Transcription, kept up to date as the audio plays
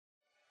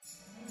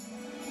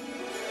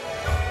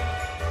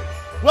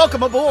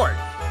Welcome aboard!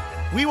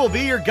 We will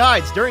be your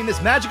guides during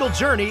this magical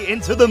journey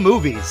into the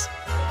movies.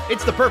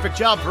 It's the perfect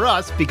job for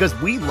us because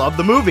we love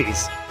the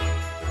movies.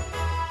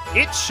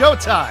 It's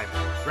showtime!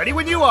 Ready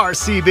when you are,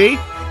 CB!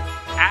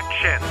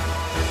 Action!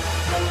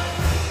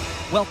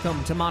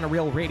 Welcome to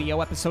Monorail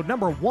Radio episode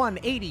number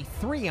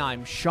 183.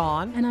 I'm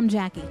Sean. And I'm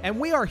Jackie. And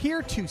we are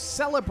here to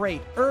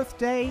celebrate Earth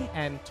Day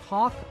and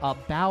talk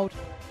about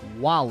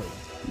WALL-E.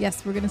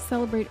 Yes, we're going to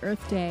celebrate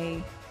Earth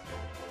Day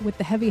with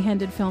the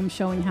heavy-handed film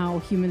showing how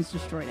humans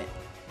destroyed it.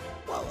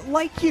 Well,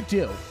 like you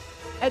do.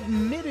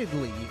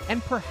 Admittedly,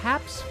 and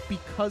perhaps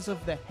because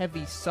of the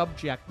heavy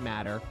subject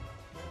matter,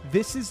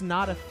 this is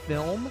not a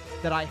film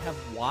that I have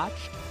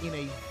watched in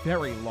a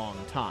very long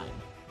time.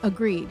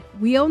 Agreed.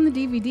 We own the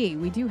DVD.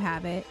 We do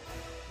have it.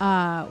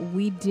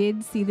 We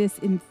did see this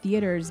in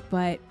theaters,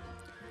 but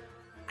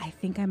I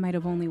think I might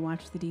have only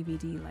watched the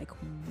DVD like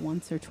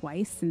once or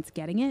twice since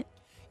getting it.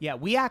 Yeah,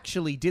 we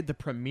actually did the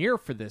premiere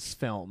for this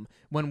film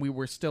when we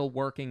were still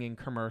working in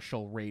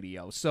commercial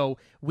radio. So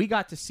we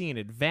got to see an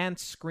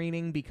advanced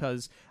screening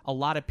because a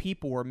lot of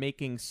people were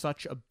making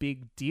such a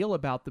big deal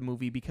about the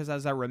movie because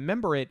as I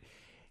remember it,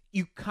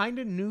 you kind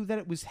of knew that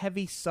it was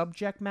heavy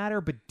subject matter,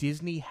 but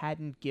Disney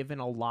hadn't given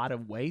a lot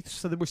away.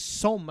 So there was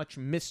so much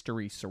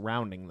mystery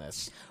surrounding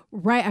this.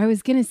 Right. I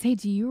was going to say,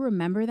 do you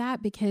remember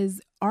that? Because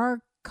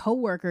our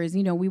coworkers,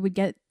 you know, we would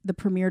get the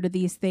premiere to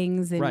these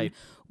things and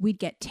we'd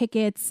get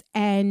tickets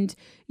and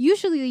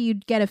usually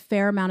you'd get a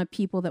fair amount of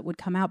people that would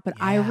come out. But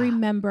I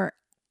remember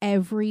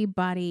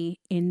everybody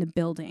in the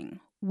building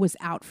was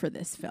out for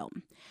this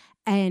film.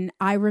 And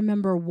I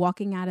remember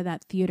walking out of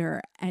that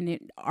theater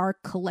and our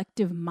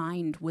collective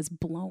mind was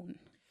blown.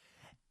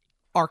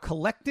 Our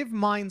collective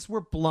minds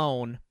were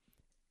blown.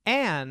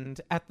 And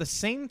at the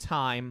same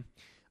time,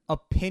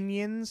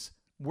 opinions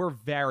were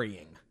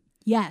varying.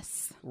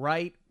 Yes.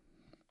 Right?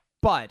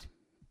 But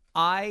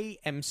I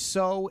am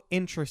so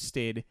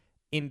interested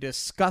in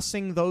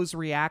discussing those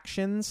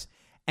reactions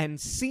and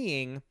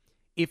seeing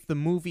if the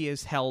movie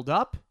is held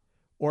up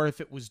or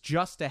if it was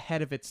just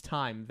ahead of its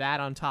time.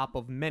 That, on top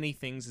of many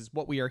things, is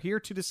what we are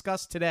here to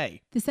discuss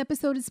today. This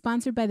episode is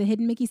sponsored by the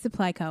Hidden Mickey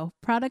Supply Co.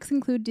 Products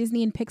include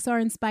Disney and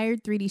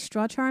Pixar-inspired 3D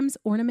straw charms,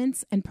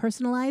 ornaments, and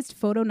personalized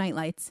photo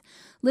nightlights.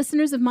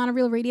 Listeners of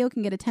Monorail Radio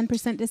can get a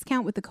 10%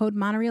 discount with the code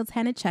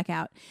Monorail10 at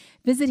checkout.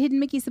 Visit Hidden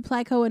Mickey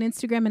Supply Co. on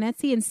Instagram and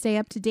Etsy and stay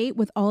up to date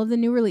with all of the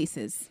new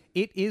releases.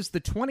 It is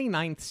the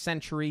 29th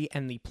century,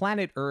 and the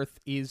planet Earth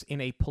is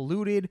in a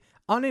polluted,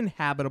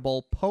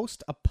 uninhabitable,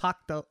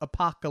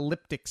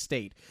 post-apocalyptic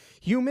state.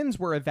 Humans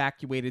were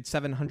evacuated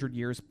 700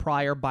 years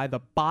prior by the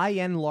By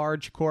and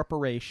Large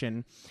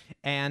Corporation,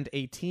 and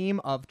a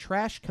team of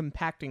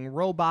trash-compacting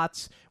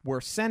robots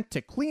were sent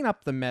to clean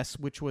up the mess,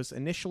 which was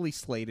initially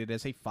slated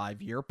as a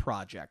 5-year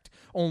project.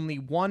 Only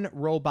one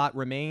robot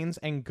remains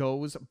and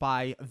goes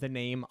by the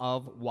name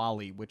of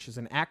WALL-E, which is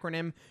an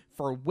acronym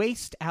for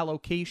Waste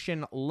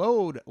Allocation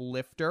Load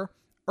Lifter,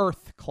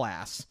 Earth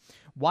Class.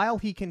 While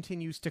he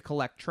continues to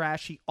collect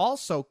trash, he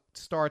also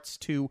starts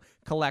to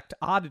collect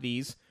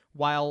oddities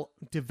while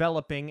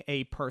developing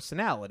a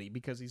personality,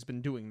 because he's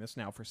been doing this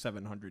now for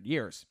 700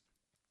 years.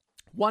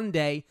 One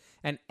day,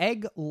 an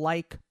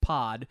egg-like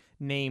pod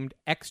named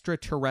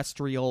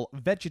Extraterrestrial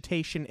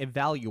Vegetation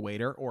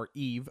Evaluator, or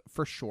EVE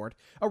for short,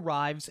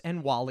 arrives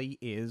and WALL-E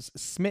is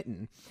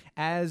smitten.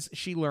 As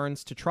she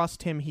learns to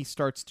trust him, he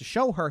starts to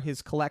show her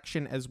his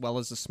collection as well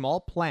as a small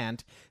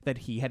plant that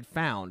he had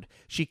found.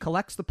 She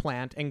collects the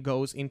plant and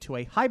goes into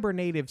a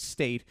hibernative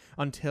state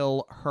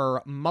until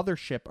her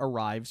mothership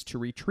arrives to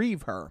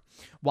retrieve her.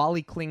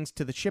 WALL-E clings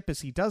to the ship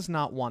as he does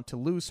not want to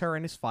lose her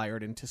and is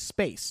fired into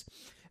space.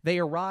 They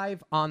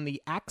arrive on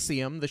the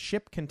Axiom, the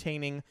ship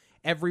containing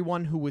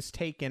everyone who was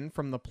taken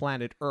from the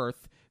planet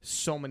Earth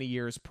so many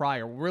years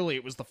prior. Really,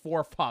 it was the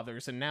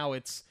forefathers, and now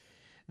it's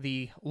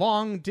the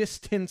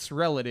long-distance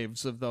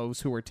relatives of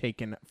those who were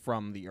taken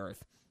from the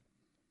Earth.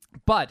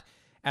 But,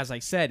 as I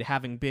said,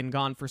 having been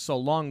gone for so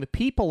long, the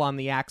people on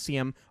the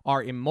Axiom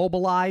are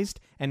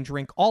immobilized and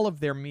drink all of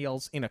their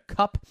meals in a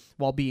cup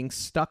while being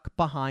stuck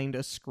behind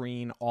a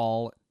screen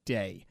all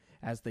day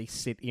as they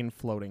sit in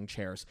floating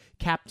chairs.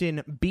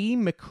 Captain B.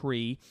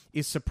 McCree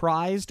is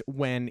surprised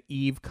when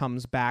Eve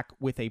comes back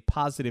with a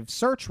positive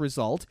search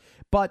result,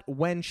 but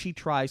when she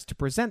tries to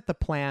present the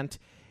plant,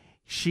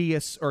 he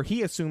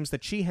assumes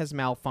that she has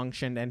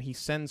malfunctioned and he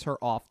sends her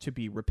off to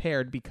be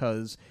repaired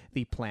because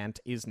the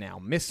plant is now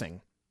missing.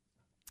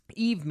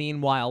 Eve,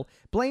 meanwhile,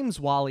 blames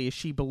WALL-E as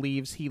she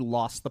believes he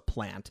lost the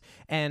plant,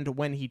 and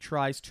when he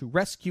tries to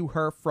rescue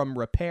her from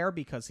repair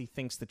because he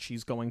thinks that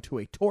she's going to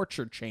a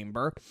torture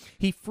chamber,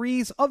 he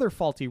frees other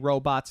faulty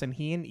robots, and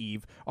he and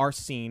Eve are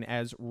seen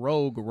as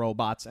rogue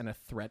robots and a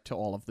threat to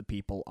all of the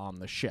people on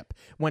the ship.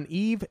 When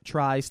Eve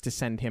tries to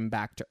send him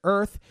back to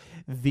Earth,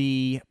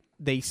 they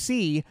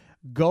see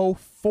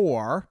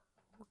Gopher,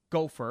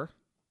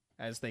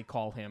 as they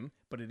call him,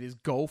 but it is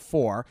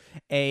Gopher,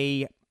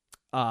 a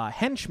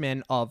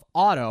henchman of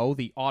Otto,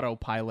 the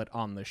autopilot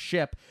on the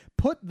ship,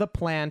 put the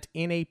plant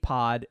in a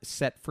pod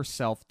set for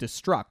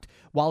self-destruct.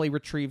 While he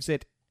retrieves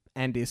it,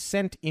 and is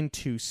sent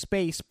into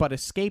space but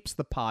escapes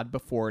the pod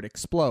before it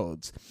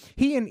explodes.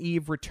 He and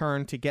Eve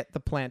return to get the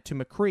plant to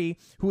McCree,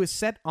 who is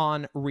set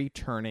on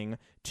returning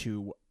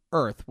to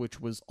Earth, which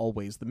was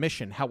always the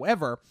mission.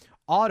 However,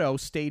 Otto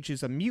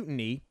stages a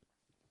mutiny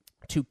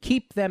to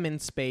keep them in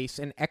space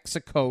and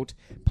execute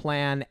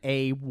Plan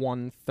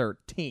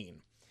A-113,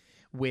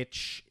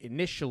 which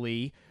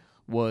initially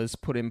was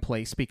put in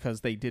place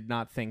because they did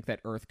not think that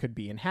Earth could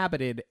be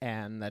inhabited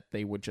and that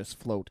they would just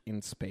float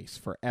in space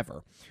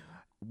forever.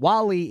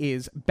 Wally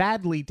is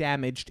badly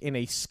damaged in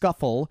a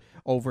scuffle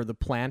over the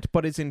plant,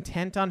 but is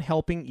intent on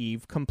helping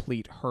Eve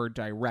complete her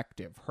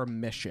directive, her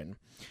mission.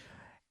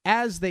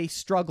 As they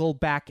struggle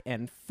back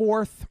and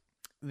forth,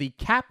 the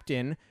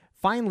captain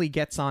finally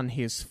gets on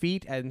his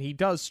feet, and he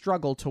does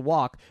struggle to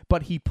walk,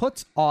 but he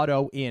puts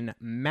Otto in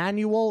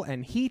manual,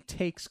 and he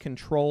takes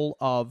control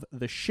of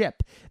the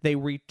ship. They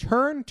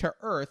return to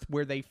Earth,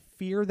 where they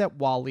fear that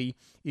Wally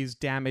is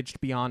damaged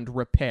beyond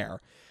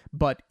repair,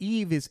 but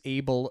Eve is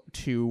able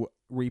to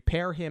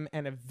repair him,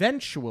 and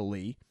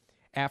eventually,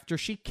 after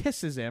she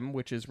kisses him,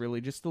 which is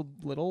really just a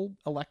little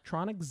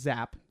electronic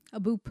zap.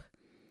 A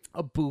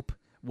boop,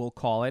 we'll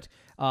call it.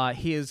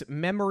 His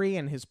memory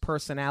and his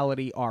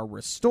personality are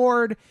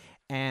restored,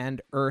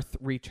 and Earth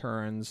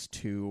returns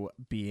to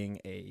being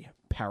a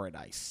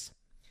paradise.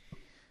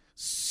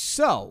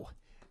 So,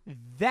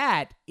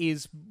 that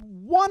is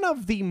one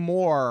of the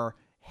more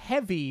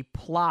heavy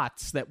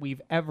plots that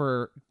we've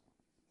ever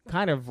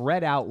kind of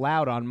read out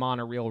loud on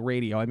Monorail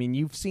Radio. I mean,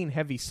 you've seen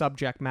heavy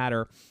subject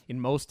matter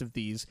in most of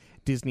these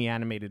Disney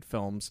animated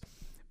films,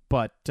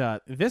 but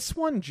this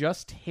one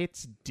just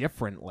hits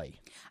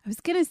differently. I was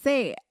going to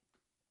say,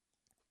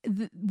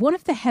 one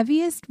of the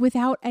heaviest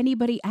without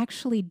anybody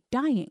actually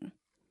dying.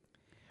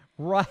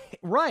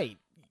 Right.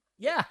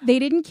 Yeah. They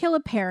didn't kill a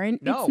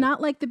parent. No. It's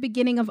not like the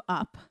beginning of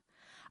Up.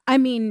 I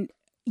mean,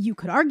 you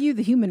could argue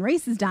the human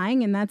race is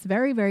dying, and that's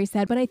very, very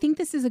sad. But I think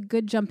this is a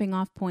good jumping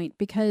off point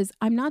because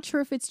I'm not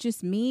sure if it's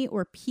just me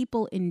or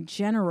people in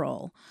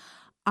general.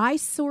 I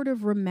sort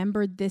of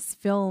remembered this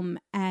film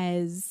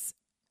as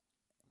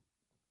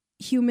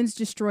humans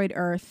destroyed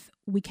Earth.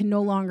 We can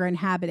no longer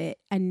inhabit it.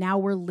 And now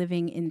we're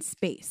living in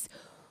space,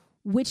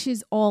 which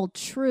is all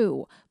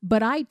true.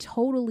 But I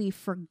totally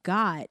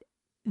forgot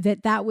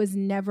that was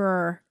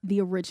never the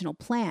original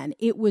plan.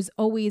 It was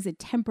always a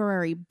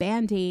temporary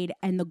Band-Aid,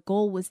 and the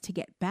goal was to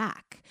get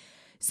back.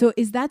 So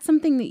is that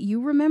something that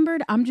you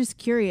remembered? I'm just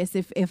curious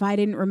if I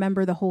didn't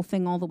remember the whole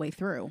thing all the way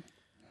through.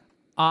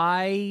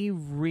 I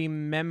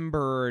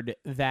remembered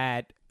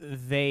that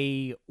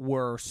they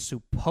were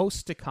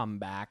supposed to come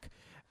back,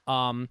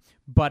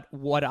 but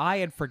what I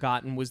had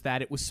forgotten was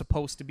that it was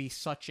supposed to be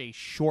such a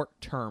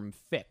short-term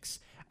fix.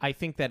 I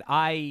think that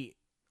I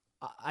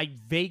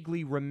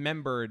vaguely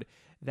remembered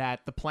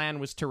that the plan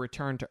was to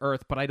return to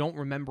Earth, but I don't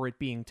remember it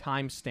being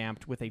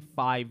time-stamped with a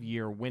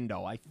 5-year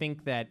window. I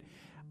think that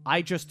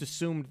I just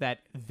assumed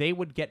that they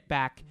would get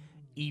back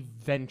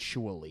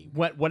eventually.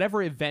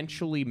 Whatever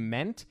eventually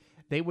meant,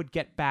 they would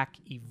get back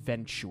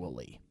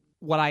eventually.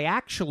 What I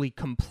actually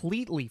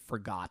completely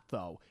forgot,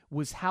 though,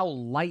 was how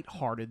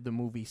lighthearted the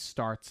movie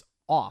starts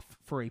off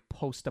for a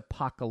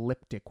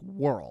post-apocalyptic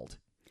world.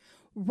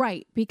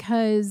 Right,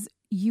 because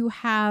you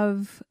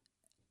have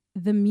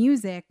the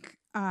music,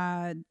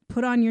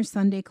 Put On Your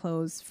Sunday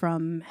Clothes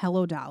from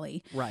Hello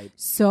Dolly. Right.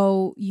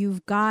 So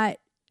you've got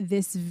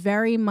this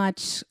very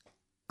much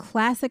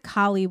classic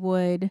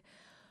Hollywood,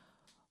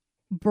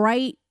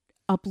 bright,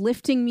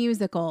 uplifting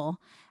musical,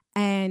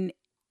 and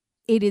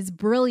it is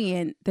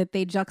brilliant that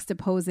they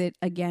juxtapose it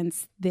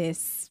against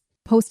this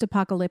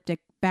post-apocalyptic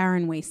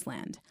barren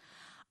wasteland.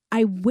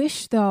 I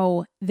wish,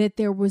 though, that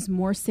there was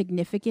more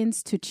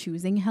significance to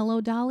choosing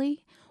Hello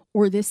Dolly,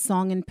 or this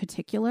song in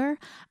particular.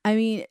 I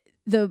mean,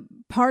 the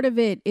part of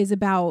it is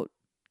about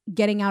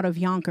getting out of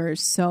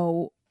Yonkers,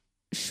 so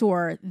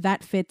sure,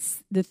 that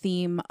fits the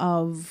theme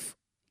of,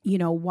 you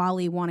know,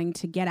 Wally wanting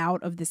to get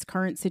out of this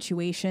current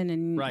situation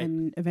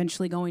and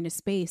eventually going to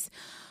space.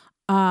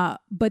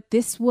 But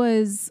this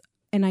was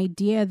an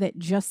idea that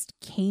just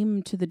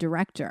came to the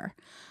director.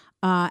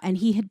 And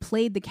he had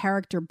played the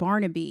character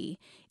Barnaby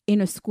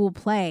in a school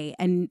play.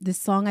 And this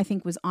song, I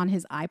think, was on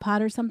his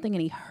iPod or something.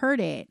 And he heard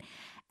it.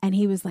 And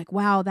he was like,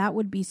 wow, that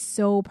would be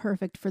so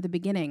perfect for the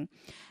beginning.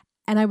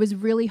 And I was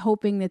really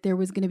hoping that there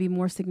was going to be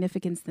more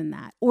significance than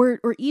that. Or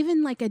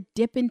even like a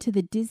dip into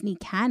the Disney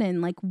canon.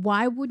 Like,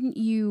 why wouldn't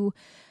you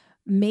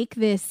make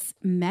this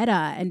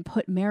meta and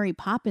put Mary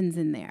Poppins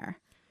in there?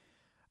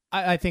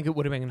 I think it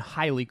would have been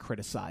highly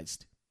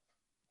criticized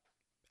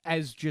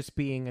as just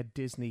being a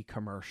Disney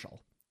commercial.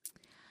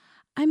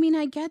 I mean,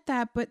 I get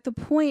that, but the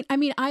point, I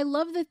mean, I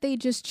love that they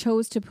just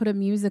chose to put a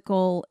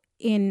musical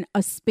in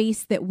a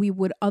space that we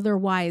would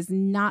otherwise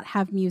not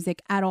have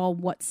music at all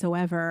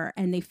whatsoever,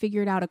 and they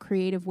figured out a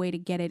creative way to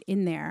get it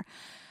in there.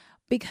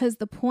 Because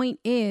the point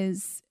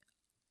is,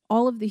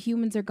 all of the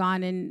humans are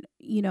gone, and,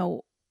 you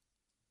know,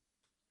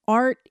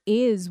 art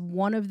is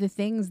one of the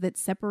things that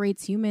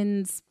separates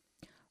humans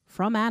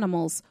from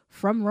animals,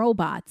 from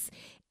robots.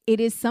 It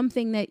is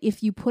something that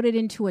if you put it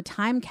into a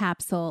time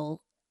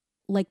capsule,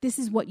 like this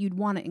is what you'd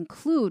want to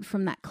include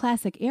from that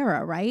classic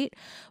era, right?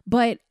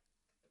 But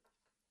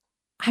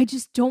I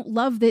just don't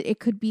love that it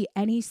could be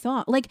any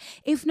song. Like,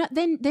 if not,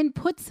 then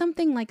put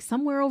something like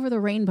Somewhere Over the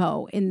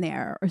Rainbow in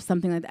there or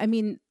something like that. I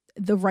mean,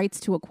 the rights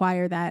to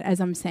acquire that, as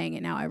I'm saying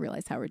it now, I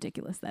realize how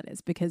ridiculous that is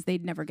because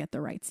they'd never get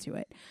the rights to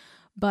it.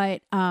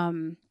 But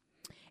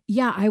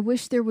yeah, I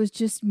wish there was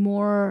just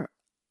more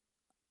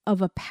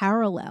of a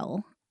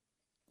parallel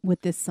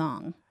with this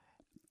song.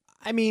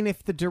 I mean,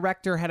 if the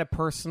director had a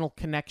personal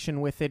connection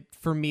with it,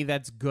 for me,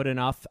 that's good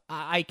enough.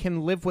 I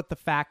can live with the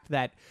fact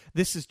that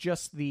this is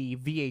just the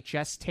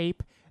VHS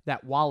tape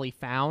that Wally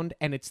found,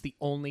 and it's the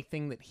only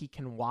thing that he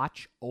can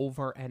watch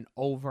over and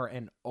over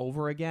and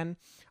over again.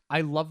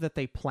 I love that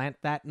they plant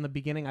that in the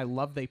beginning. I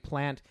love they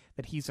plant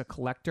that he's a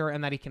collector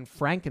and that he can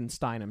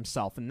Frankenstein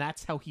himself, and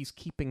that's how he's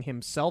keeping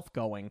himself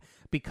going,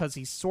 because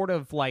he's sort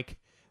of like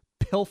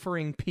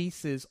pilfering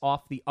pieces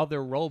off the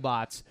other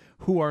robots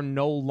who are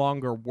no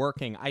longer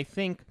working. I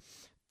think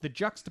the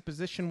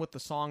juxtaposition with the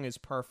song is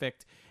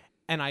perfect,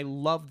 and I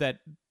love that.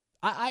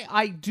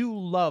 I do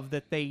love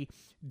that they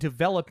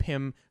develop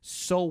him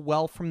so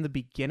well from the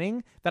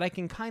beginning that I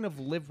can kind of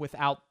live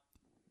without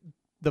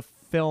the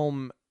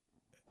film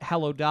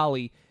Hello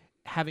Dolly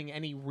having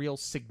any real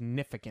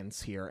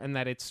significance here, and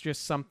that it's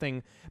just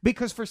something,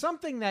 because for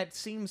something that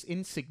seems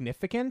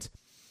insignificant,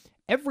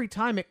 every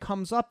time it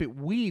comes up, it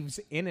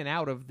weaves in and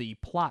out of the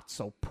plot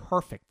so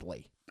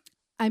perfectly.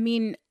 I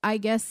mean, I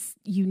guess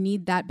you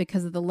need that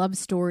because of the love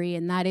story,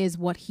 and that is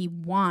what he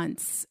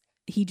wants.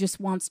 He just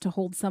wants to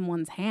hold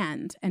someone's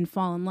hand and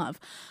fall in love.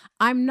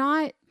 I'm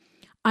not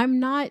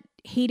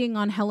hating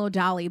on Hello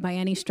Dolly by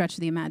any stretch of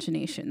the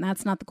imagination.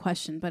 That's not the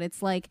question. But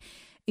it's like,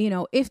 you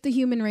know, if the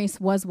human race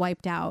was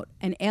wiped out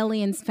and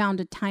aliens found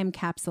a time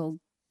capsule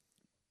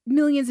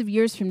millions of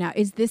years from now,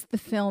 is this the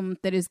film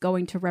that is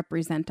going to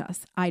represent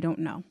us? I don't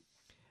know.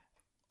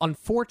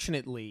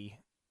 Unfortunately,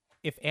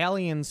 if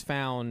aliens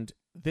found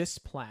this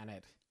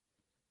planet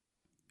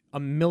a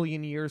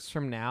million years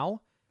from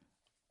now,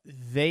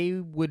 they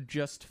would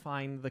just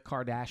find the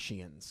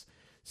Kardashians.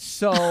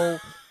 So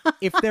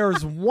if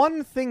there's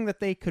one thing that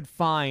they could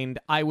find,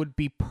 I would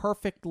be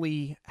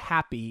perfectly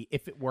happy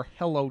if it were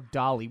Hello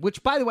Dolly,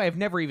 which, by the way, I've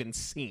never even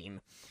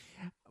seen.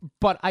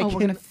 But we're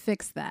going to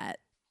fix that.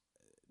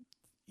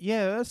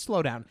 Yeah,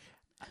 slow down.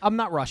 I'm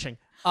not rushing.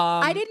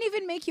 I didn't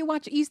even make you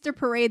watch Easter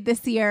Parade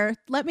this year.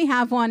 Let me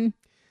have one.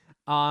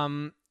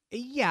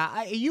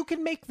 Yeah, you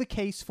can make the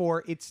case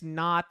for it's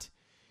not,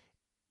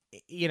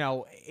 you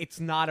know, it's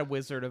not a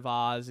Wizard of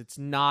Oz. It's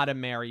not a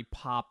Mary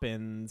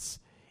Poppins.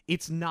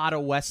 It's not a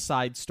West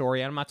Side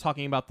Story. I'm not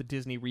talking about the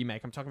Disney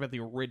remake. I'm talking about the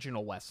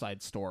original West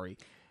Side Story.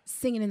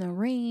 Singing in the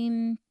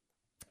Rain.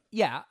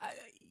 Yeah,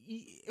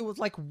 it was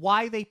like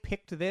why they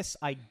picked this.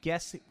 I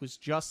guess it was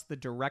just the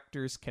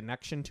director's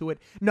connection to it.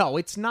 No,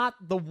 it's not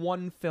the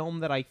one film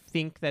that I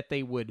think that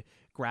they would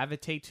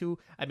gravitate to.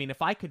 I mean,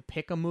 if I could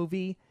pick a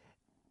movie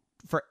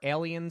for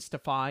aliens to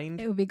find,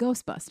 it would be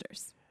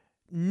Ghostbusters.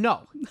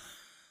 No,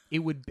 it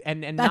would,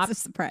 and that's not a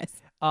surprise.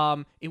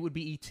 It would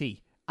be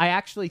E.T. I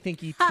actually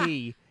think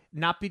E.T.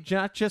 not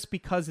just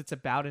because it's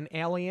about an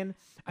alien.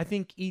 I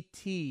think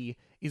E.T.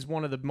 is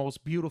one of the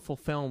most beautiful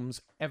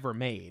films ever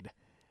made.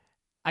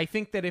 I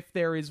think that if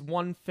there is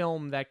one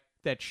film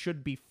that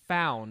should be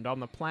found on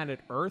the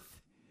planet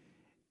Earth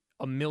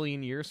a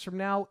million years from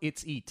now,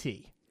 it's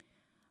E.T.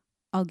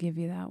 I'll give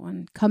you that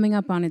one. Coming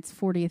up on its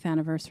 40th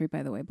anniversary,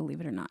 by the way, believe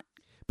it or not.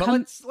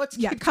 But let's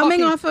keep coming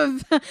talking.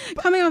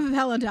 coming off of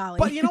Hello Dolly.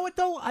 But you know what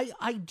though?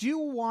 I do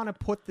want to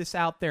put this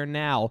out there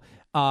now,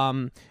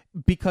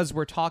 because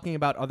we're talking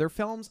about other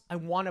films. I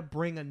want to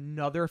bring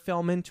another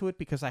film into it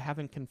because I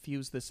haven't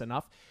confused this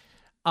enough.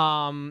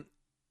 And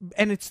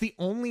it's the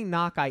only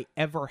knock I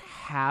ever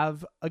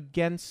have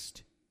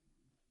against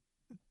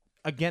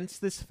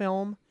this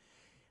film.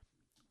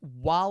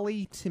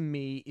 WALL-E to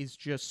me is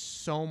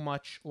just so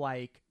much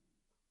like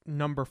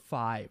number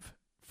 5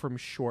 from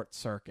Short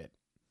Circuit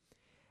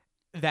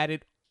that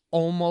it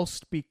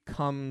almost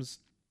becomes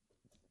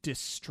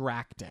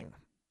distracting.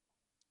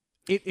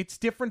 It's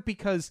different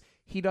because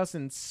he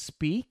doesn't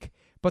speak,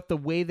 but the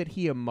way that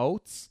he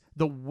emotes,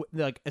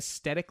 like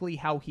aesthetically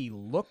how he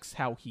looks,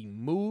 how he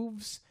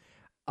moves,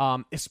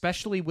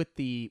 especially with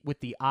the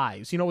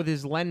eyes, you know, with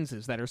his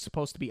lenses that are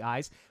supposed to be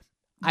eyes.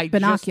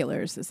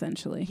 Binoculars,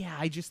 essentially. Yeah,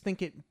 I just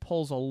think it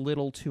pulls a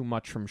little too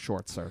much from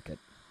Short Circuit.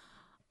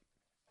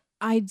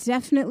 I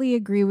definitely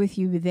agree with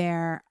you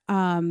there.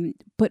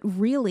 But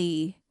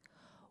really,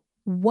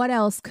 what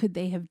else could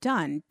they have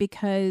done?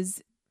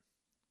 Because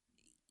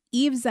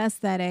Eve's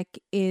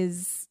aesthetic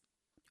is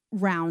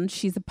round.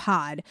 She's a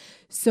pod.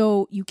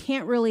 So you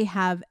can't really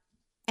have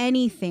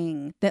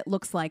anything that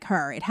looks like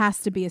her. It has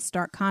to be a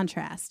stark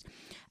contrast.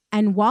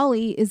 And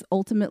WALL-E is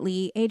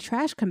ultimately a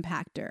trash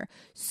compactor.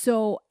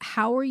 So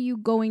how are you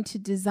going to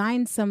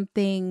design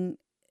something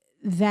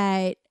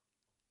that,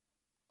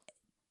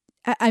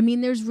 I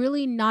mean, there's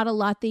really not a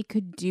lot they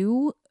could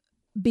do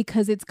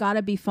because it's got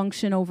to be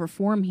function over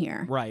form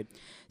here. Right.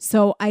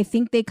 So I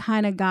think they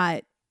kind of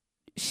got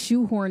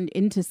shoehorned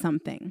into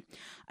something.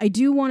 I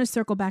do want to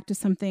circle back to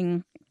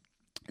something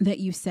that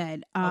you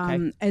said,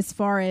 as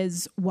far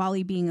as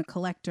Wally being a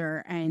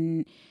collector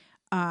and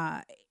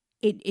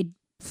it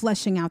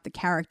fleshing out the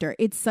character.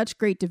 It's such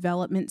great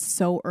development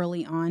so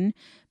early on,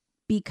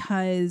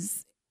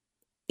 because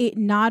it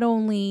not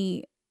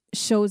only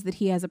shows that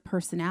he has a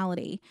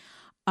personality,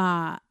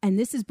 and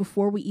this is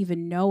before we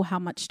even know how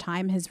much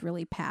time has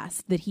really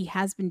passed, that he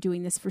has been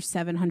doing this for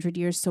 700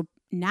 years. So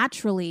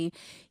naturally,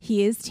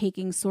 he is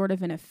taking sort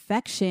of an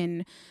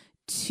affection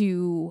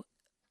to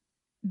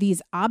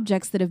these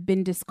objects that have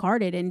been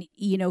discarded. And,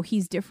 you know,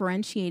 he's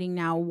differentiating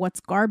now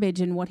what's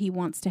garbage and what he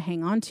wants to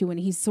hang on to. And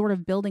he's sort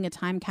of building a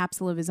time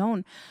capsule of his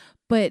own.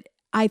 But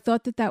I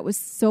thought that that was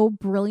so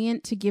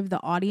brilliant to give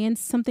the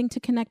audience something to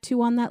connect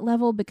to on that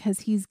level,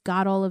 because he's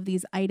got all of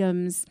these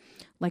items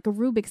like a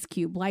Rubik's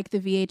Cube, like the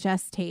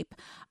VHS tape.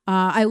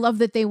 I love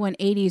that they went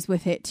 80s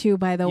with it too,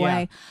 by the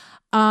way.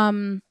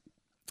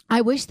 I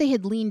wish they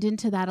had leaned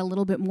into that a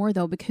little bit more,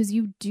 though, because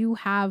you do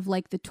have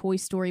like the Toy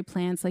Story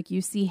plants, like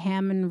you see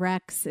Ham and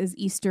Rex as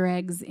Easter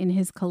eggs in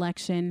his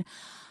collection.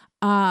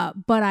 But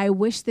I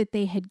wish that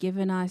they had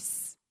given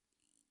us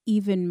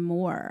even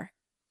more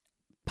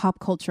pop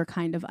culture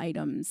kind of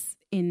items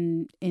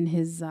in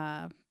his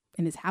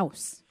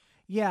house.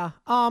 Yeah.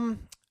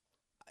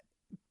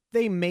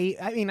 They may,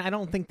 I mean, I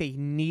don't think they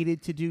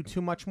needed to do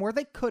too much more.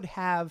 They could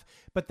have,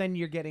 but then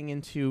you're getting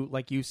into,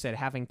 like you said,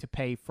 having to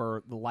pay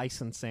for the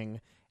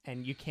licensing.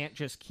 And you can't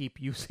just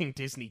keep using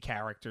Disney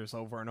characters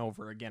over and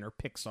over again, or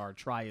Pixar,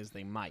 try as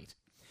they might.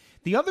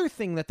 The other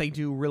thing that they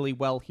do really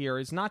well here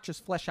is not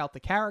just flesh out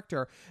the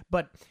character,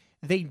 but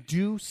they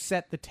do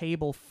set the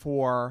table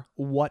for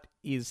what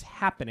is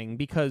happening,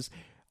 because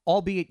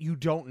albeit you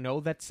don't know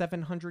that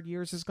 700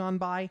 years has gone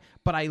by,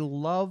 but I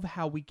love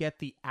how we get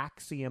the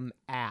Axiom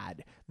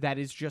ad that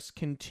is just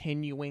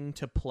continuing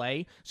to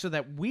play, so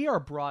that we are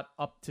brought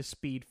up to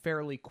speed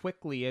fairly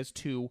quickly as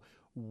to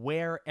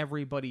where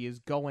everybody is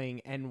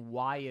going and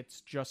why it's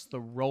just the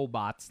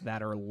robots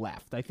that are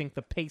left. I think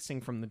the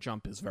pacing from the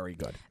jump is very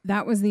good.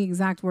 That was the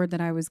exact word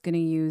that I was going to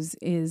use,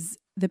 is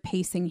the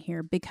pacing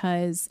here,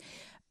 because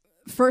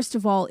first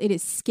of all, it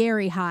is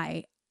scary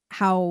high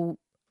how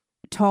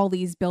tall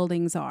these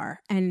buildings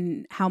are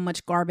and how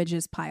much garbage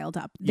is piled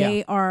up.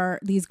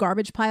 These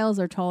garbage piles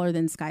are taller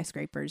than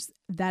skyscrapers.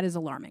 That is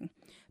alarming,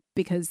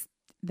 because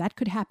that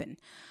could happen.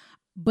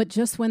 But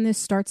just when this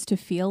starts to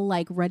feel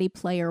like Ready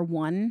Player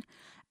One,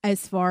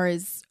 as far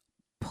as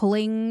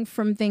pulling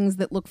from things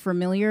that look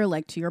familiar,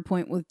 like to your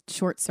point with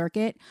Short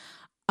Circuit,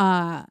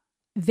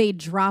 they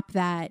drop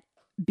that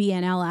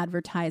BNL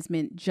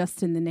advertisement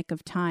just in the nick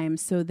of time,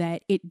 so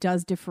that it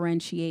does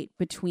differentiate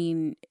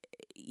between,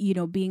 you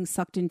know, being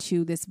sucked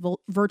into this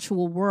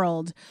virtual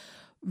world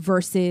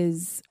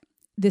versus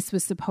this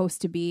was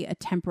supposed to be a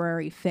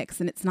temporary fix.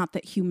 And it's not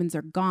that humans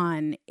are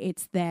gone.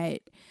 It's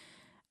that,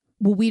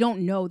 well, we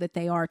don't know that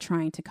they are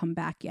trying to come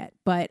back yet.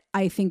 But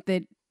I think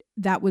that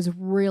that was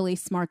really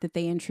smart that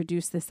they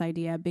introduced this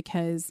idea,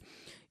 because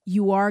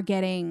you are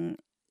getting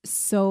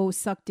so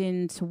sucked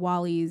into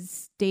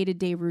Wally's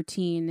day-to-day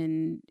routine.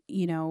 And,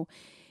 you know,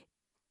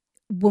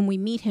 when we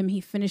meet him,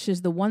 he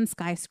finishes the one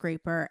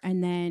skyscraper,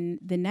 and then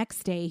the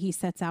next day he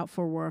sets out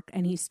for work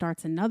and he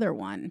starts another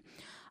one.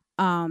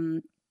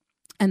 And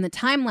the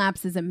time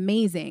lapse is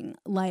amazing.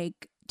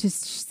 Like, to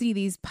see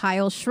these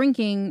piles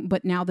shrinking,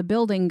 but now the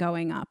building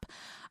going up.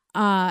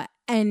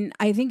 And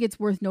I think it's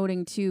worth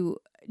noting too,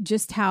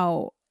 just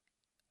how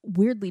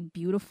weirdly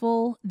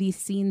beautiful these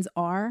scenes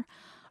are.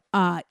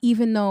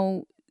 Even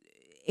though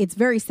it's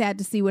very sad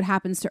to see what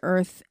happens to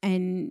Earth,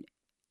 and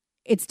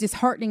it's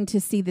disheartening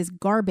to see this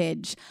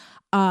garbage,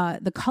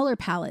 the color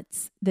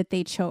palettes that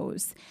they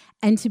chose,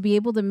 and to be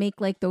able to make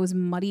like those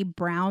muddy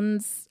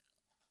browns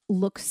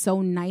look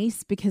so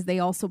nice, because they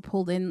also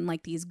pulled in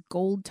like these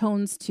gold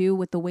tones too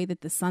with the way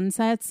that the sun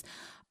sets.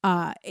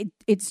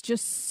 It's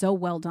just so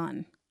well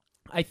done.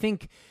 I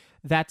think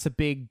that's a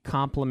big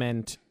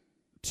compliment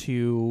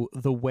to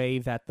the way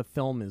that the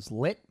film is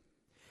lit.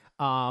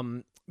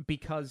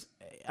 Because,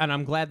 and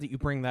I'm glad that you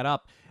bring that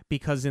up,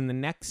 because in the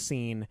next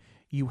scene,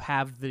 you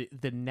have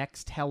the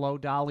next Hello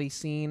Dolly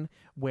scene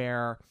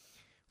where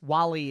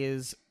Wally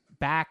is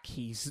back.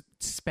 He's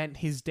spent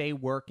his day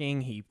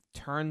working. He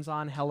turns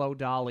on Hello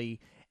Dolly,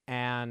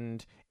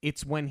 and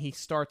it's when he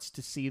starts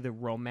to see the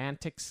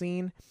romantic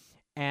scene,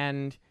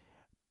 and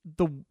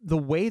the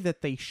way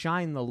that they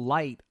shine the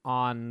light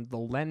on the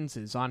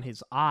lenses on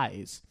his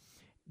eyes,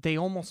 they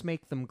almost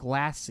make them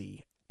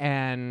glassy,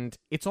 and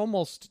it's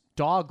almost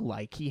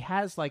dog-like. He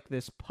has like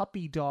this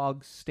puppy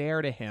dog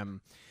stare to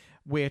him,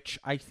 which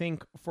I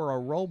think for a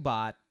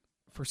robot,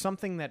 for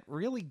something that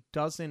really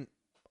doesn't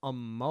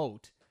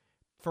emote,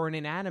 for an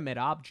inanimate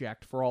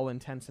object, for all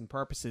intents and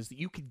purposes, that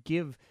you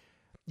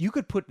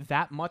could put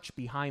that much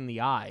behind the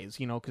eyes,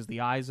 you know, because the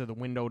eyes are the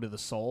window to the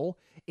soul.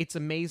 It's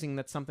amazing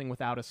that something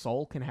without a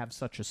soul can have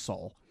such a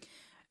soul.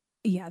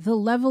 Yeah, the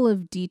level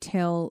of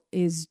detail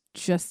is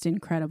just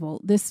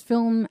incredible. This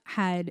film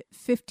had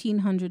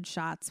 1,500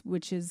 shots,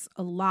 which is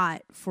a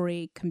lot for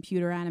a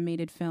computer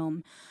animated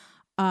film.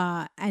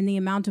 and the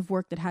amount of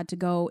work that had to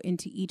go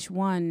into each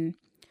one.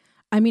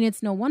 I mean,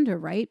 it's no wonder,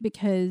 right?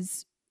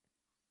 Because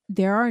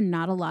there are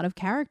not a lot of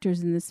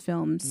characters in this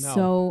film. No.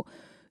 So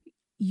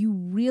you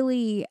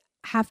really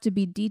have to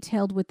be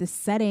detailed with the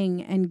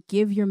setting and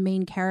give your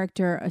main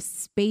character a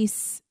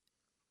space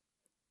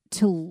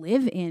to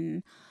live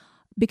in,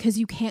 because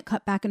you can't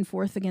cut back and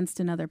forth against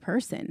another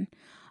person.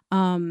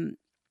 And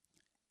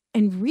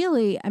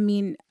really, I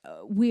mean,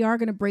 we are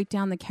going to break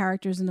down the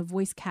characters and the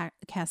voice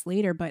cast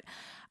later, but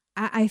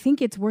I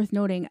think it's worth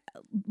noting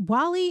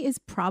WALL-E is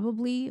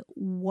probably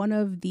one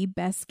of the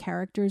best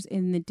characters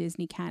in the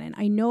Disney canon.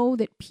 I know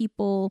that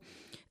people,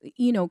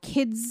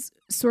 kids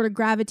sort of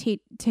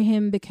gravitate to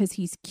him because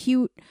he's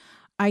cute.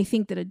 I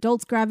think that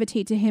adults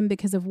gravitate to him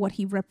because of what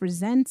he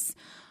represents.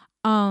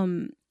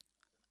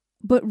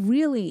 But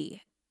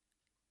really,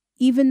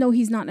 even though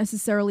he's not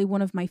necessarily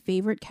one of my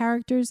favorite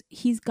characters,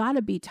 he's got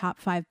to be top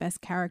 5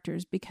 best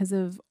characters because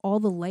of all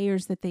the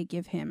layers that they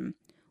give him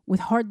with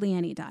hardly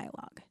any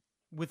dialogue.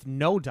 With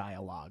no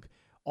dialogue.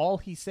 All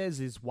he says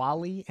is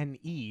Wally and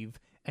Eve,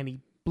 and he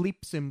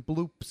bleeps and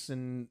bloops,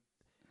 and,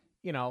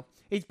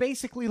 it's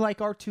basically like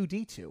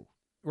R2-D2,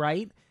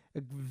 right?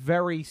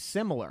 Very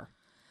similar.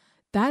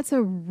 That's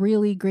a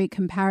really great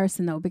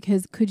comparison, though,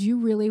 because could you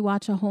really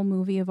watch a whole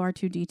movie of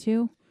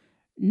R2-D2?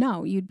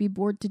 No, you'd be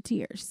bored to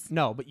tears.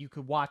 No, but you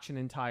could watch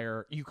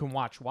you can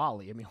watch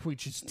WALL-E. I mean, we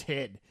just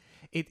did.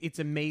 It's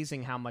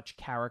amazing how much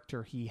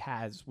character he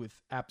has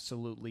with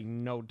absolutely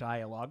no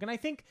dialogue. And I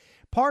think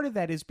part of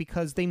that is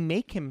because they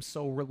make him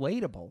so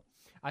relatable.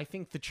 I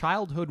think the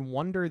childhood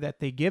wonder that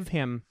they give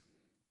him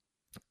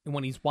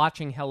when he's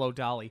watching Hello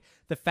Dolly,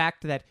 the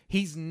fact that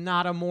he's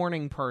not a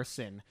morning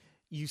person,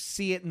 you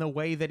see it in the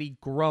way that he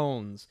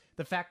groans.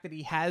 The fact that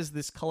he has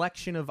this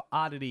collection of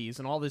oddities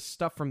and all this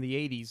stuff from the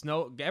 80s.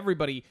 No,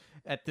 everybody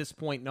at this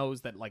point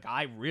knows that,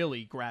 I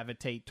really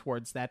gravitate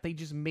towards that. They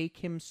just make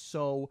him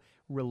so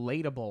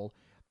relatable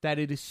that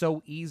it is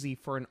so easy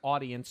for an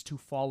audience to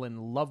fall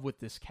in love with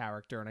this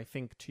character. And I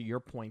think, to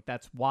your point,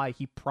 that's why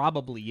he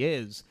probably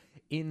is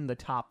in the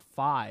top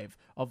 5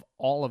 of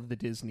all of the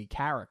Disney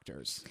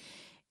characters.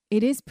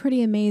 It is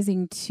pretty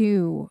amazing,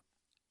 too,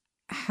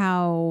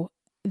 how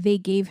they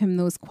gave him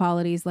those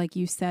qualities, like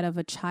you said, of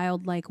a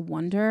childlike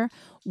wonder,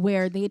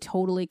 where they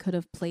totally could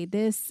have played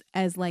this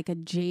as a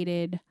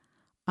jaded,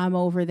 I'm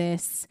over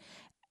this,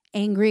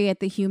 angry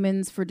at the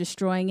humans for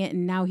destroying it,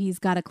 and now he's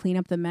got to clean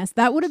up the mess.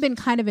 That would have been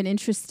kind of an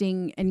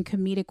interesting and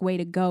comedic way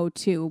to go,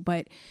 too,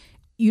 but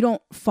you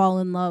don't fall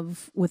in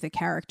love with a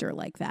character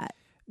like that.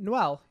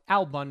 Well,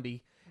 Al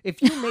Bundy.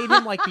 If you made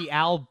him like the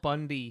Al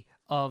Bundy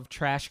of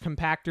trash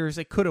compactors,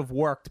 it could have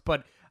worked,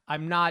 but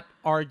I'm not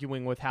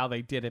arguing with how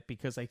they did it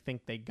because I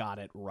think they got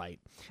it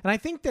right. And I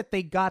think that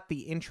they got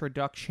the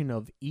introduction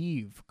of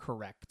Eve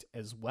correct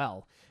as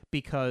well,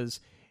 because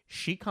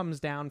she comes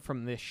down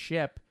from this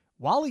ship.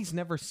 Wally's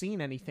never seen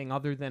anything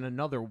other than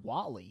another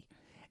Wally.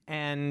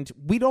 And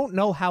we don't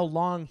know how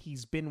long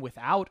he's been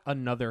without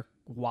another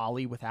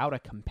Wally, without a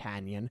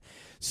companion.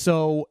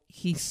 So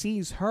he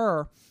sees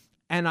her,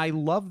 and I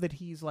love that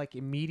he's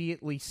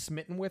immediately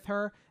smitten with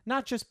her,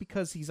 not just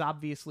because he's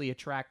obviously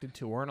attracted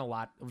to her, and a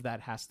lot of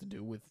that has to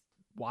do with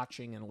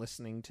watching and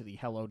listening to the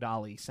Hello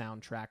Dolly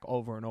soundtrack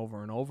over and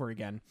over and over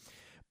again,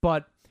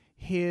 but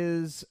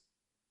his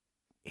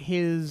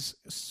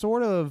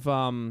sort of,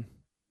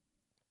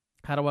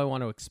 how do I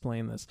want to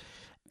explain this?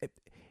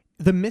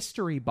 The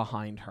mystery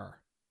behind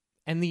her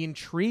and the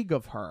intrigue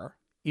of her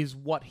is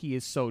what he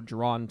is so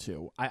drawn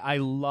to. I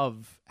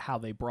love how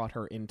they brought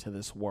her into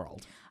this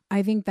world.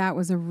 I think that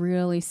was a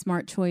really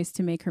smart choice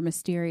to make her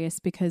mysterious,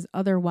 because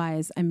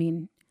otherwise, I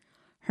mean,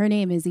 her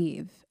name is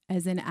Eve,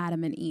 as in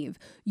Adam and Eve.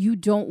 You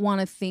don't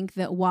want to think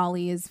that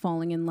Wally is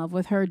falling in love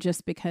with her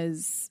just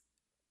because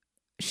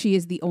she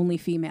is the only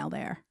female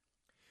there.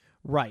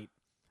 Right.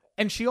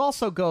 And she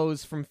also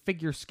goes from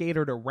figure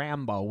skater to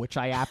Rambo, which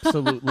I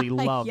absolutely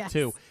love, yes.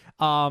 too.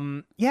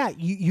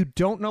 You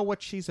don't know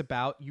what she's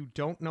about. You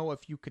don't know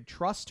if you could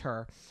trust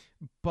her.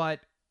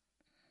 But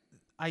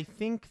I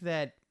think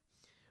that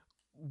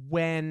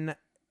when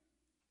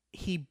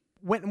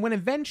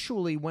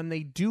eventually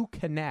they do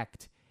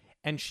connect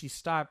and she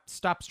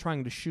stops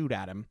trying to shoot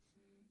at him,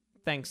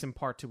 thanks in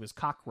part to his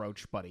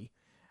cockroach buddy,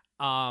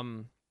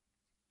 I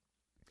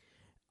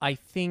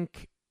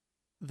think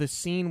the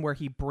scene where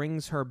he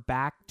brings her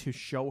back to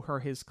show her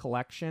his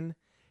collection,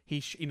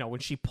 when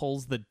she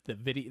pulls the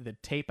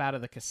tape out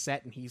of the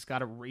cassette and he's got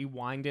to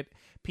rewind it.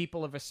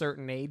 People of a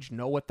certain age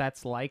know what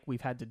that's like.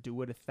 We've had to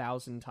do it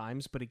 1,000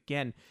 times, but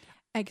again,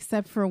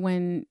 except for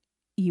when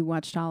you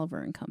watched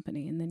Oliver and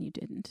Company and then you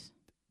didn't.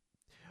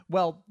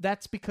 Well,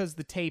 that's because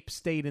the tape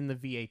stayed in the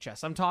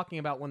VHS. I'm talking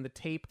about when the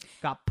tape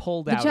got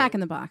pulled out. The Jack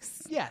in the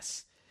Box.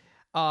 Yes.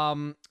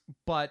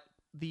 But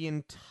the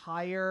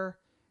entire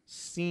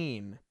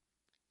scene,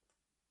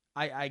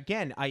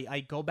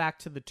 I go back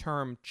to the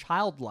term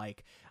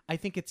childlike. I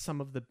think it's some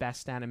of the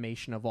best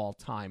animation of all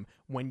time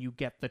when you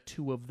get the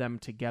two of them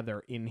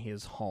together in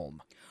his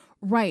home.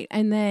 Right.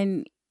 And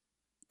then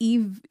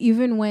Eve,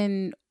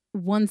 even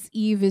once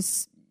Eve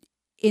is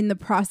in the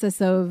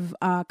process of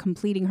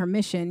completing her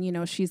mission, you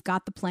know, she's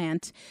got the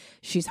plant,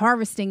 she's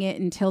harvesting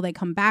it until they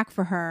come back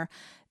for her.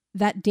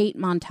 That date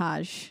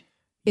montage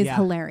is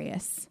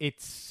hilarious.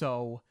 It's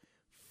so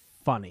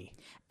funny.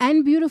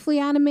 And beautifully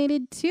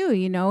animated too.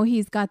 You know,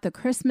 he's got the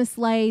Christmas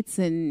lights,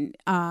 and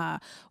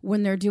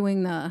when they're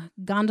doing the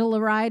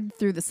gondola ride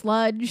through the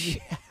sludge,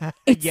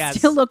 it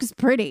still looks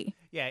pretty.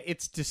 Yeah,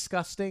 it's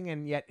disgusting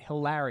and yet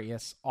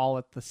hilarious all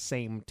at the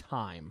same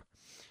time.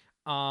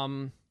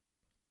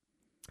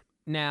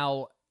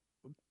 Now,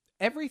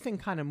 everything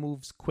kind of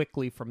moves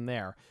quickly from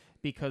there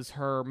because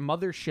her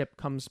mothership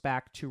comes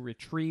back to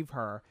retrieve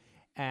her,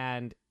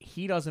 and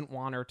he doesn't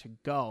want her to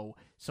go,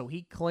 so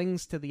he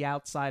clings to the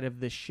outside of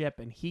the ship,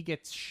 and he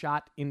gets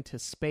shot into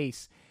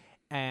space.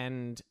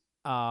 And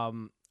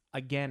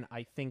again,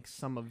 I think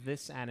some of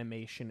this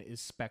animation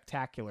is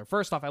spectacular.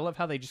 First off, I love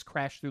how they just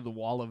crash through the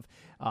wall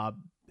of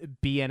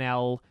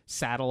BNL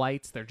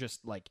satellites. They're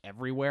just like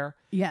everywhere.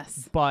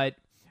 Yes. But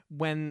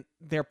when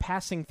they're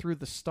passing through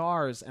the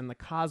stars and the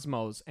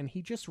cosmos, and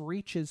he just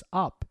reaches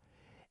up,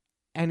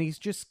 and he's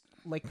just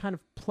like kind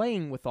of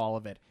playing with all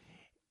of it.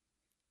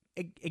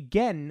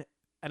 Again,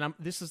 and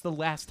this is the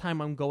last time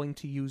I'm going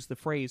to use the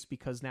phrase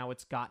because now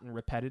it's gotten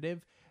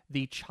repetitive,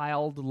 the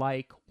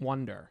childlike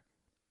wonder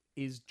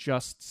is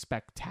just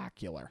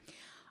spectacular.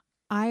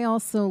 I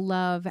also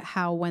love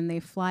how when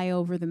they fly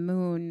over the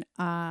moon,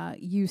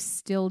 you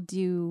still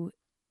do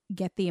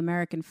get the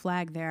American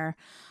flag there.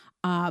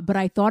 But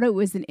I thought it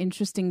was an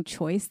interesting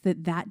choice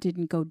that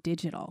didn't go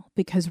digital,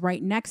 because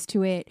right next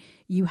to it,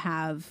 you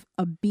have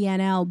a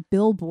BNL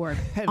billboard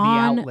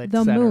on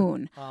the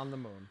moon. On the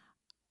moon.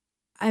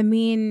 I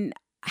mean,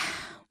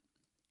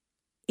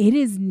 it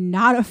is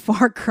not a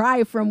far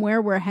cry from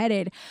where we're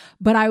headed,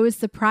 but I was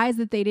surprised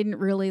that they didn't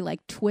really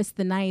like twist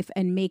the knife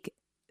and make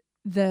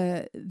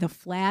the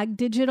flag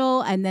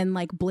digital and then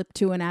like blip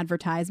to an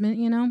advertisement,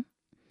 you know?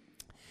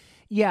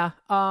 Yeah.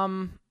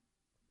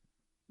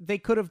 They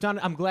could have done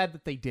it. I'm glad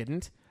that they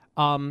didn't.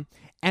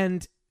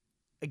 And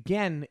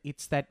again,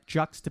 it's that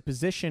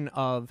juxtaposition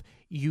of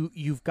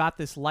you've got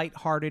this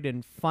lighthearted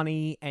and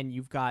funny, and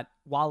you've got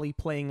WALL-E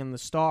playing in the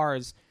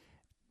stars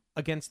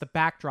against the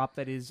backdrop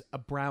that is a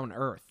brown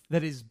Earth,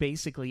 that is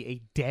basically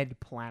a dead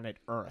planet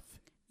Earth.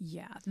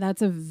 Yeah,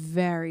 that's a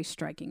very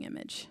striking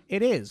image.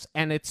 It is,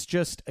 and it's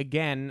just,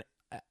 again,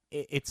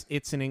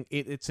 it's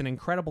an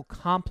incredible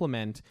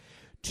compliment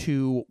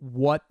to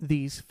what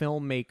these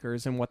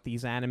filmmakers and what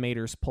these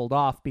animators pulled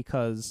off,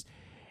 because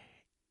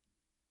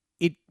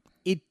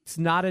it's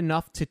not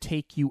enough to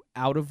take you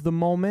out of the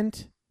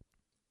moment,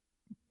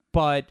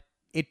 but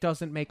it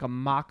doesn't make a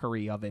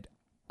mockery of it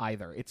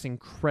either. It's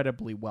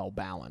incredibly well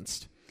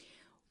balanced.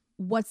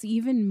 What's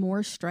even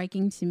more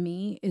striking to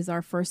me is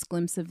our first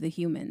glimpse of the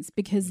humans,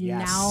 because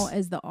now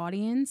as the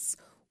audience,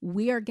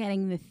 we are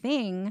getting the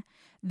thing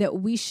that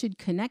we should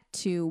connect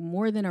to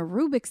more than a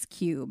Rubik's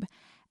Cube.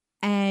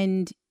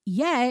 And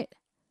yet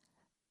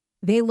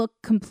they look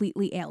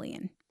completely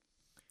alien.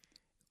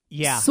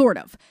 Yeah. Sort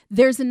of.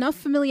 There's enough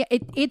familiar.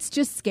 It's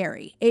just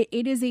scary.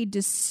 It is a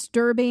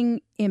disturbing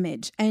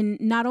image. And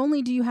not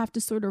only do you have to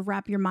sort of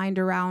wrap your mind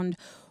around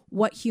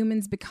what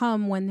humans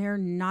become when they're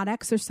not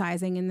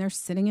exercising and they're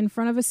sitting in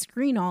front of a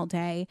screen all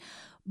day,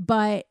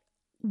 but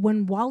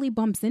when WALL-E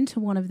bumps into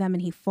one of them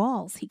and he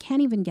falls, he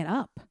can't even get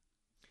up.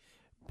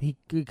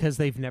 Because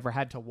they've never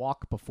had to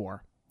walk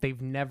before.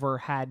 They've never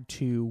had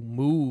to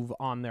move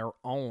on their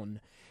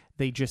own.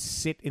 They just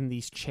sit in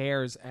these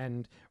chairs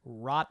and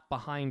rot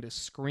behind a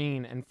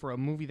screen. And for a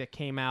movie that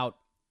came out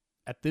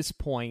at this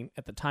point,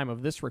 at the time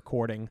of this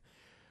recording,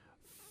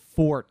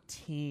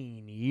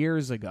 14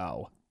 years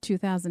ago.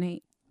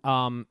 2008.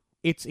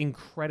 It's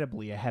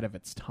incredibly ahead of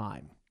its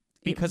time.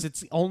 Because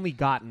it's only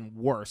gotten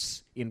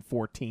worse in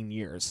 14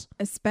 years.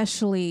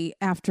 Especially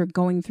after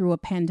going through a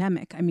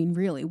pandemic. I mean,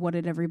 really, what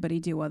did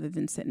everybody do other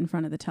than sit in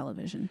front of the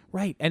television?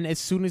 Right. And as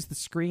soon as the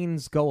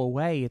screens go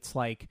away, it's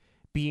like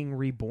being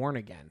reborn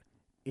again.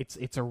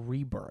 It's a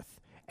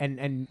rebirth.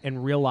 And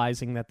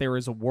realizing that there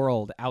is a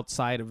world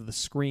outside of the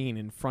screen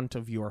in front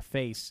of your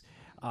face.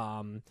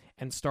 And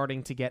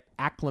starting to get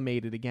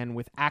acclimated again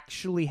with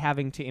actually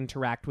having to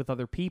interact with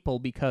other people,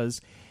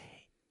 because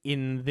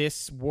in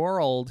this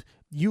world,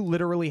 you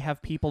literally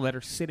have people that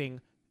are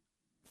sitting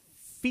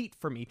feet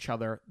from each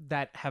other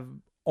that have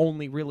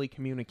only really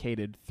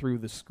communicated through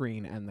the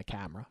screen and the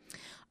camera.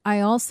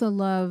 I also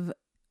love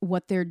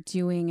what they're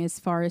doing as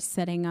far as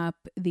setting up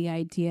the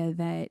idea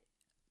that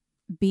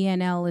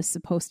BNL is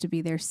supposed to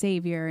be their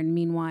savior, and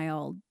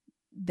meanwhile,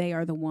 they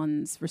are the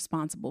ones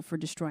responsible for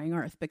destroying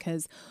Earth.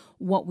 Because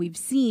what we've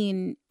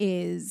seen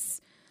is,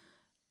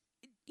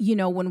 you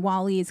know, when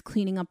WALL-E is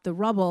cleaning up the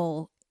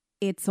rubble,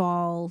 it's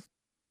all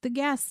the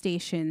gas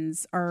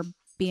stations are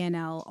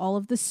BNL, all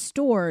of the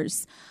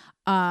stores.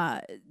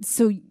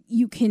 So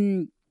you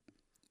can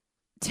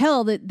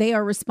tell that they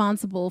are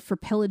responsible for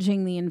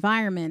pillaging the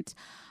environment.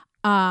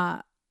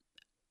 But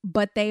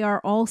they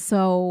are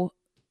also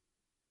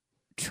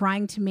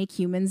trying to make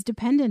humans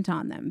dependent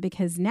on them,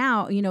 because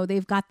now, you know,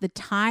 they've got the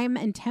time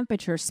and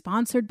temperature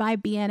sponsored by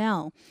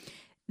BNL.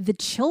 the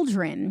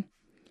children,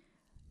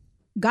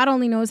 God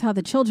only knows how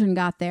the children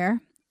got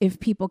there if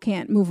people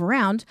can't move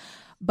around,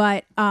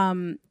 but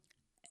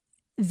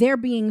they're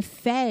being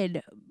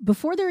fed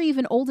before they're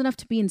even old enough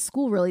to be in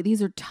school, really.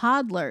 These are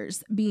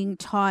toddlers being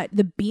taught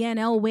the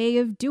BNL way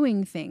of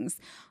doing things,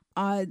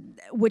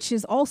 which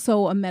is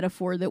also a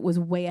metaphor that was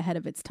way ahead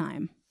of its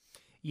time.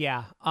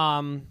 Yeah.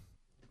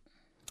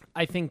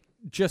 I think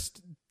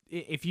just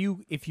if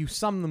you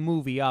sum the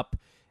movie up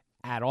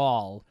at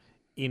all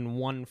in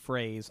one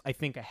phrase, I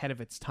think ahead of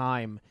its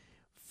time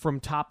from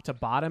top to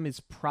bottom is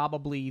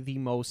probably the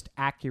most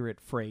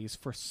accurate phrase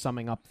for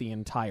summing up the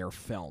entire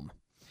film.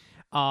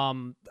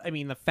 I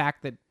mean, the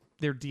fact that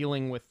they're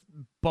dealing with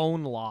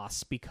bone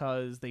loss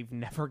because they've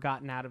never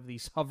gotten out of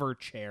these hover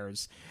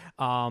chairs.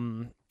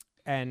 And,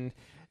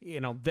 you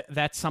know,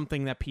 that's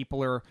something that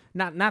people are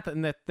not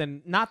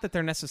that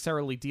they're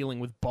necessarily dealing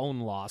with bone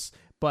loss,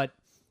 but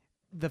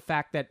the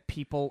fact that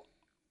people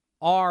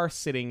are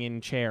sitting in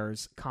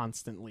chairs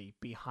constantly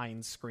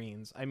behind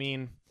screens. I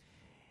mean,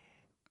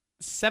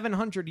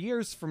 700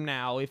 years from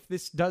now, if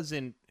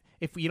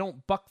you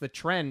don't buck the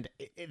trend,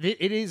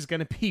 it is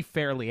going to be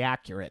fairly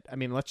accurate. I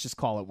mean, let's just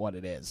call it what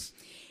it is.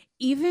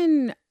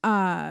 Even,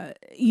 as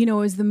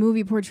the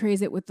movie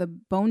portrays it with the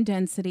bone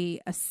density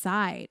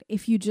aside,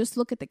 if you just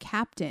look at the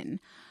captain,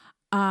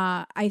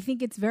 I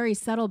think it's very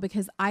subtle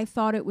because I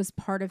thought it was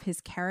part of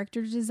his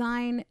character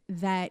design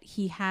that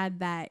he had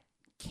that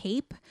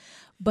cape,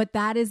 but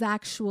that is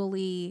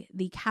actually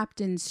the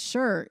captain's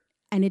shirt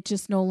and it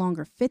just no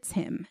longer fits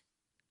him.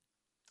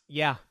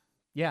 Yeah,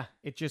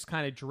 it just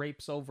kind of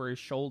drapes over his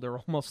shoulder,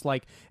 almost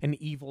like an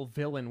evil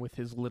villain with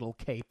his little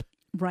cape.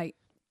 Right.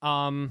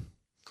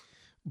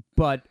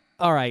 But,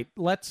 all right,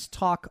 let's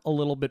talk a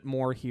little bit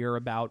more here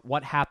about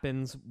what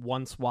happens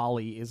once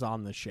Wally is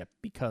on the ship,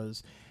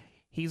 because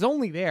he's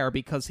only there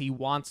because he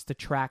wants to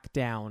track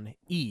down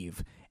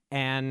Eve.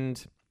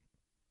 And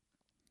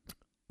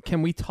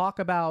can we talk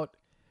about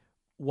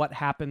what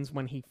happens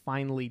when he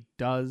finally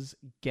does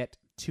get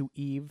to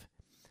Eve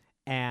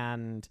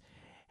and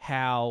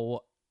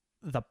how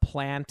the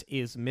plant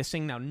is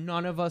missing? Now,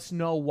 none of us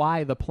know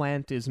why the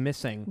plant is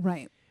missing.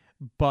 Right.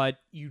 But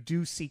you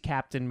do see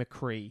Captain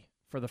McCree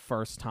for the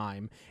first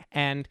time,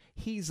 and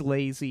he's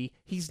lazy.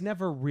 He's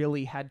never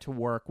really had to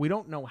work. We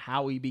don't know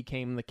how he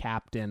became the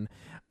captain.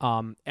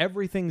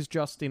 Everything's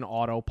just in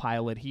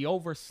autopilot. He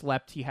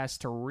overslept. He has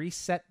to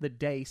reset the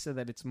day so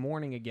that it's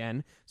morning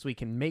again, so he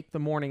can make the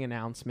morning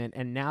announcement,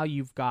 and now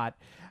you've got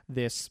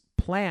this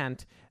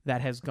plant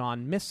that has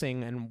gone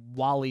missing, and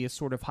Wally is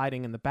sort of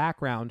hiding in the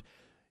background.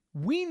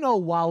 We know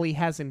Wally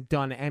hasn't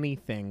done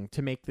anything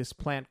to make this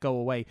plant go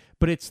away,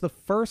 but it's the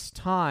first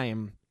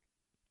time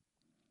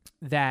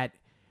that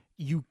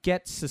you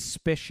get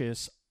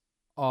suspicious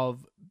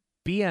of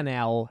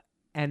BNL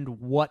and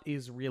what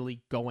is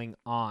really going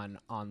on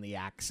the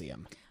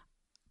Axiom.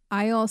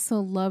 I also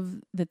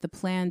love that the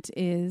plant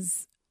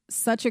is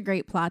such a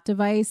great plot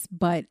device,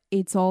 but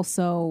it's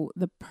also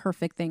the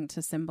perfect thing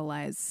to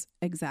symbolize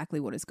exactly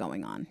what is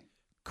going on.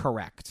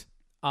 Correct.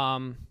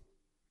 And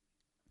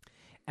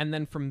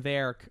then from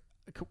there,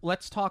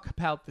 let's talk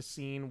about the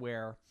scene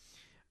where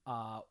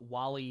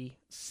Wally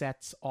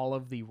sets all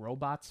of the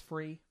robots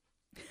free.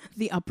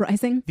 The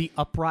uprising? The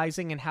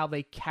uprising and how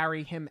they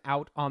carry him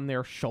out on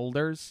their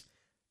shoulders.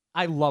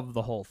 I love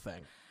the whole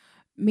thing.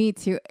 Me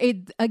too.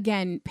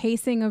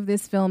 Pacing of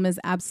this film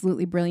is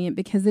absolutely brilliant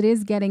because it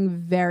is getting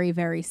very,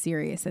 very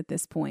serious at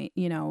this point.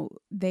 You know,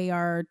 they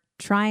are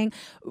trying...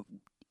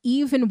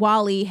 Eve and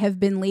Wally have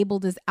been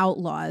labeled as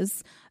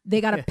outlaws.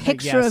 They got a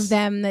picture yes. of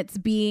them that's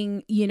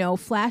being,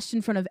 flashed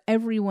in front of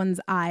everyone's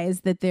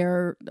eyes that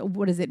they're,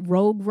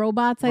 rogue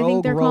robots, I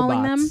think they're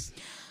calling them.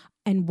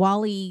 And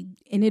Wally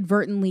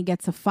inadvertently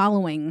gets a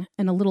following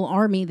and a little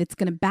army that's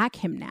going to back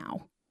him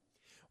now.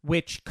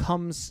 Which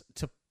comes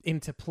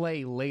into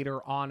play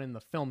later on in the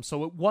film.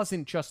 So it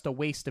wasn't just a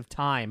waste of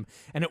time,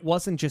 and it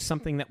wasn't just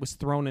something that was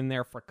thrown in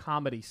there for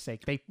comedy's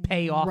sake. They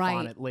pay off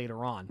on it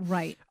later on.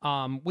 Right.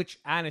 Which,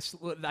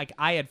 honestly,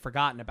 I had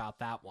forgotten about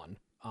that one,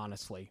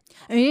 honestly.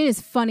 I mean, it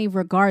is funny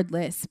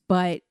regardless,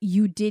 but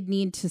you did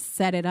need to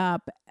set it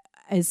up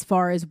as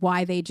far as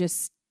why they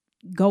just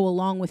go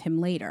along with him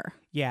later.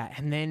 Yeah,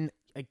 and then,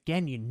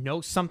 again,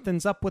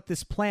 something's up with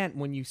this plant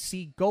when you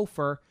see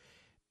Gopher,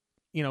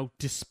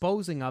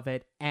 disposing of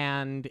it,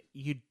 and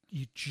you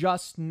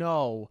just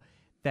know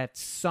that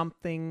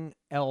something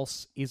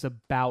else is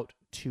about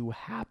to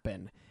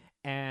happen.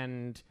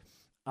 And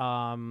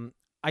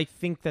I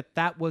think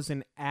that was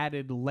an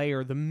added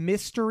layer. The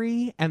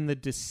mystery and the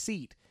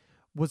deceit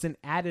was an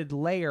added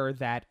layer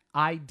that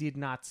I did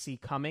not see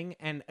coming,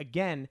 and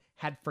again,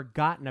 had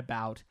forgotten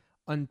about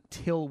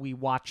until we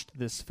watched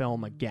this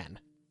film again.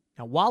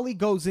 Now, Wally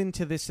goes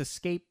into this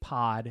escape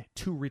pod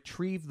to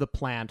retrieve the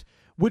plant,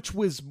 which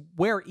was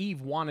where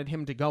Eve wanted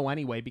him to go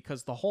anyway,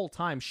 because the whole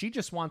time she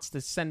just wants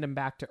to send him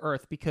back to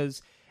Earth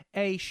because,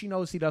 A, she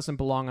knows he doesn't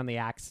belong on the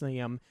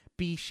Axiom,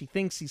 B, she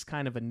thinks he's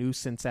kind of a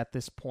nuisance at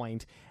this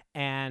point,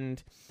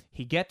 and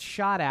he gets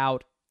shot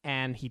out,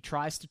 and he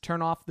tries to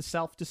turn off the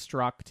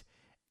self-destruct,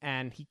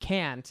 and he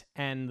can't,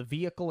 and the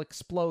vehicle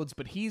explodes,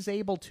 but he's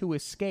able to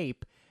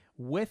escape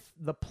with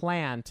the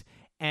plant,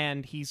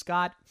 and he's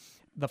got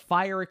the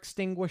fire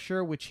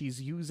extinguisher, which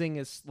he's using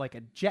as like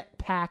a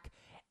jetpack,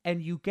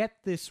 and you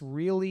get this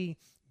really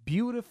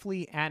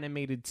beautifully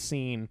animated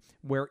scene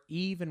where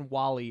Eve and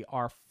Wally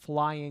are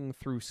flying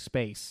through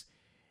space.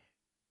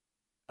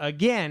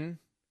 Again,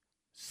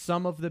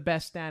 some of the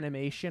best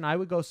animation. I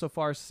would go so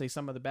far as to say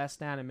some of the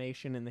best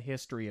animation in the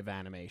history of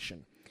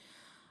animation.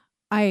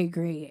 I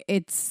agree.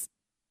 It's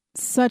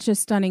such a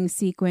stunning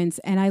sequence,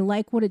 and I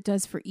like what it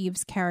does for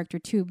Eve's character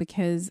too,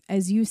 because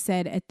as you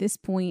said, at this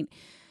point,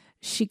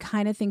 she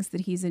kind of thinks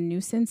that he's a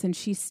nuisance and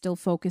she's still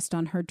focused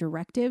on her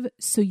directive.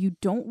 So you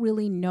don't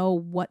really know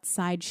what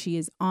side she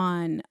is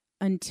on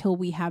until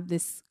we have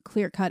this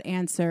clear-cut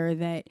answer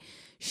that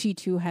she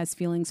too has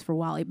feelings for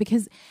Wally.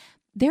 Because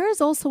there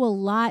is also a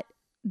lot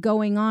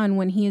going on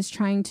when he is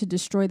trying to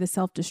destroy the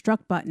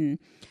self-destruct button.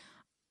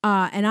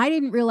 And I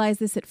didn't realize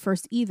this at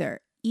first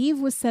either. Eve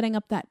was setting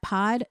up that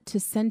pod to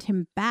send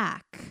him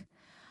back.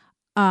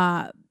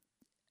 Well,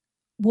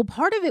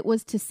 part of it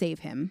was to save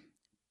him.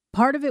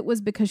 Part of it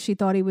was because she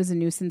thought he was a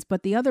nuisance,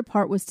 but the other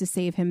part was to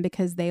save him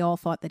because they all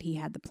thought that he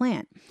had the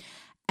plant.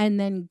 And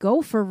then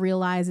Gopher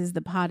realizes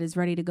the pod is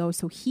ready to go,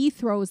 so he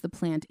throws the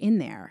plant in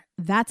there.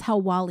 That's how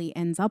Wally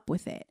ends up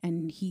with it,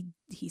 and he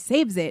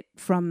saves it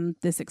from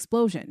this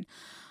explosion.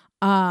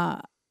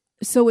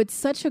 So it's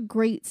such a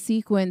great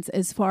sequence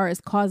as far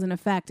as cause and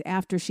effect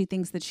after she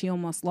thinks that she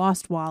almost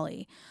lost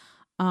Wally.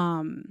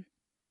 But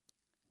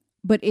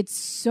it's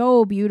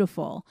so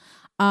beautiful.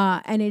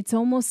 And it's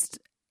almost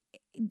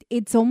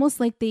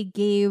like they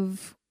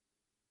gave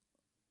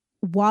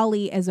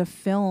Wally as a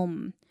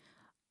film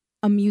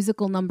a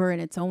musical number in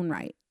its own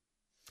right.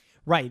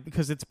 Right,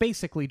 because it's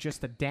basically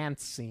just a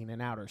dance scene in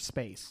outer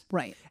space.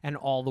 Right. And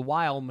all the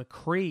while,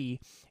 McCree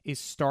is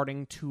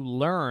starting to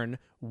learn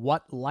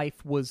what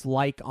life was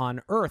like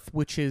on Earth,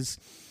 which is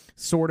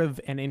sort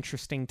of an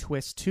interesting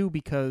twist, too,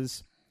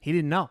 because he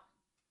didn't know.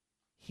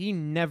 He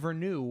never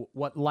knew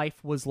what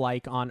life was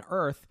like on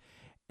Earth,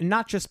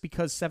 not just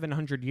because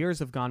 700 years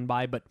have gone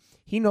by, but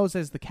he knows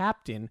as the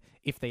captain,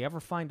 if they ever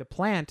find a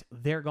plant,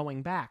 they're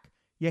going back.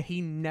 Yet he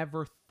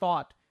never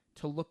thought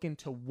to look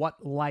into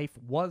what life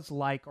was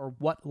like or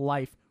what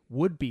life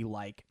would be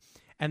like.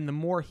 And the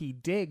more he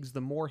digs, the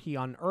more he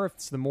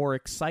unearths, the more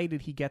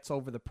excited he gets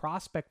over the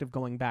prospect of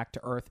going back to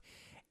Earth.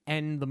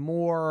 And the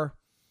more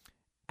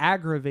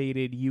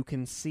aggravated you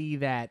can see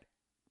that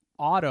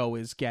Otto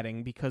is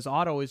getting, because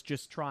Otto is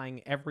just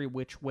trying every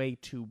which way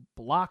to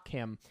block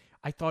him.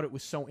 I thought it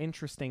was so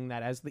interesting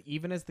that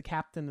even as the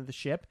captain of the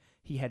ship,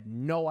 he had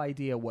no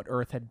idea what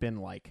Earth had been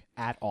like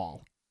at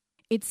all.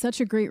 It's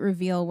such a great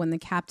reveal when the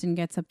captain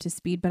gets up to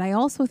speed, but I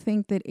also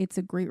think that it's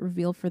a great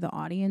reveal for the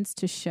audience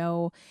to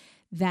show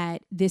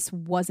that this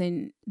was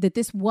in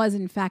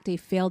fact a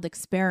failed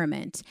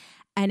experiment,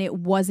 and it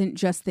wasn't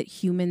just that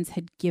humans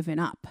had given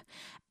up.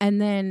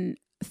 And then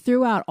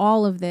throughout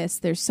all of this,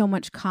 there's so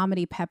much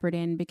comedy peppered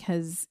in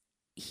because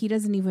he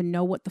doesn't even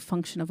know what the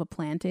function of a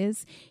plant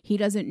is. He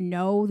doesn't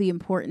know the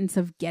importance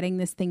of getting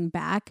this thing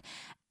back.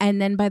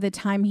 And then by the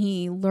time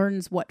he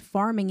learns what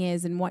farming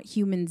is and what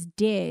humans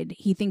did,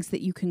 he thinks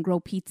that you can grow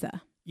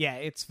pizza. Yeah,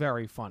 it's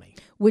very funny.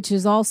 Which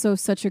is also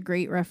such a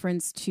great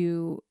reference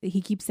to,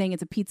 he keeps saying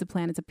it's a pizza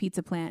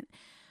plant,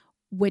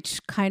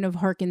 which kind of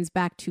harkens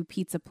back to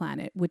Pizza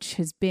Planet, which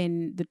has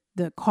been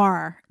the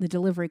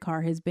delivery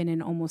car has been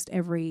in almost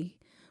every,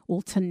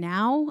 well, to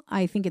now,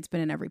 I think it's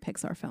been in every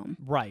Pixar film.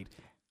 Right.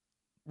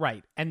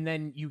 And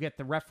then you get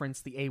the reference,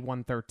 the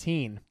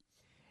A113.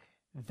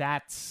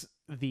 That's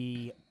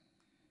the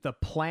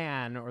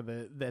plan, or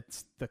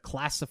that's the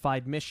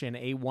classified mission,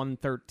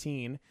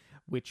 A113,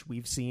 which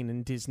we've seen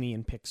in Disney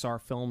and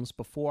Pixar films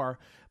before.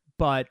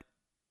 But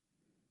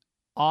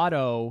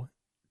Otto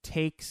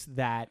takes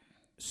that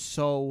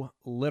so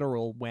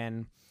literal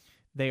when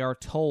they are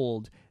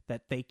told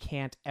that they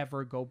can't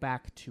ever go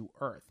back to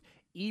Earth.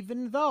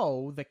 Even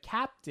though the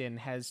captain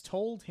has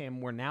told him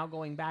we're now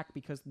going back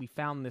because we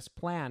found this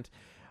plant,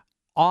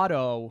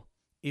 Otto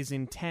is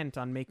intent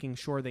on making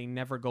sure they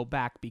never go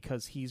back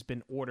because he's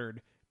been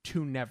ordered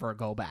to never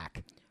go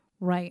back.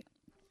 Right.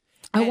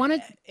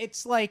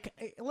 It's like,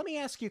 let me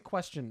ask you a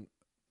question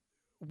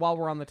while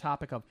we're on the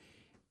topic of,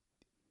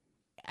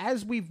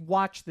 as we've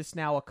watched this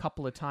now a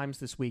couple of times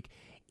this week,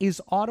 is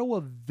Otto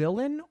a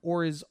villain,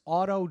 or is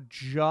Otto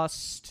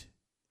just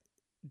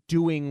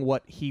doing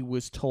what he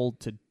was told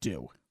to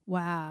do?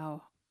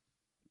 Wow.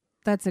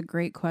 That's a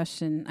great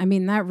question. I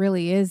mean, that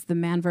really is the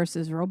man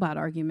versus robot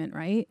argument,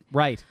 right?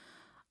 Right.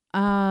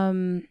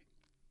 I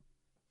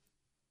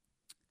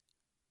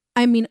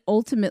mean,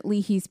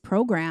 ultimately he's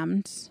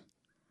programmed,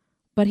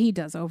 but he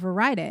does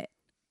override it.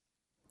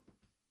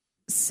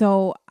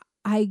 So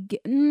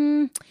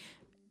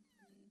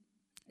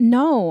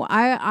no,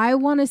 I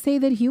want to say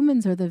that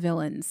humans are the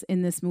villains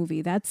in this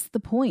movie. That's the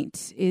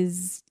point,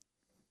 is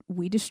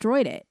we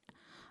destroyed it.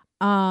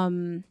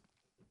 But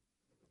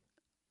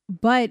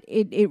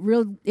it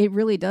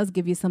really does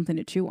give you something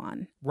to chew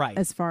on, right,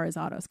 as far as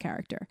Otto's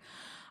character.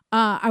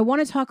 I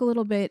want to talk a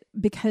little bit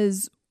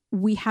because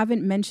we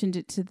haven't mentioned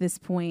it to this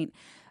point.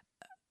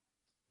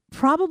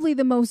 Probably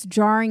the most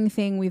jarring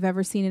thing we've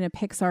ever seen in a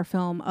Pixar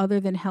film, other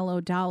than Hello,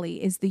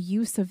 Dolly, is the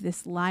use of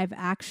this live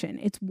action.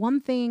 It's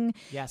one thing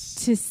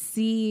to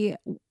see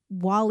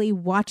WALL-E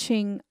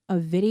watching a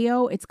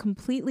video. It's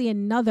completely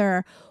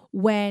another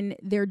when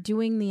they're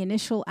doing the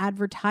initial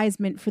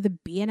advertisement for the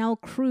B&L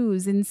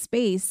cruise in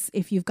space.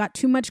 If you've got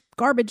too much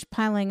garbage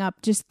piling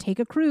up, just take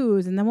a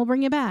cruise and then we'll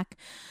bring you back.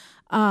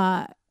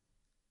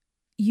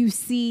 You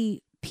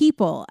see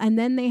people, and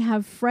then they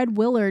have Fred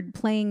Willard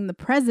playing the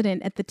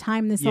president at the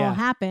time this all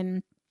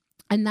happened,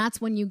 and that's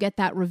when you get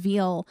that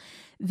reveal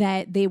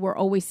that they were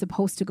always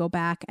supposed to go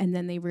back, and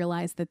then they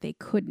realized that they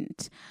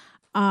couldn't.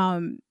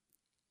 I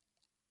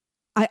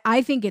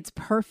think it's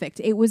perfect.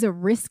 It was a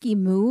risky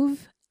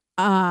move,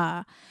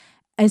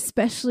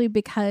 especially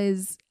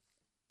because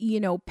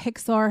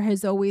Pixar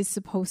was always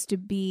supposed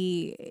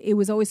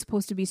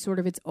to be sort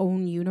of its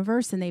own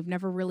universe, and they've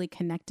never really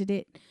connected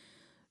it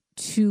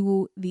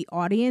to the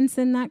audience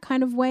in that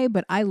kind of way,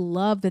 but I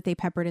love that they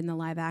peppered in the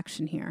live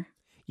action here.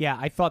 Yeah,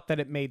 I thought that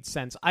it made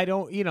sense.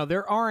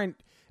 There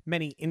aren't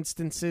many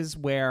instances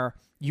where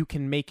you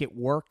can make it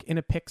work in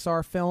a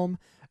Pixar film,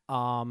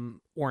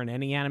 or in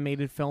any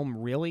animated film,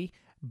 really.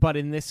 But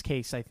in this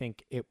case, I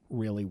think it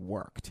really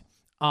worked.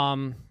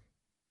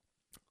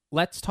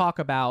 Let's talk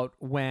about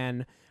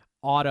when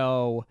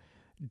Otto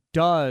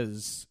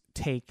does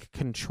take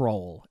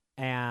control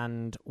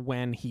and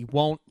when he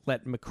won't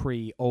let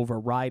McCree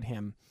override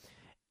him,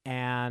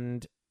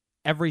 and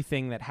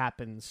everything that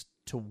happens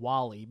to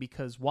WALL-E,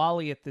 because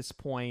WALL-E at this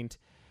point,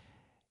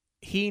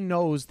 he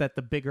knows that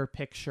the bigger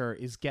picture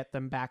is get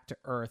them back to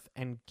Earth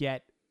and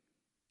get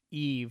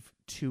Eve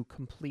to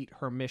complete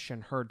her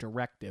mission, her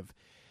directive.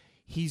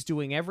 He's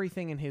doing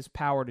everything in his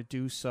power to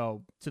do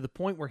so, to the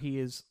point where he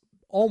is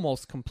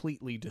almost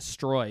completely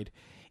destroyed.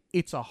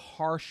 It's a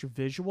harsh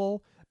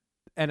visual,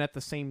 and at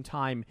the same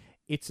time,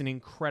 it's an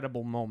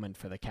incredible moment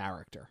for the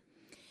character.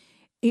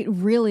 It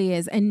really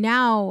is. And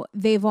now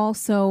they've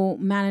also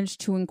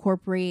managed to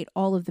incorporate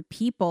all of the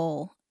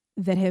people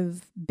that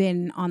have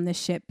been on the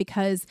ship,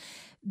 because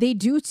they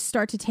do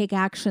start to take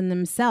action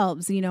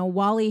themselves.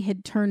 WALL-E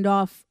had turned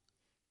off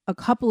a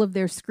couple of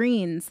their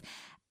screens,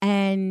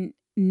 and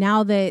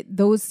now that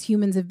those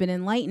humans have been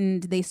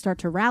enlightened, they start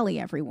to rally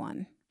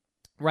everyone.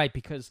 Right,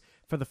 because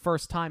for the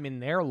first time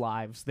in their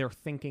lives, they're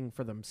thinking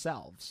for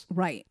themselves.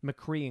 Right.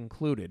 McCree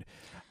included.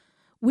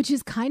 Which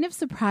is kind of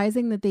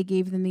surprising that they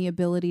gave them the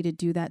ability to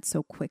do that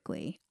so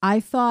quickly.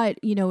 I thought,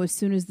 as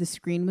soon as the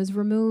screen was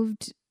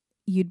removed,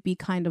 you'd be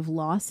kind of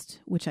lost,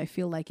 which I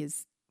feel like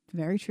is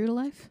very true to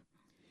life.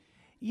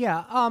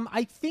 Yeah,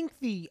 I think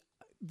the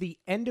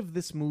end of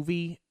this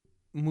movie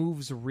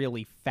moves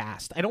really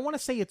fast. I don't want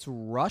to say it's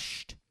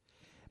rushed,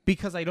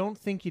 because I don't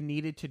think you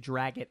needed to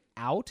drag it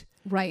out.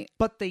 Right.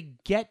 But they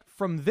get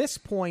from this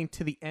point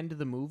to the end of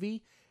the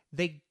movie,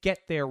 they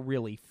get there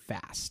really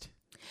fast.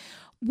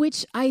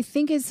 Which I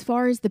think, as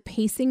far as the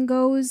pacing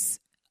goes,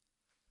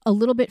 a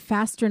little bit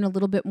faster and a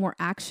little bit more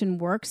action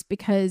works,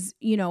 because,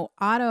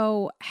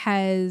 Otto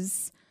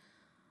has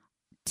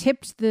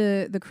tipped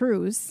the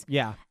cruise.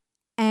 Yeah.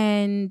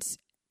 And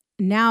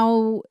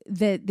now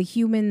that the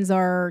humans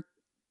are,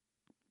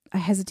 I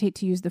hesitate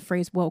to use the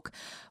phrase woke,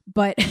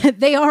 but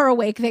they are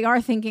awake. They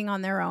are thinking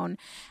on their own.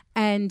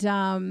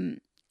 And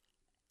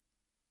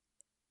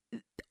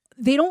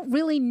they don't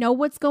really know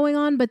what's going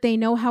on, but they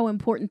know how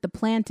important the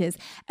plant is,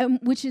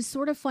 which is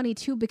sort of funny,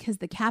 too, because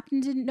the captain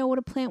didn't know what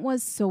a plant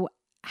was. So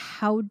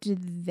how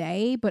did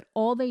they? But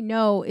all they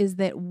know is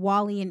that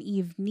WALL-E and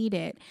Eve need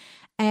it.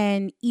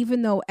 And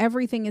even though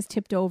everything is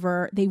tipped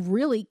over, they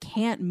really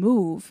can't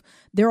move.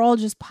 They're all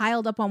just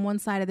piled up on one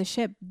side of the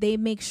ship. They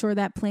make sure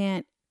that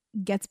plant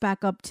gets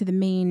back up to the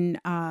main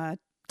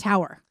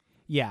tower.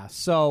 Yeah,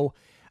 so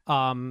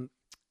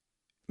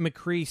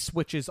McCree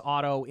switches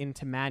Otto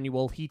into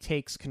manual. He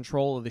takes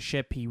control of the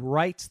ship. He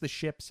rights the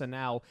ship, so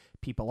now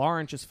people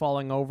aren't just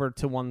falling over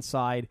to one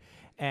side.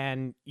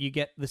 And you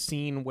get the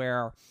scene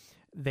where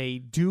they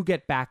do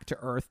get back to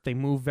Earth. They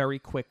move very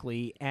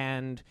quickly,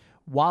 and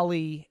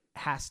WALL-E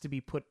has to be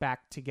put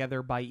back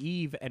together by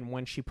Eve. And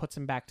when she puts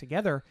him back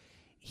together,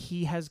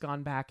 he has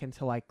gone back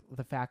into like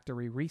the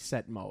factory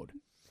reset mode.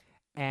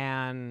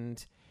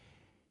 And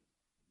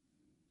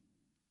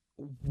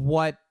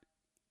what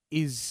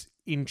is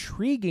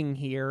intriguing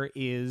here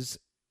is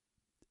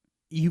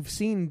you've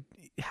seen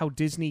how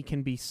Disney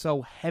can be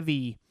so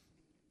heavy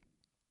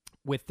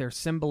with their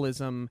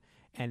symbolism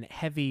and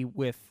heavy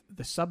with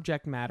the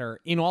subject matter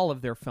in all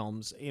of their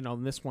films,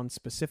 in this one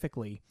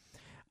specifically.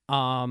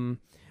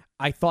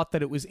 I thought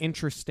that it was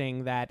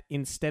interesting that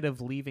instead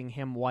of leaving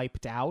him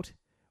wiped out,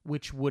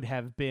 which would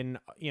have been,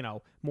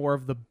 more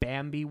of the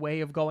Bambi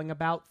way of going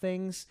about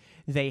things,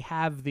 they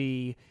have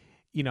the,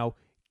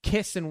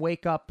 kiss and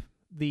wake up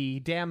the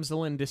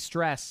damsel in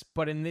distress,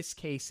 but in this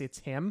case, it's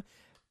him.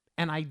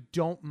 And I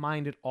don't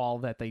mind at all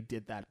that they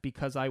did that,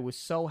 because I was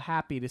so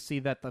happy to see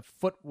that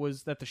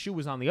the shoe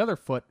was on the other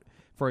foot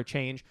for a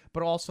change,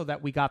 but also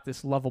that we got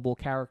this lovable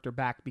character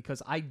back,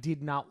 because I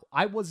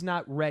was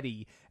not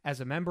ready as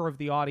a member of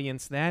the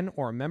audience then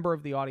or a member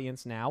of the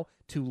audience now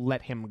to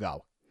let him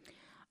go.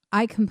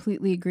 I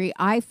completely agree.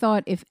 I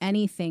thought, if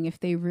anything, if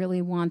they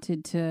really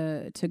wanted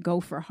to go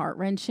for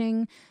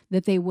heart-wrenching,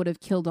 that they would have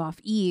killed off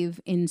Eve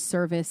in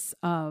service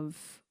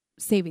of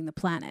saving the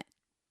planet.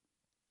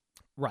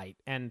 Right,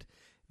 and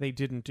they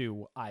didn't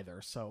do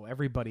either, so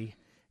everybody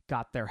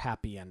got their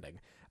happy ending.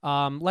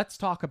 Let's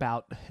talk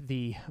about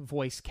the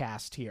voice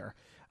cast here,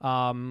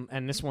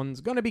 and this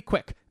one's going to be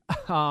quick.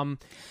 Well,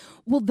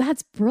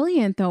 that's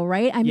brilliant, though,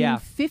 right? I mean, Yeah.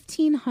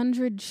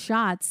 1,500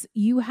 shots.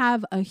 You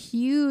have a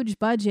huge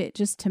budget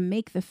just to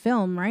make the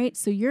film, right?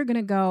 So you're going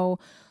to go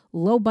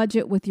low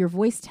budget with your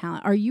voice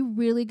talent. Are you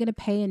really going to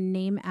pay a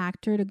name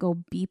actor to go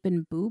beep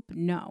and boop?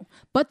 No.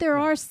 But there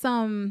is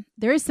some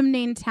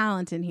name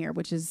talent in here,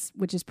 which is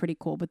pretty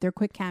cool, but they're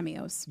quick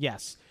cameos.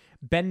 Yes.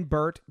 Ben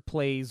Burt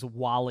plays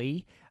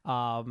Wally.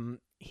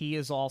 He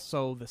is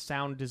also the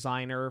sound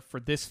designer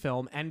for this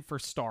film and for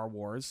Star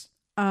Wars.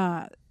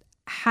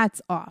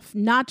 Hats off,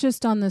 not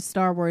just on the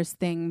Star Wars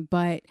thing,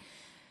 but,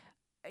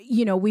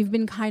 you know, we've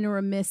been kind of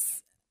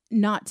remiss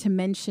not to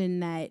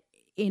mention that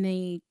in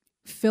a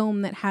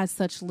film that has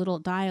such little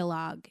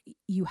dialogue,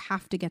 you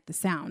have to get the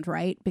sound,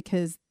 right?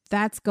 Because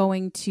that's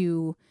going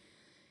to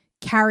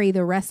carry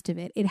the rest of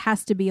it. It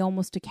has to be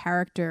almost a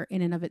character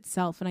in and of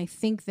itself. And I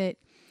think that,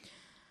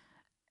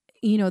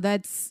 you know,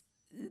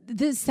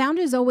 the sound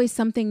is always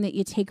something that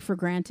you take for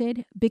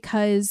granted,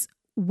 because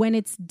when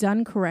it's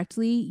done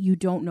correctly, you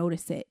don't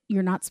notice it.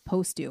 You're not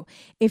supposed to.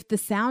 If the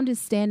sound is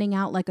standing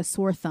out like a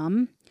sore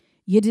thumb,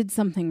 you did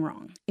something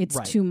wrong. It's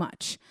Right. too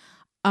much.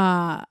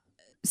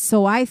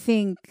 So I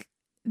think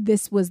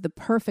this was the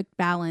perfect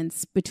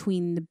balance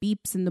between the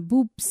beeps and the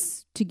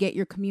boops to get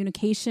your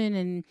communication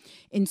and,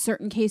 in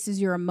certain cases,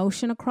 your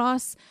emotion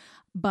across.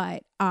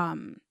 But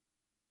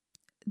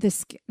the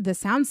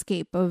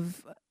soundscape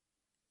of,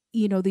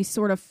 you know, these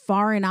sort of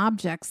foreign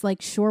objects,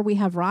 like, sure, we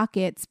have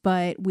rockets,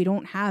 but we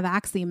don't have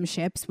Axiom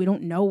ships. We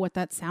don't know what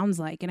that sounds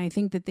like. And I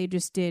think that they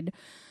just did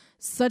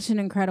such an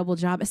incredible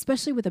job,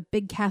 especially with a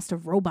big cast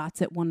of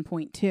robots at one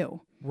point,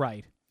 too.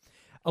 Right.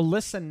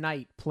 Alyssa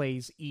Knight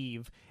plays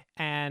Eve,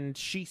 and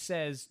she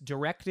says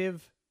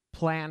directive,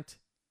 plant,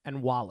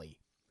 and Wally.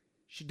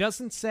 She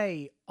doesn't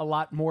say a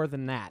lot more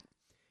than that.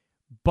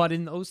 But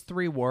in those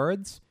 3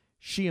 words,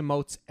 she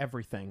emotes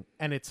everything,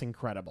 and it's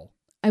incredible.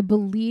 I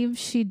believe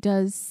she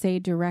does say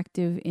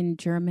directive in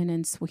German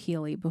and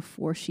Swahili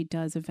before she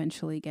does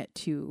eventually get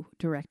to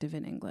directive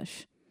in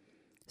English.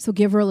 So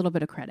give her a little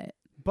bit of credit.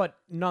 But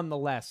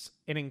nonetheless,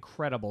 an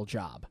incredible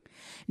job.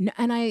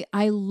 And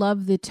I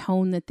love the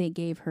tone that they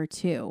gave her,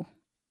 too.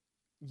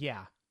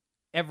 Yeah.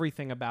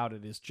 Everything about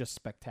it is just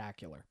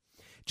spectacular.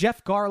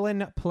 Jeff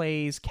Garlin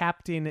plays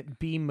Captain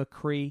B.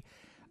 McCree.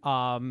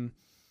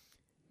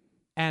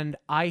 And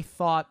I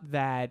thought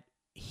that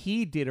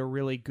he did a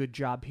really good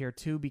job here,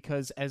 too,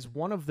 because as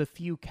one of the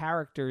few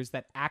characters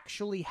that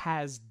actually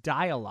has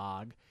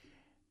dialogue,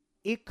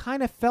 it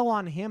kind of fell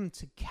on him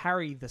to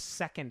carry the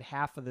second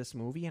half of this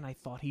movie, and I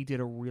thought he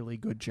did a really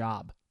good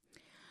job.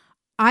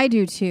 I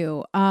do,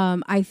 too.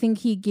 I think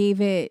he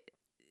gave it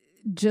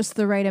just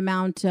the right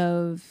amount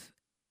of,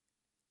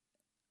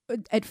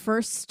 at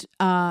first,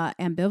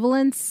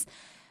 ambivalence,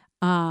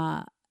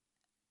 and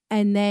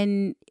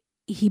then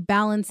he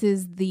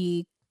balances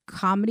the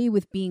comedy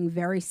with being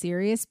very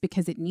serious,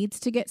 because it needs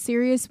to get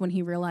serious when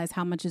he realized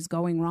how much is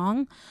going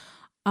wrong.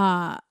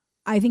 I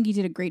think he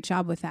did a great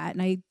job with that.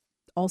 And I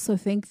also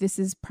think this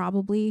is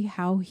probably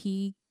how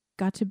he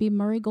got to be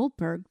Murray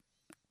Goldberg,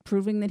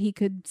 proving that he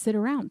could sit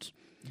around.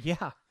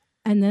 Yeah.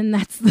 And then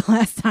that's the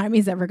last time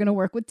he's ever going to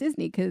work with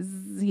Disney, because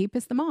he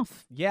pissed them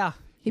off. Yeah.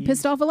 He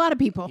pissed off a lot of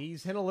people.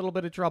 He's in a little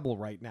bit of trouble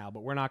right now,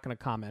 but we're not going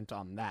to comment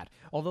on that.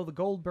 Although the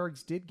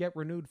Goldbergs did get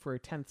renewed for a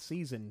 10th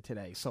season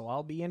today, so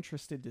I'll be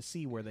interested to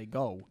see where they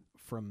go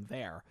from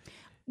there.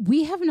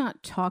 We have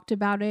not talked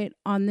about it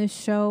on this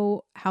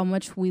show, how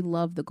much we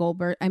love the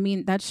Goldberg. I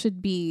mean, that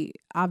should be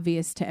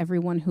obvious to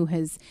everyone who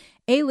has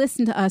A,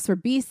 listened to us, or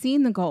B,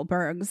 seen the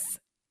Goldbergs.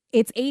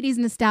 It's 80s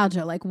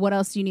nostalgia. Like, what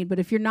else do you need? But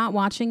if you're not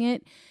watching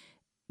it,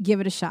 give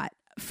it a shot.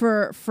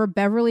 For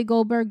Beverly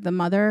Goldberg, the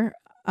mother,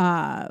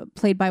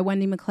 played by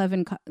Wendy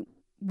McClendon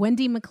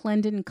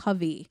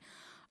Covey,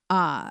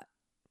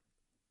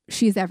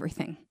 she's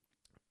everything.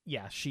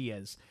 Yeah, she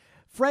is.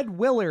 Fred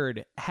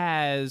Willard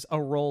has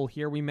a role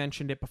here. We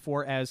mentioned it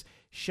before as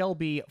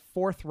Shelby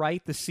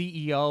Forthright, the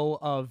CEO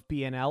of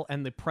BNL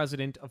and the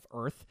president of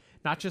Earth.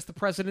 Not just the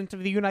president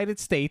of the United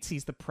States,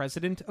 he's the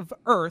president of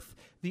Earth,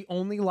 the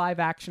only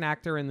live-action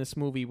actor in this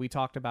movie. We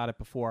talked about it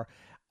before.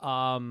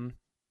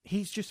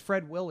 He's just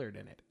Fred Willard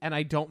in it, and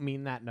I don't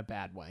mean that in a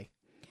bad way.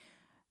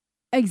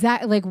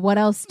 Exactly. Like, what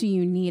else do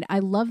you need? I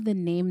love the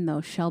name,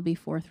 though, Shelby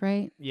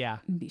Forthright. Yeah.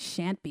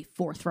 Shan't be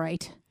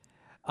forthright.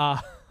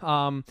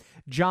 John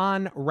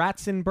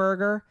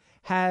Ratzenberger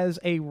has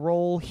a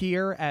role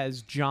here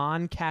as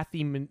John.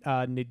 Kathy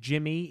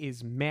Najimy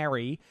is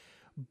Mary.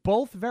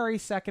 Both very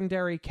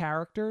secondary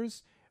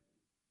characters.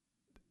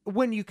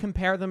 when you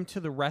compare them to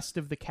the rest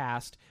of the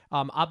cast,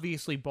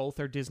 obviously both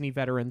are Disney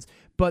veterans,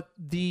 but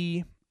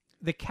the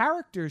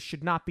characters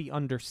should not be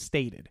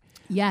understated.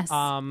 Yes.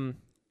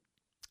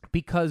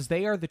 Because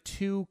they are the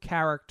two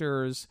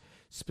characters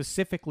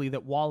specifically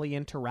that WALL-E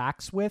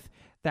interacts with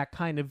that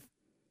kind of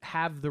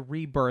have the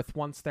rebirth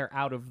once they're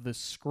out of the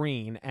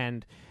screen,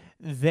 and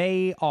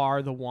they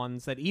are the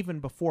ones that even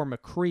before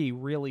McCree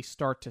really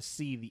start to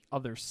see the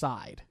other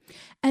side.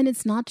 And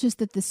it's not just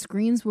that the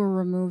screens were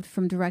removed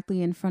from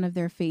directly in front of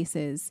their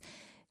faces.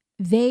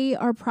 They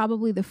are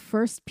probably the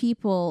first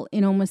people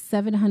in almost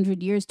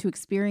 700 years to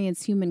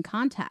experience human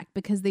contact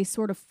because they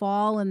sort of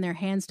fall and their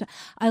hands.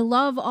 I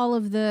love all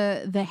of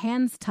the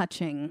hands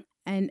touching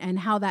and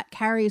how that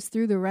carries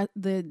through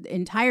the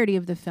entirety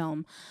of the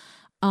film.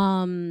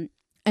 And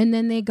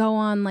then they go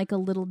on like a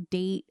little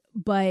date,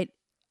 but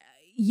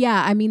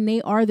yeah, I mean,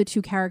 they are the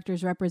two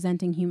characters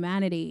representing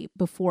humanity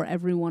before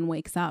everyone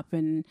wakes up,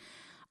 and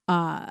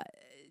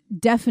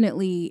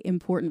definitely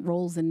important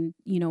roles. And,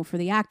 for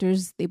the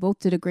actors, they both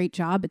did a great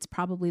job. It's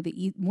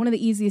probably one of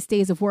the easiest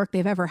days of work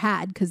they've ever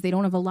had because they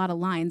don't have a lot of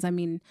lines. I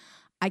mean,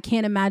 I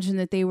can't imagine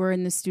that they were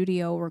in the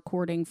studio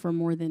recording for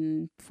more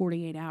than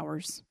 48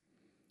 hours.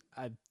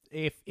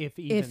 If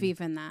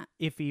even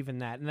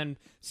that. And then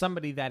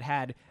somebody that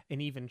had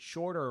an even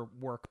shorter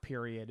work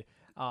period.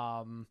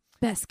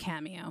 Best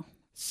cameo.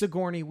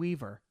 Sigourney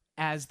Weaver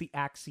as the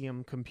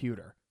Axiom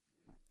computer.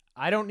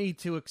 I don't need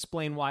to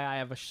explain why I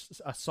have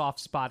a soft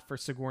spot for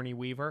Sigourney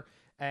Weaver,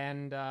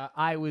 and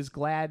I was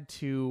glad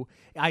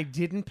I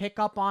didn't pick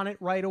up on it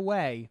right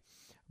away,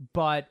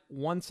 but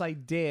once I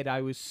did,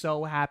 I was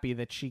so happy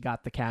that she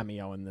got the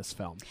cameo in this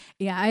film.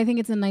 Yeah, I think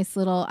it's a nice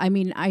little, I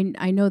mean,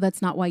 I know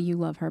that's not why you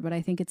love her, but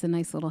I think it's a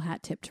nice little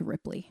hat tip to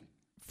Ripley.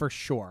 For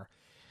sure.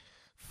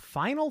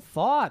 Final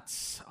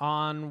thoughts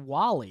on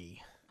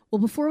WALL-E. Well,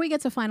 before we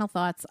get to final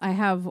thoughts, I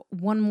have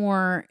one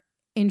more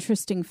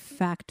interesting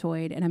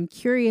factoid, and I'm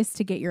curious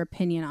to get your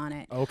opinion on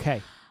it.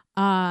 Okay.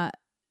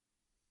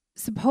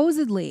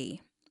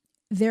 Supposedly,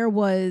 there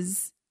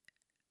was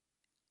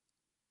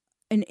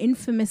an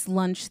infamous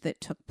lunch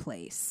that took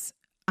place.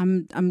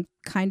 I'm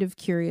kind of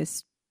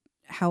curious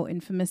how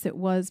infamous it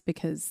was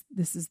because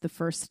this is the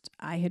first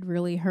I had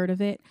really heard of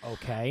it.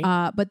 Okay.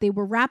 But they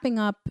were wrapping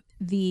up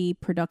the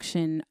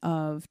production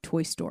of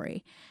Toy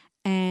Story.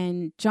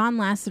 And John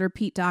Lasseter,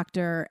 Pete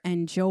Docter,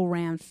 and Joe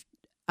Ranft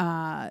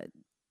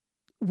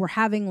were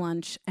having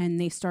lunch, and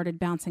they started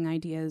bouncing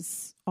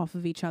ideas off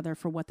of each other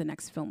for what the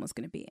next film was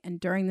going to be. And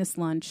during this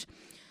lunch,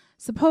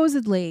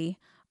 supposedly,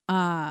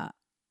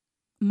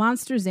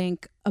 Monsters,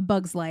 Inc., A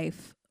Bug's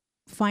Life,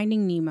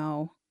 Finding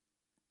Nemo,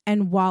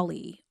 and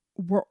WALL-E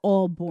were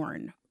all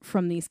born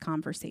from these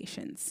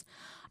conversations.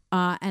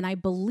 And I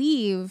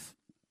believe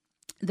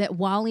that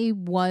WALL-E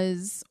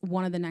was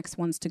one of the next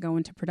ones to go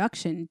into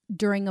production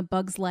during A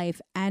Bug's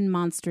Life and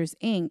Monsters,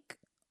 Inc.,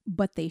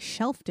 but they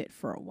shelved it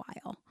for a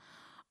while.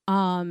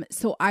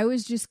 So I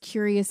was just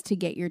curious to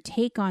get your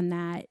take on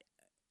that.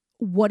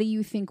 What do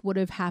you think would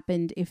have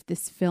happened if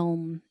this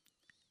film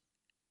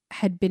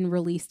had been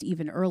released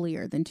even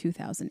earlier than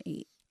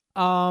 2008?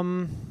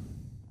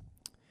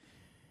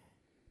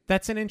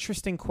 That's an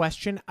interesting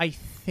question. I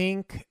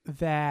think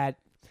that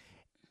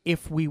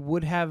if we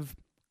would have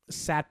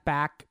sat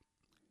back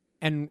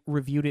and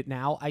reviewed it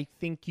now, I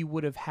think you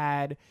would have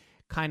had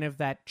kind of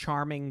that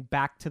charming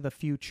Back to the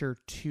Future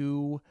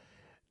 2,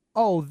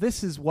 oh,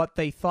 this is what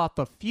they thought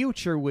the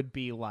future would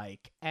be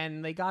like.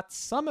 And they got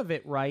some of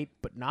it right,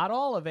 but not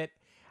all of it.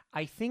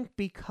 I think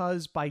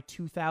because by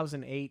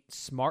 2008,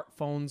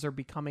 smartphones are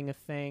becoming a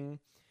thing.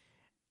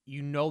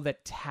 You know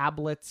that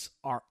tablets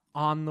are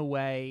on the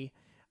way.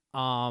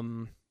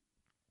 Wi-Fi,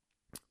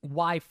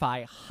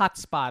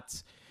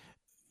 hotspots,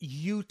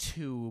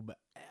 YouTube,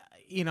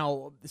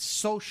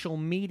 social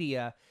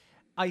media.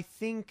 I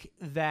think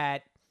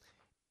that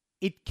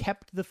it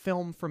kept the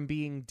film from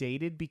being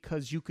dated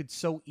because you could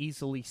so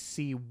easily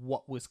see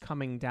what was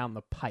coming down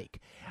the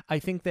pike. I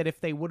think that if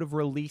they would have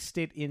released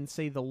it in,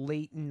 say, the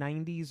late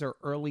 90s or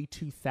early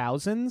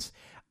 2000s,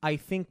 I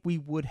think we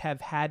would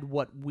have had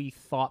what we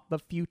thought the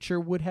future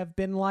would have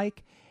been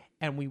like,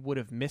 and we would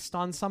have missed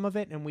on some of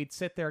it, and we'd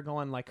sit there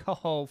going like,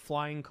 oh,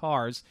 flying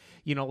cars,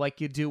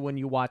 like you do when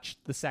you watch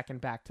the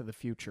second Back to the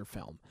Future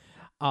film.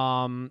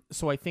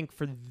 So I think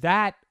for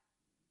that,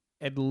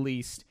 at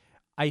least,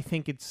 I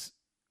think it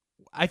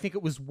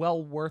was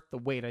well worth the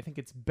wait. I think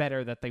it's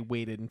better that they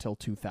waited until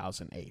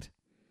 2008.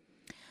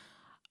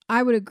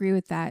 I would agree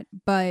with that,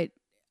 but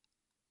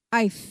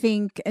I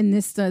think, and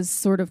this does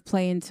sort of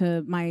play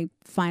into my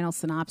final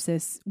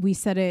synopsis, we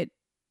said it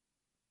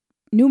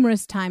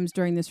numerous times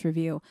during this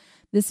review,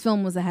 this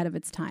film was ahead of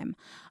its time.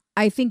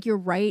 I think you're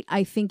right.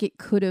 I think it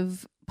could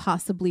have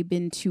possibly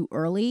been too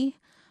early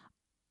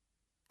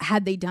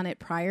had they done it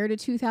prior to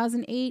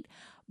 2008,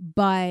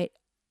 but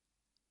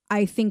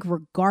I think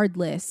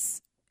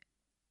regardless,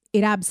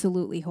 it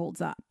absolutely holds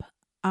up.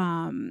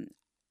 The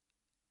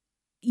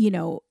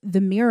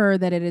mirror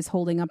that it is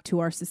holding up to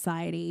our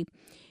society,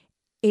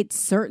 it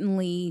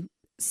certainly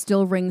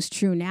still rings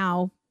true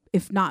now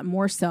if not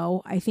more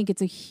so. I think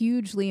it's a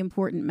hugely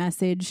important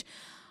message,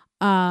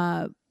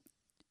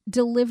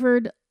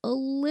 delivered a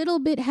little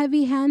bit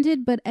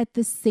heavy-handed, but at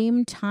the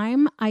same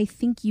time, I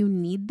think you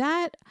need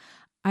that.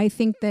 I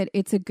think that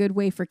it's a good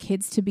way for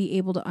kids to be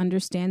able to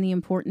understand the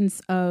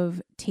importance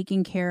of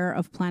taking care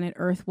of planet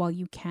Earth while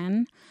you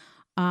can.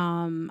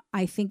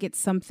 I think it's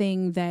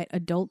something that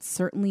adults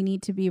certainly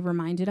need to be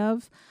reminded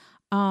of.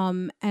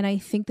 And I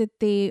think that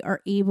they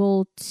are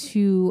able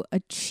to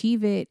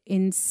achieve it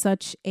in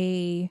such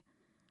a,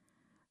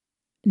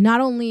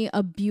 not only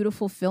a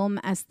beautiful film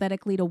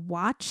aesthetically to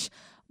watch,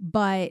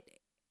 but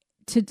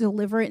to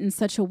deliver it in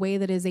such a way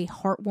that is a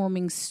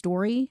heartwarming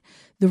story.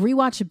 The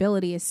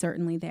rewatchability is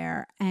certainly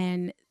there.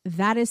 And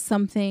that is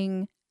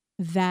something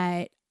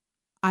that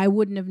I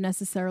wouldn't have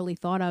necessarily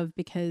thought of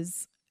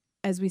because,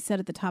 as we said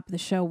at the top of the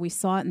show, we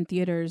saw it in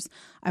theaters.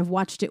 I've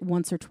watched it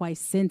once or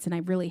twice since, and I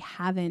really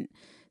haven't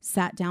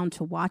sat down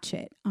to watch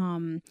it.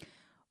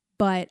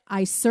 But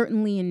I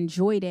certainly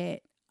enjoyed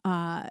it.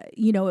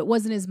 It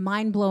wasn't as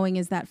mind-blowing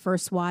as that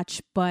first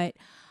watch, but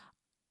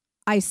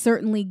I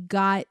certainly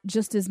got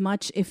just as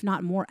much, if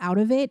not more, out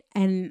of it.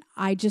 And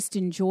I just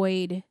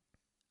enjoyed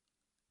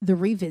the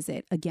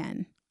revisit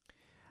again.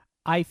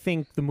 I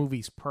think the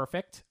movie's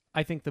perfect.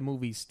 I think the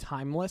movie's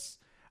timeless.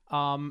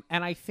 And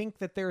I think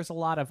that there's a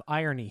lot of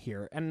irony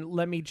here. And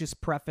let me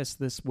just preface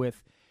this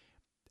with,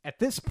 at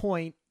this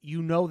point,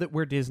 you know that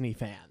we're Disney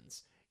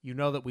fans. You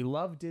know that we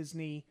love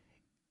Disney.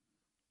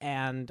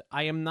 And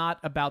I am not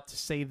about to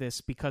say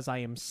this because I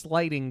am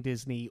slighting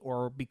Disney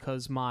or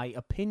because my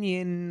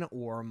opinion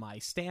or my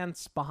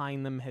stance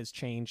behind them has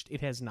changed.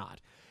 It has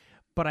not.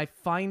 But I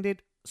find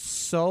it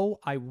so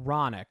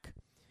ironic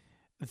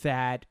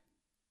that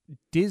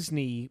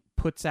Disney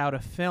puts out a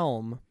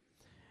film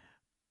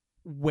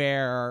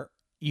where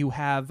you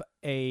have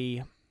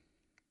a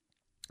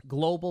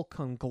global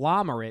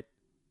conglomerate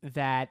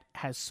that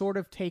has sort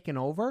of taken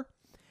over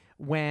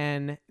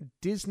when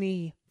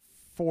Disney,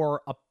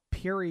 for a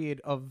period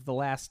of the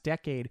last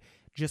decade,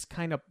 just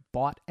kind of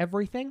bought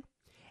everything,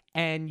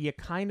 and you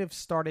kind of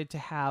started to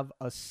have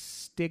a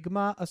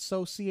stigma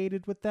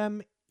associated with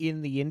them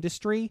in the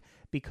industry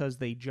because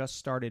they just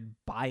started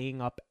buying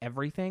up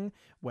everything,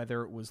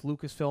 whether it was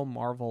Lucasfilm,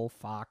 Marvel,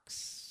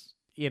 Fox.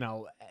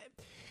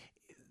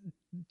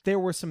 There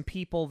were some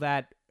people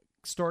that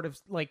sort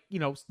of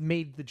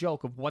made the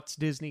joke of what's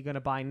Disney going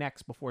to buy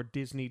next before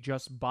Disney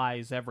just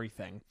buys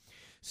everything.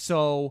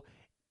 So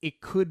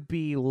it could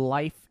be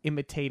life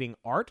imitating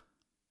art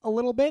a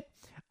little bit.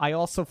 I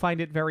also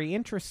find it very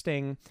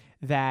interesting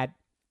that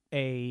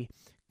a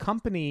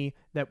company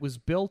that was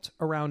built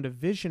around a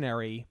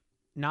visionary,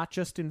 not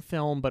just in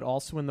film, but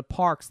also in the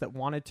parks, that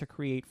wanted to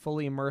create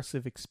fully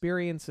immersive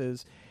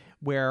experiences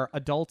where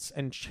adults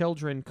and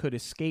children could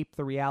escape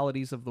the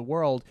realities of the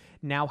world,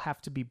 now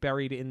have to be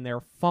buried in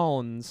their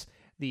phones,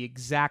 the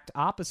exact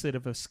opposite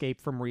of escape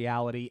from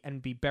reality,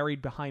 and be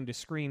buried behind a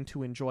screen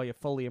to enjoy a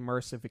fully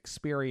immersive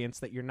experience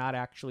that you're not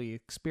actually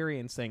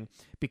experiencing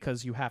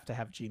because you have to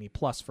have Genie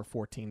Plus for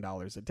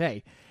 $14 a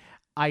day.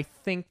 I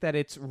think that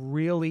it's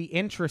really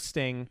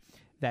interesting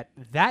that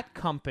that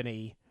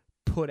company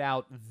put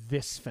out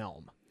this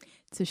film.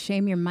 It's a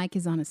shame your mic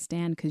is on a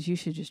stand because you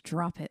should just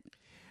drop it.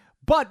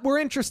 But we're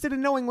interested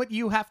in knowing what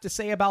you have to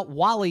say about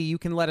WALL-E. You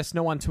can let us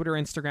know on Twitter,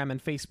 Instagram,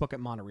 and Facebook at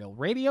Monorail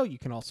Radio. You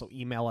can also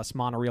email us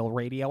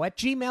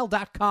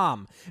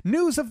monorailradio@gmail.com.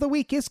 News of the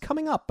week is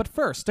coming up, but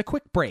first, a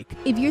quick break.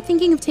 If you're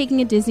thinking of taking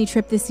a Disney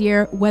trip this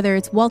year, whether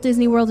it's Walt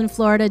Disney World in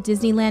Florida,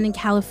 Disneyland in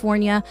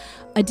California,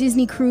 a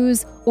Disney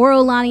cruise, or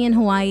Aulani in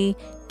Hawaii,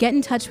 get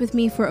in touch with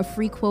me for a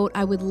free quote.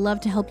 I would love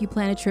to help you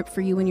plan a trip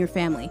for you and your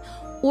family.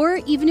 Or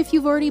even if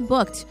you've already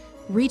booked,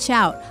 reach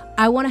out.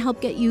 I want to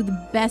help get you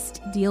the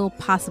best deal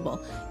possible.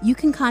 You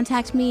can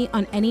contact me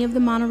on any of the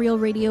Monorail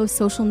Radio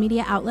social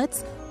media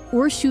outlets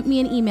or shoot me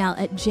an email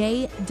at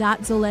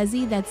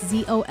j.zolezzi, that's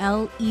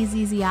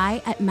Zolezzi,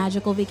 at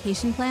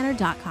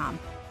magicalvacationplanner.com.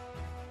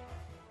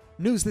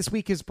 News this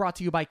week is brought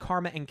to you by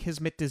Karma and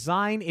Kismet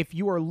Design. If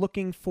you are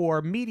looking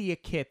for media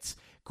kits,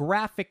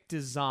 graphic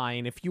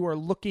design, if you are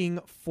looking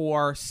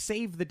for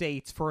save the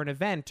dates for an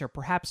event, or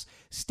perhaps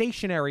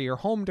stationery or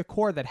home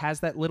decor that has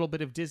that little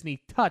bit of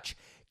Disney touch,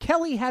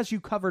 Kelly has you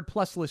covered.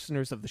 Plus,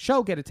 listeners of the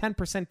show get a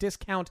 10%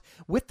 discount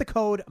with the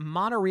code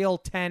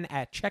Monorail10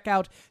 at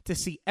checkout to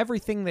see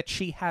everything that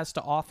she has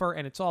to offer,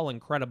 and it's all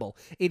incredible.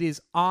 It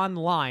is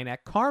online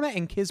at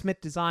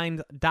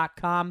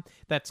karmaandkismetdesigns.com.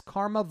 That's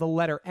Karma, the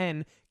letter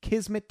N,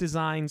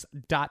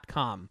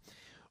 kismetdesigns.com.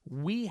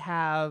 We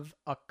have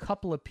a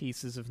couple of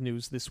pieces of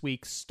news this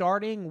week,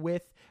 starting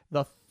with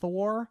the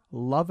Thor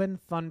Love and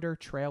Thunder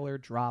trailer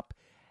drop.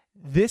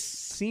 This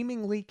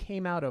seemingly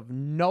came out of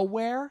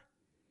nowhere.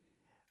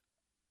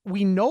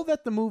 We know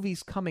that the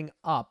movie's coming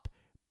up,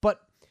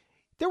 but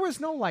there was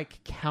no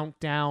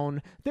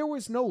countdown. There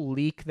was no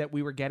leak that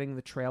we were getting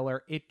the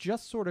trailer. It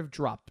just sort of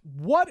dropped.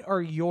 What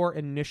are your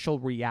initial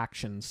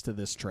reactions to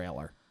this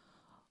trailer?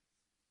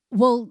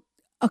 Well,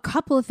 a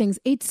couple of things.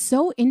 It's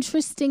so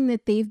interesting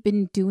that they've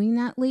been doing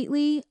that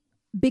lately.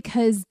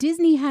 because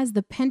Disney has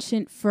the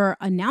penchant for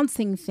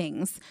announcing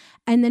things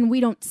and then we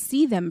don't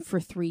see them for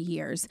 3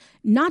 years,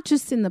 not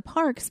just in the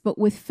parks, but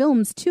with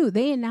films too.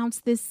 They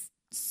announced this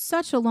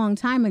such a long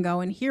time ago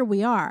and here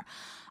we are.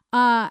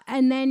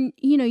 And then,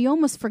 you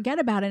almost forget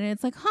about it and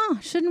it's like,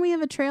 shouldn't we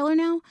have a trailer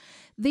now?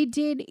 They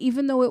did,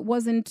 even though it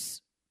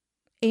wasn't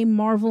a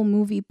Marvel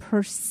movie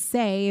per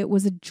se, it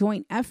was a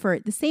joint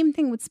effort. The same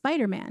thing with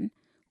Spider-Man.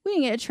 We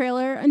didn't get a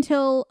trailer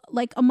until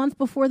like a month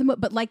before the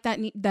movie, but like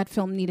that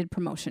film needed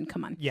promotion.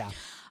 Come on. Yeah.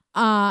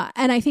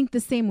 And I think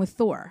the same with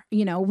Thor.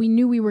 We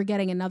knew we were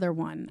getting another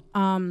one.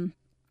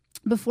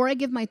 Before I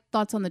give my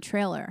thoughts on the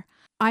trailer,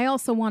 I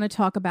also want to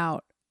talk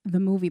about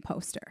the movie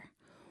poster,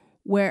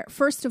 where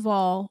first of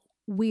all,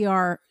 we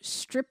are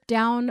stripped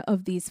down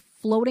of these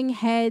floating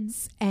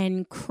heads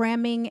and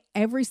cramming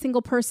every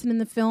single person in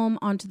the film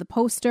onto the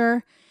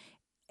poster.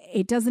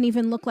 It doesn't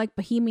even look like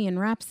Bohemian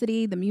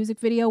Rhapsody, the music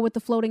video with the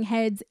floating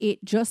heads.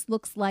 It just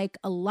looks like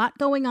a lot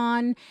going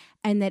on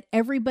and that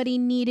everybody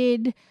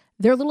needed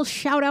their little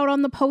shout out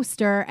on the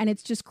poster and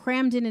it's just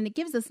crammed in and it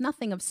gives us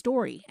nothing of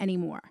story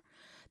anymore.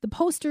 The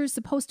poster is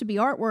supposed to be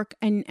artwork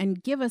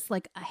and give us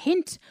like a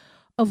hint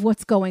of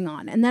what's going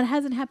on. And that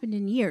hasn't happened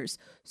in years.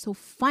 So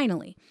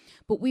finally,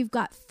 but we've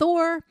got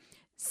Thor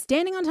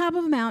standing on top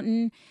of a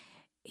mountain.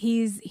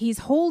 He's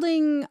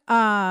holding,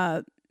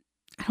 I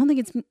don't think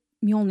it's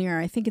Mjolnir.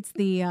 I think it's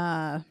the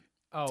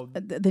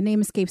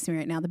name escapes me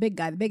right now. The big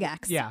guy, the big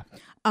axe. Yeah.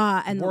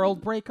 And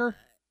Worldbreaker?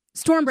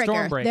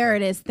 Stormbreaker. There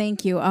it is.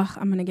 Thank you.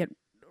 I'm going to get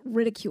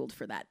ridiculed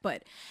for that.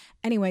 But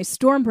anyway,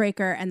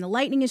 Stormbreaker, and the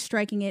lightning is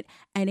striking it,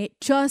 and it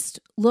just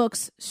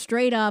looks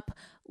straight up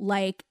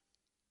like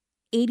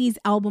 80s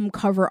album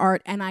cover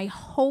art. And I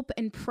hope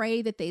and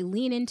pray that they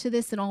lean into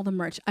this in all the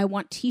merch. I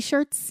want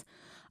t-shirts.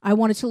 I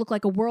want it to look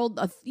like a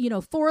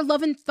Thor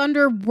Love and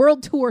Thunder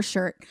World Tour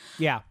shirt.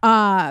 Yeah.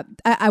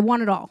 I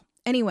want it all.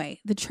 Anyway,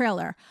 the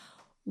trailer.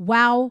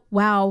 Wow,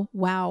 wow,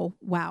 wow,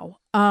 wow.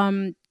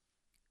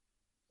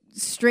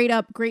 Straight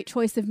up great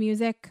choice of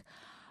music.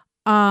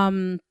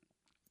 I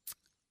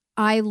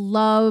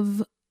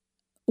love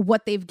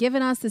what they've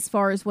given us as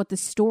far as what the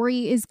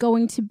story is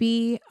going to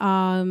be.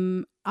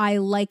 I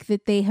like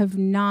that they have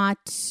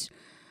not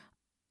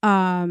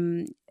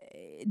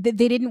they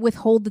didn't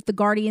withhold that the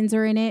Guardians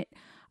are in it.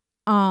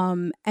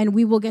 And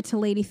we will get to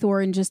Lady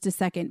Thor in just a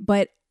second,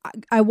 but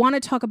I want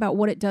to talk about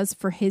what it does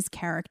for his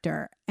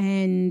character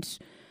and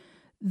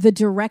the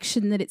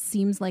direction that it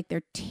seems like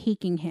they're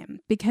taking him,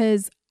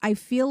 because I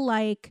feel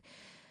like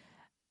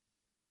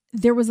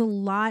there was a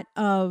lot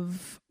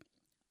of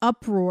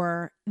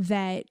uproar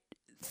that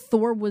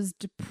Thor was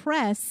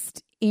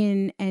depressed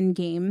in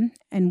Endgame,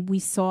 and we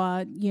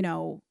saw,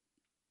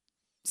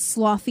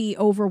 slothy,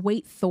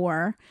 overweight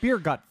Thor. Beer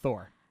gut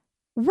Thor.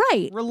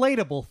 Right.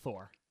 Relatable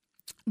Thor.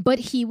 But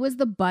he was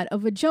the butt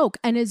of a joke.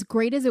 And as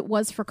great as it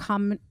was for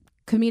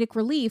comedic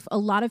relief, a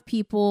lot of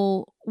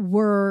people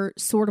were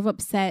sort of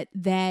upset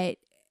that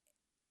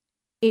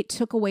it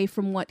took away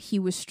from what he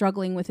was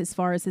struggling with as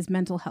far as his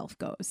mental health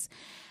goes.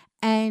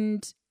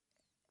 And,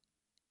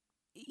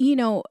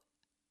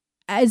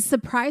 as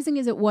surprising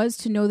as it was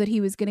to know that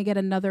he was going to get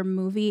another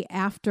movie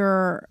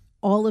after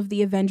all of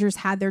the Avengers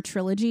had their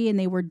trilogy and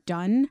they were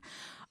done,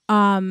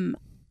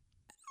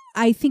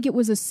 I think it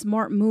was a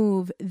smart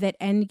move that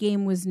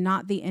Endgame was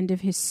not the end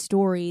of his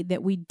story,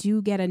 that we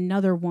do get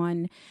another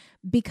one.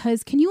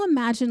 Because can you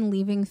imagine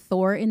leaving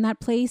Thor in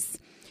that place?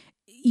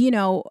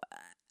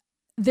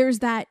 There's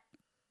that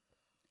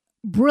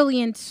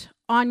brilliant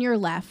on your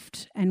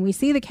left, and we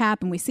see the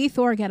Cap and we see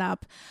Thor get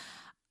up.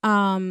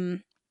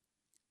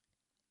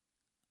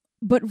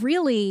 But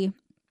really,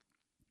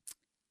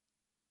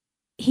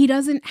 he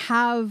doesn't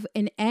have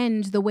an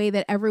end the way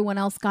that everyone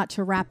else got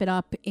to wrap it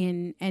up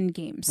in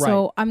Endgame. Right.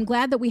 So I'm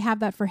glad that we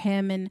have that for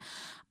him. And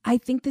I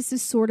think this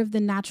is sort of the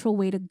natural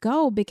way to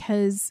go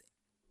because,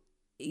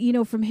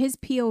 from his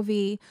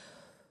POV,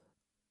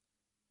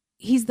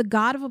 he's the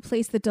god of a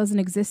place that doesn't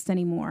exist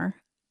anymore.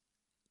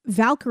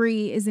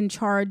 Valkyrie is in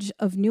charge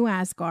of New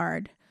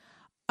Asgard.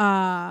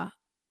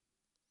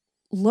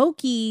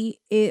 Loki,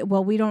 I'm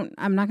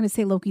not going to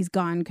say Loki's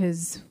gone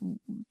because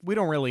we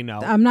don't really know.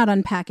 I'm not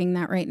unpacking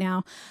that right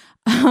now.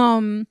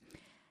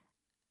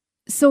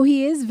 So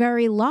he is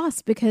very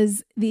lost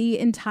because the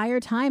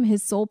entire time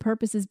his sole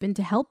purpose has been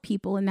to help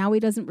people. And now he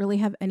doesn't really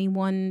have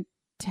anyone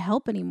to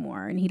help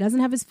anymore. And he doesn't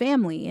have his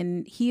family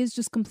and he is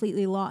just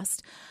completely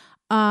lost.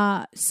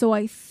 So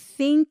I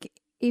think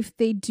if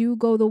they do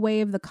go the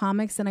way of the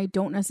comics, and I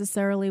don't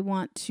necessarily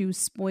want to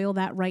spoil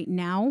that right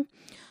now,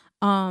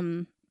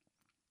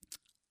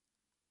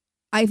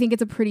 I think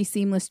it's a pretty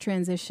seamless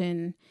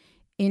transition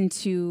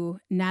into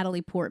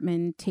Natalie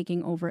Portman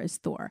taking over as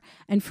Thor.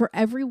 And for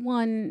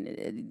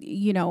everyone,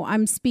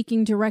 I'm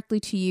speaking directly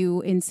to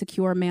you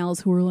insecure males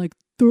who are like,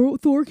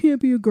 Thor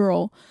can't be a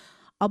girl.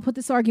 I'll put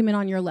this argument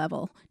on your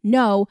level.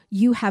 No,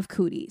 you have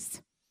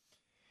cooties.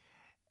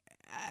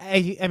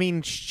 I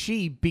mean,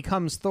 she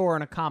becomes Thor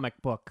in a comic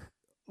book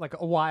like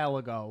a while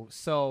ago.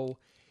 So,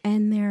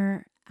 and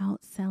they're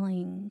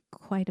outselling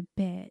quite a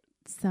bit.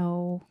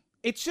 So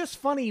It's just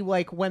funny,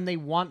 like, when they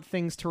want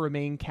things to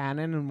remain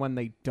canon and when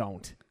they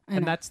don't.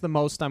 And that's the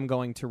most I'm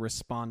going to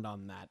respond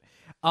on that.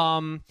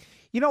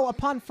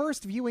 Upon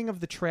first viewing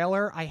of the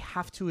trailer, I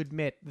have to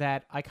admit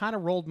that I kind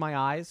of rolled my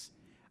eyes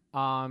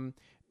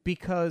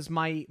because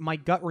my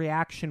gut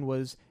reaction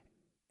was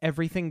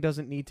everything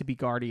doesn't need to be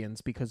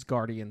Guardians because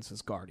Guardians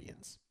is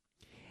Guardians.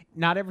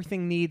 Not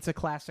everything needs a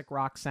classic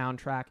rock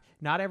soundtrack.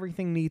 Not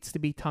everything needs to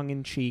be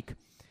tongue-in-cheek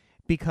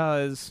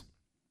because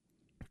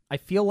I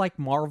feel like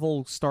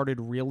Marvel started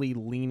really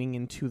leaning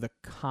into the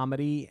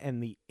comedy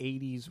and the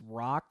 80s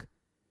rock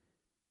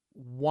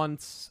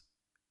once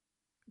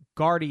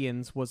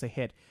Guardians was a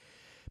hit.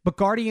 But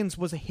Guardians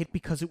was a hit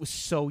because it was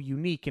so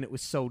unique and it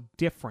was so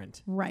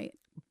different. Right.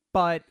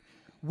 But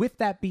with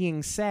that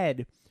being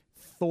said,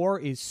 Thor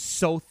is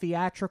so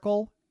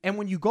theatrical. And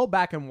when you go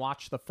back and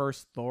watch the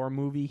first Thor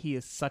movie, he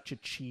is such a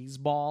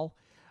cheeseball.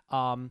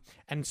 And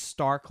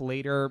Stark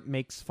later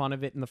makes fun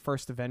of it in the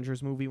first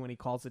Avengers movie when he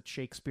calls it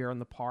Shakespeare in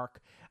the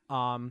Park.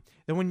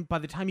 Then by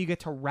the time you get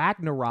to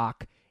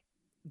Ragnarok,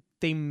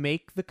 they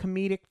make the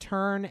comedic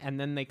turn and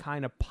then they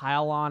kind of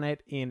pile on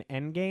it in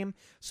Endgame.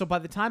 So by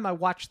the time I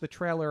watched the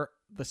trailer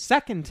the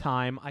second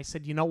time, I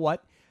said, you know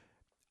what?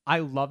 I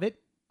love it.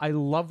 I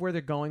love where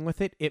they're going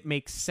with it. It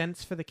makes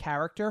sense for the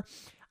character.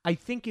 I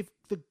think if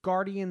the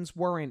Guardians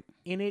weren't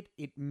in it,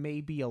 it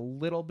may be a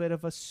little bit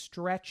of a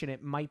stretch and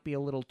it might be a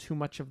little too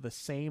much of the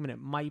same. And it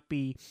might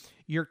be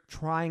you're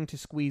trying to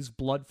squeeze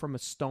blood from a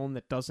stone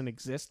that doesn't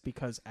exist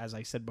because, as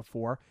I said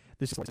before,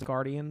 this is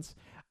Guardians.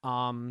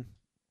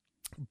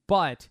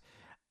 But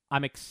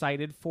I'm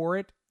excited for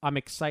it. I'm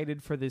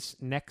excited for this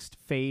next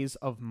phase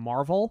of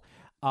Marvel.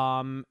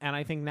 And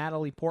I think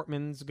Natalie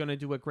Portman's going to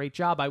do a great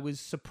job. I was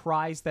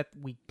surprised that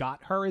we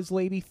got her as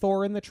Lady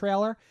Thor in the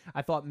trailer.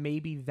 I thought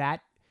maybe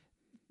that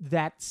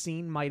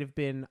scene might have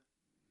been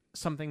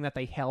something that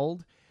they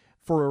held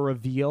for a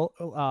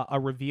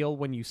reveal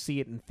when you see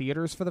it in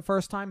theaters for the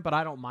first time. But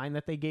I don't mind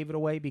that they gave it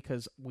away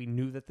because we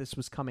knew that this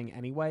was coming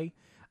anyway.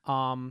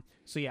 So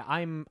yeah,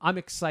 I'm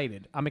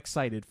excited. I'm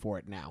excited for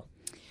it now.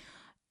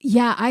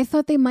 Yeah, I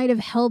thought they might have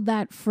held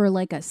that for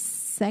like a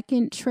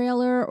second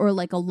trailer or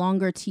like a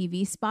longer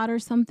TV spot or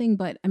something.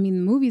 But I mean,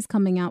 the movie's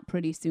coming out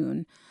pretty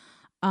soon.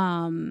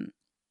 But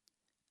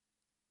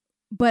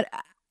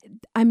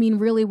I mean,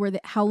 really,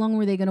 how long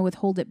were they going to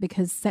withhold it?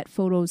 Because set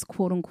photos,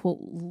 quote unquote,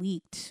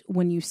 leaked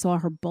when you saw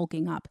her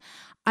bulking up.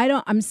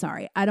 I'm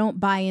sorry. I don't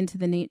buy into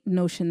the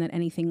notion that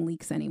anything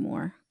leaks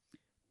anymore.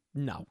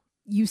 No.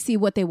 You see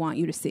what they want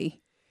you to see.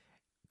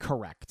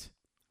 Correct.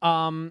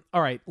 All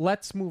right,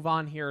 let's move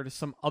on here to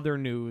some other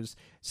news.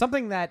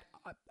 Something that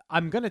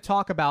I'm going to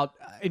talk about.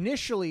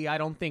 Initially, I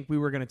don't think we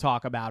were going to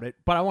talk about it,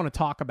 but I want to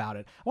talk about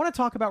it. I want to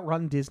talk about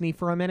Run Disney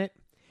for a minute.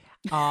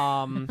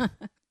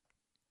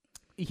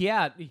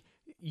 Yeah,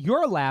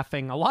 you're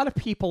laughing. A lot of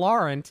people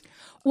aren't.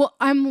 Well,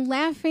 I'm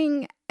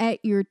laughing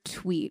at your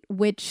tweet,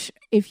 which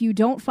if you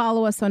don't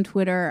follow us on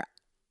Twitter,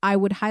 I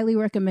would highly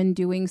recommend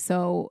doing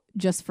so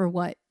just for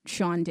what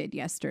Sean did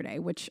yesterday,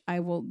 which I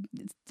will...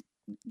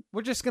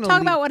 We're just going to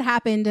talk about what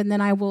happened, and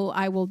then I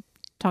will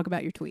talk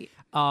about your tweet.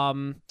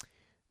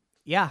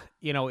 Yeah,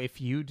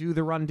 if you do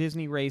the Run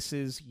Disney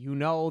races, you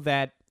know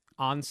that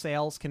on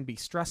sales can be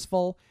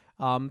stressful.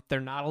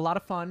 They're not a lot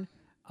of fun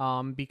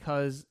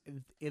because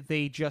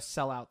they just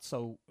sell out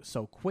so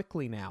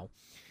quickly now.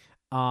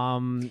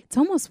 It's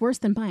almost worse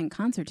than buying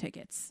concert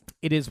tickets.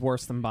 It is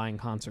worse than buying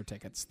concert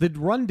tickets. The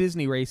Run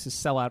Disney races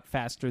sell out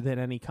faster than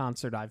any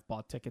concert I've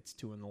bought tickets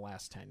to in the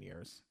last 10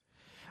 years.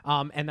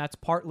 And that's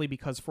partly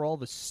because for all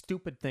the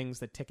stupid things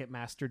that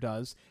Ticketmaster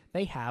does,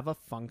 they have a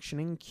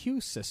functioning queue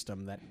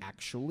system that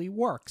actually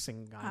works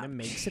and kind of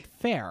makes it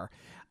fair.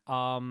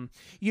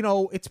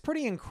 It's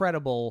pretty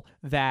incredible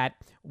that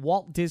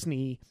Walt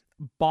Disney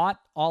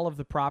bought all of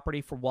the property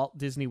for Walt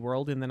Disney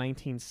World in the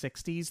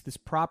 1960s. This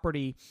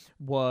property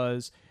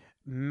was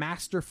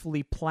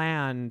masterfully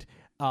planned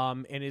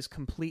and is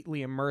completely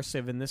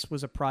immersive. And this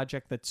was a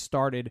project that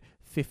started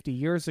 50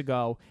 years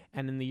ago.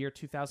 And in the year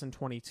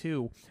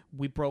 2022,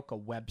 we broke a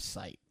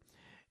website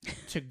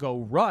to go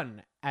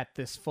run at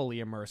this fully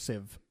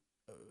immersive,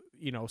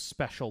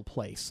 special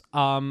place.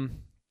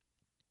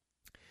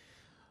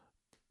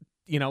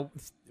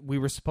 We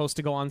were supposed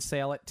to go on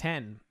sale at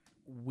 10.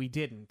 We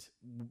didn't.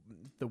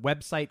 The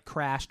website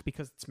crashed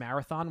because it's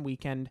marathon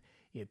weekend.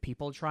 You had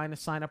people trying to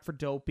sign up for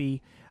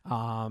Dopey.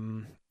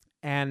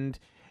 And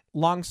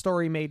long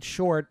story made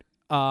short,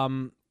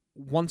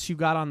 once you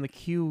got on the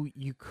queue,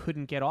 you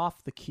couldn't get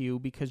off the queue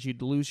because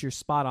you'd lose your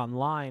spot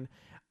online.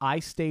 I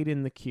stayed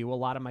in the queue. A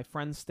lot of my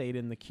friends stayed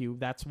in the queue.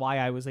 That's why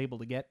I was able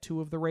to get 2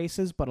 of the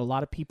races, but a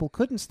lot of people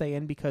couldn't stay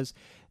in because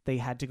they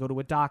had to go to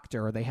a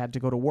doctor or they had to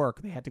go to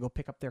work. They had to go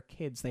pick up their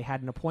kids. They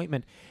had an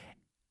appointment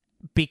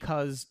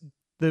because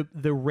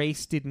the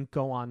race didn't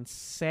go on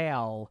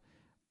sale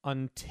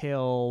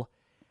until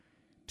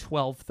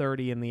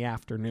 12:30 in the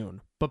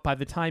afternoon. But by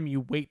the time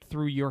you wait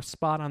through your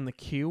spot on the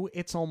queue,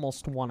 it's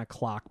almost 1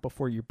 o'clock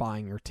before you're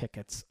buying your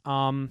tickets.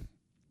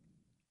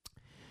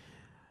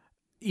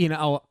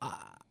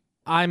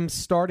 I'm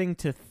starting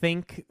to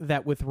think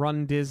that with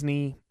Run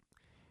Disney,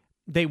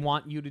 they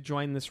want you to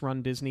join this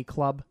Run Disney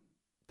club.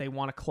 They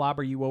want to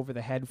clobber you over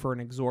the head for an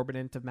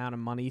exorbitant amount of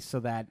money so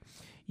that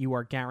you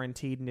are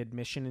guaranteed an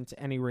admission into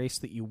any race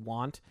that you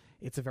want.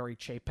 It's a very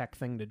Chapek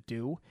thing to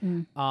do.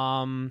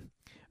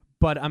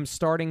 But I'm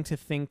starting to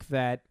think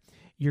that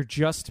you're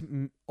just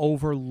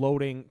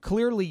overloading.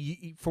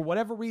 Clearly, for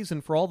whatever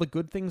reason, for all the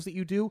good things that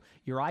you do,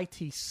 your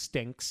IT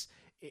stinks.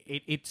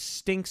 It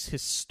stinks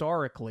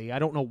historically. I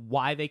don't know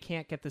why they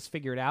can't get this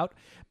figured out,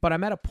 but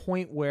I'm at a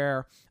point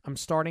where I'm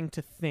starting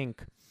to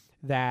think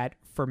that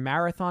for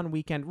Marathon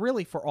Weekend,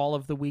 really for all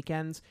of the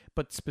weekends,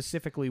 but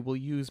specifically we'll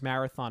use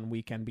Marathon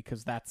Weekend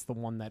because that's the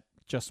one that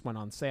just went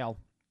on sale.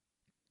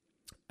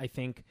 I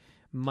think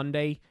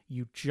Monday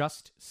you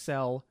just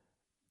sell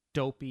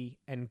Dopey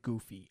and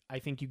Goofy. I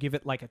think you give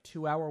it like a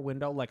 2-hour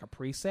window, like a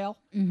pre-sale,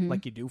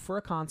 like you do for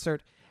a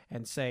concert,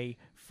 and say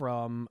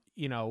from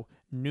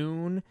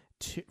noon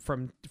to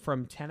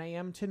from 10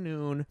 a.m. to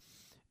noon.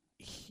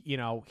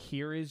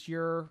 Here's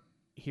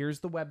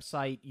the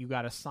website. You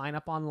got to sign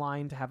up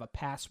online to have a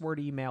password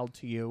emailed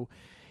to you.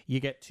 You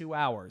get 2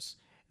 hours.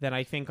 Then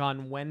I think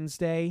on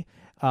Wednesday,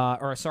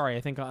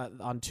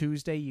 on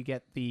Tuesday, you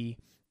get the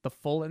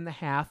full and the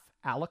half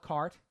a la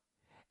carte.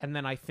 And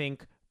then I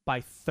think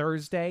by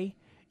Thursday,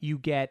 you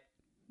get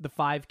the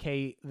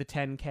 5K, the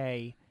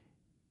 10K,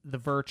 the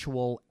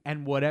virtual,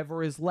 and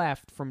whatever is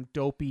left from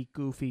Dopey,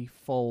 Goofy,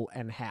 full,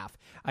 and half.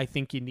 I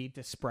think you need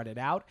to spread it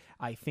out.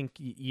 I think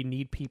you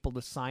need people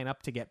to sign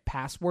up to get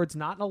passwords,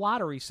 not in a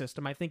lottery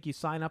system. I think you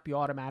sign up, you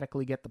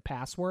automatically get the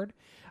password.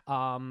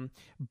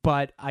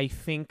 But I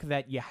think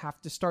that you have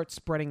to start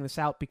spreading this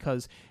out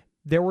because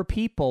there were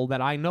people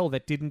that I know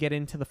that didn't get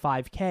into the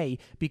 5K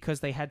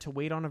because they had to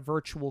wait on a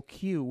virtual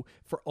queue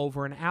for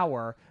over an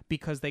hour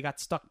because they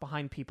got stuck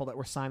behind people that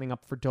were signing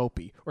up for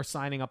Dopey or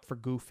signing up for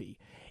Goofy.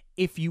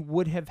 If you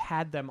would have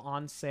had them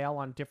on sale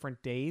on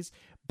different days,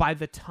 by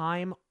the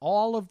time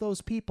all of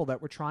those people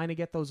that were trying to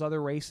get those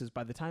other races,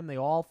 by the time they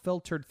all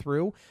filtered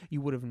through,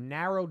 you would have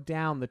narrowed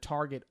down the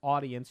target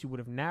audience. You would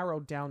have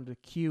narrowed down the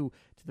queue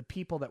to the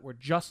people that were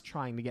just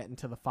trying to get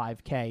into the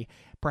 5K.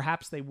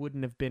 Perhaps they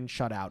wouldn't have been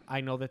shut out. I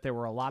know that there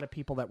were a lot of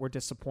people that were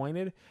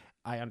disappointed.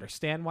 I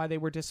understand why they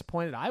were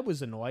disappointed. I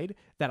was annoyed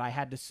that I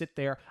had to sit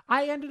there.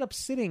 I ended up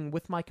sitting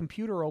with my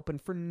computer open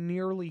for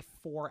nearly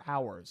 4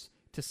 hours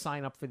to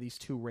sign up for these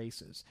two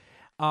races.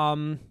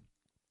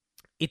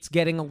 It's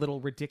getting a little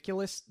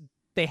ridiculous.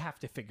 They have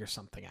to figure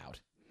something out.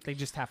 They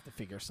just have to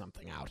figure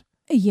something out.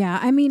 Yeah,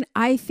 I mean,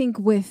 I think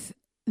with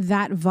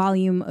that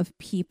volume of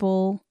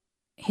people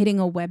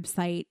hitting a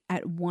website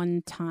at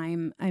one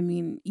time, I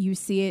mean, you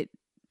see it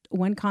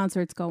when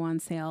concerts go on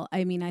sale.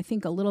 I mean, I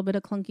think a little bit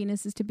of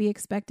clunkiness is to be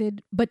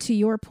expected. But to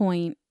your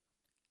point,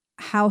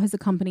 how has a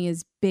company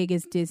as big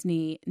as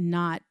Disney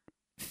not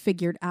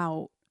figured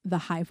out the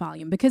high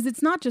volume? Because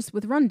it's not just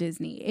with Run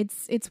Disney.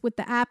 It's with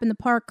the app and the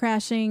park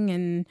crashing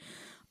and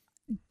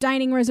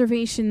dining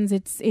reservations.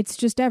 It's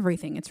just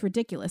everything. It's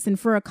ridiculous. And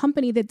for a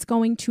company that's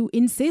going to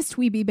insist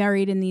we be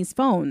buried in these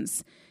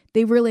phones,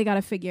 they really got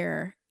to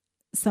figure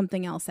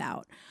something else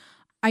out.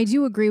 I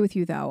do agree with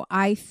you, though.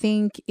 I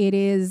think it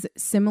is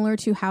similar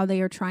to how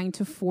they are trying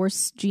to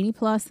force Genie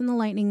Plus in the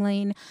Lightning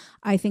Lane.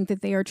 I think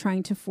that they are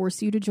trying to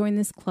force you to join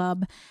this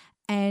club,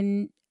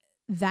 and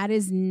that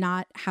is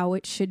not how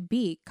it should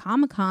be.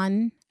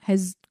 Comic-Con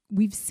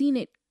we've seen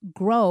it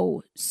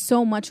grow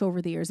so much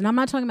over the years. And I'm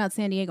not talking about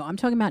San Diego. I'm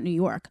talking about New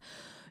York.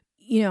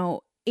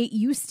 It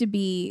used to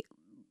be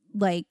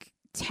like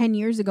 10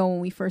 years ago when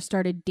we first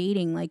started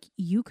dating, like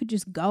you could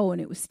just go and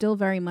it was still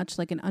very much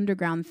like an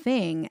underground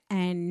thing.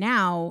 And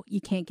now you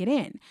can't get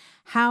in.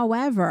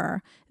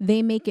 However,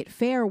 they make it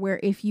fair where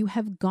if you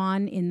have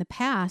gone in the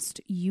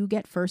past, you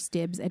get first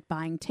dibs at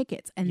buying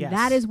tickets. And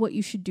that is what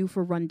you should do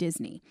for Run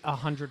Disney.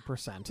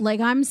 100%.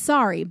 Like, I'm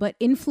sorry, but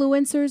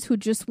influencers who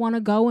just want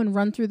to go and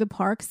run through the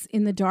parks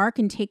in the dark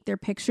and take their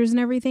pictures and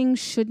everything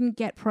shouldn't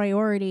get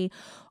priority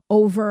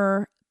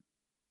over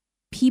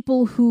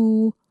people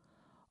who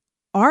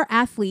are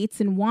athletes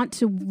and want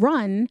to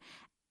run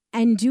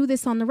and do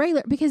this on the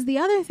regular. Because the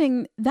other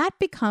thing, that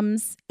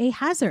becomes a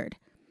hazard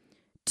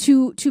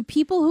to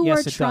people who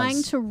are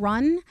trying to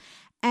run.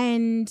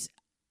 And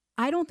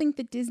I don't think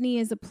that Disney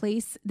is a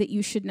place that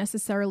you should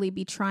necessarily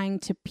be trying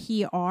to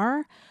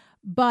PR,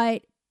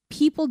 but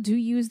people do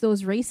use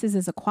those races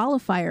as a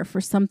qualifier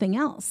for something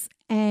else.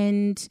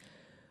 And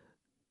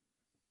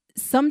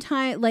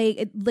sometimes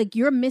like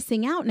you're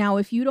missing out now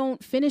if you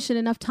don't finish in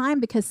enough time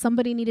because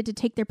somebody needed to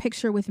take their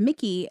picture with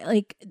Mickey.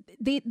 Like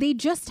they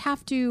just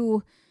have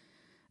to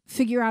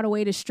figure out a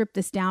way to strip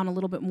this down a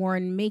little bit more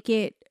and make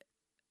it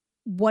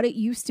what it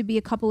used to be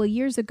a couple of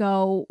years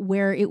ago,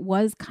 where it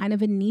was kind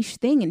of a niche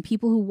thing and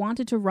people who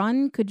wanted to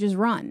run could just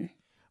run.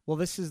 Well,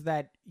 this is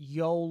that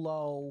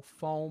YOLO,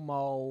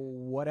 FOMO,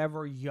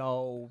 whatever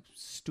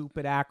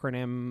stupid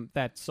acronym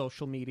that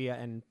social media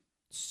and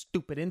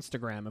stupid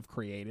Instagram have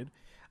created.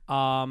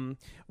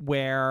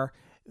 Where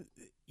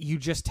you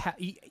just have,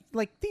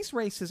 like, these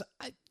races,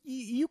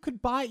 you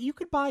could buy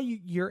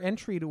your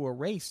entry to a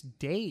race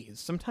days,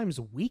 sometimes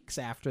weeks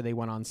after they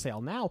went on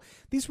sale. Now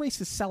these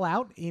races sell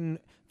out in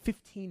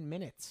 15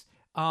 minutes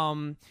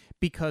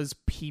because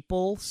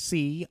people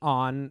see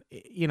on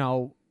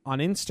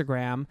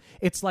Instagram,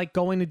 it's like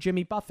going to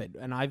Jimmy Buffett,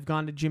 and I've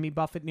gone to Jimmy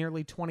Buffett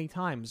nearly 20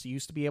 times. You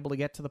used to be able to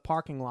get to the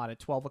parking lot at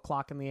 12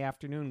 o'clock in the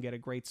afternoon, get a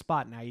great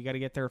spot. Now you got to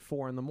get there at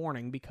 4 in the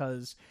morning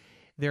because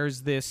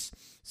there's this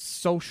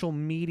social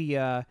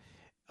media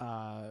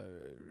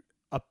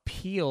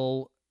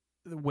appeal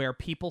where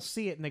people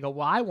see it and they go,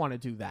 well, I want to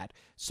do that.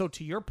 So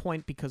to your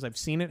point, because I've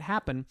seen it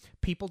happen,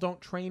 people don't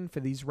train for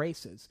these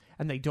races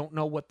and they don't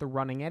know what the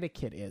running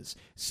etiquette is.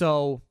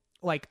 So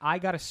like I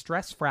got a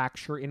stress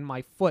fracture in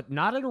my foot,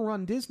 not at a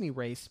Run Disney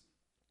race,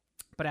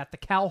 but at the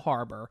Cow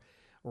Harbor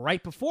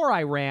right before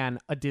I ran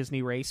a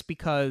Disney race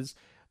because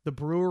the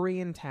brewery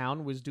in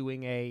town was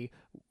doing a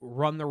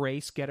run the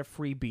race, get a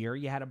free beer.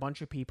 You had a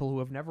bunch of people who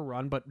have never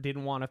run but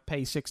didn't want to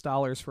pay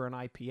 $6 for an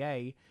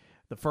IPA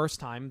the first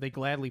time. They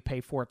gladly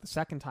pay for it the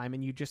second time,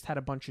 and you just had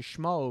a bunch of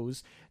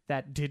schmoes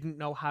that didn't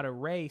know how to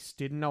race,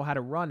 didn't know how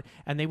to run,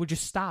 and they would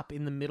just stop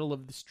in the middle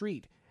of the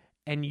street,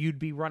 and you'd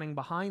be running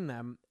behind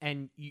them,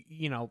 and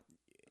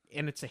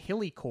and it's a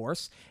hilly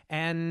course,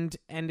 and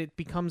it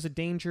becomes a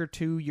danger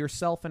to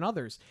yourself and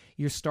others.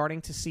 You're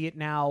starting to see it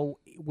now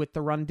with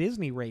the Run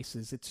Disney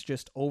races. It's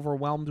just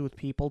overwhelmed with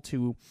people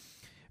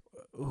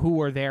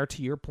who are there,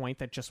 to your point,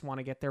 that just want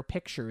to get their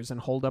pictures and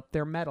hold up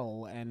their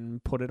medal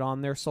and put it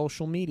on their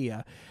social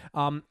media.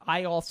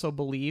 I also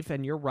believe,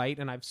 and you're right,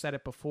 and I've said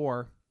it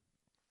before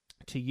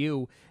to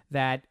you,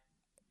 that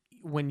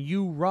when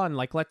you run,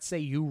 like let's say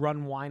you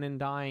run Wine and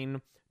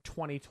Dine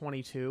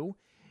 2022,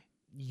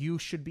 you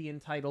should be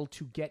entitled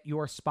to get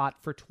your spot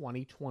for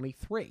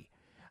 2023.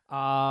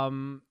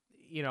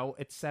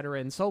 Et cetera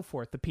and so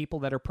forth. The people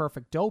that are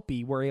Perfect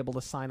Dopey were able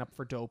to sign up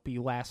for Dopey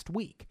last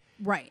week.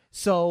 Right.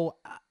 So,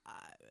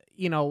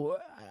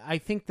 I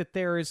think that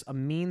there is a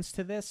means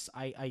to this.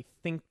 I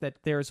think that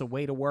there's a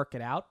way to work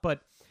it out,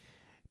 but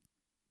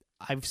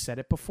I've said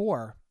it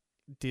before.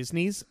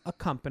 Disney's a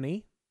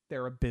company.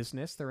 They're a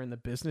business. They're in the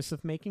business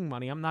of making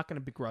money. I'm not going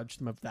to begrudge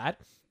them of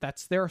that.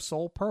 That's their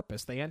sole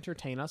purpose. They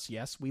entertain us.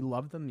 Yes, we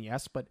love them.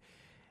 Yes, but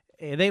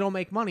they don't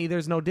make money.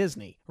 There's no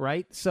Disney,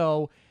 right?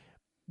 So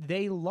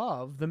they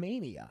love the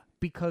Mania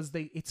because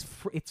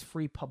it's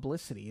free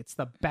publicity. It's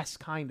the best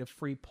kind of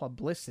free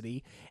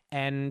publicity,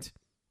 and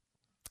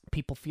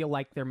people feel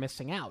like they're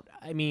missing out.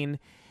 I mean,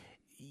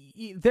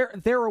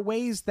 there are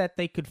ways that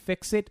they could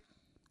fix it.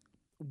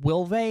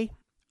 Will they?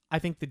 I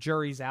think the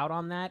jury's out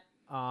on that.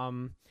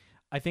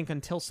 I think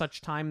until such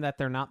time that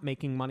they're not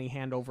making money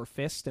hand over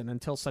fist, and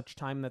until such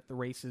time that the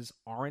races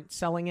aren't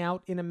selling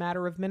out in a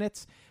matter of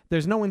minutes,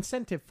 there's no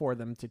incentive for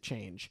them to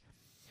change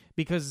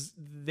because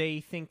they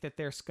think that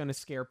they're going to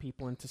scare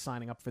people into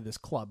signing up for this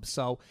club.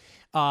 So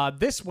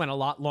this went a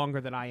lot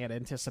longer than I had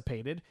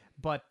anticipated,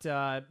 but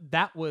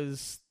that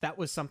was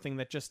something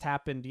that just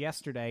happened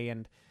yesterday,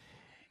 and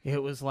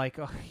it was like,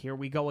 oh, here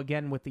we go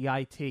again with the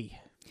IT.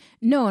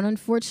 No, and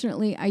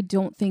unfortunately, I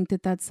don't think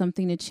that that's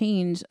something to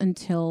change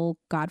until,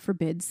 God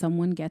forbid,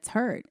 someone gets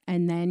hurt.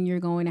 And then you're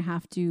going to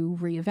have to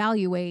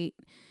reevaluate,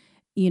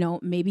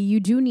 maybe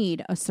you do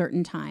need a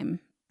certain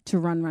time to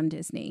run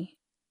Disney.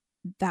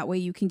 That way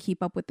you can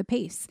keep up with the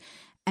pace.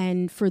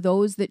 And for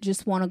those that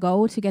just want to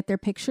go to get their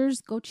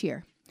pictures, go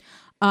cheer.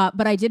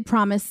 But I did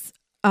promise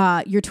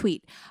your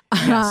tweet.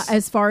 Yes.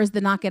 As far as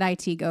the Not Get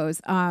IT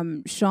goes.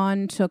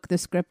 Sean took the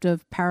script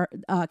of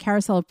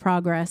Carousel of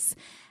Progress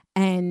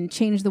and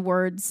changed the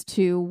words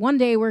to, one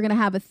day we're going to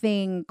have a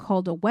thing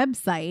called a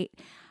website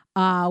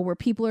where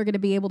people are going to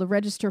be able to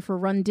register for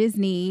Run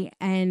Disney,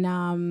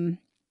 and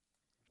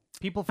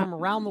people from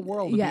around the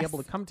world will be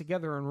able to come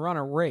together and run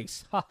a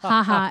race.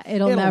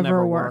 It'll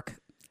never work.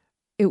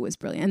 It was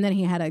brilliant. And then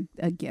he had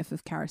a gif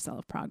of Carousel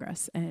of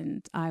Progress,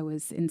 and I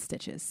was in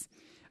stitches.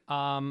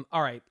 All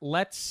right,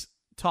 let's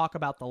talk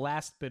about the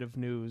last bit of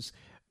news,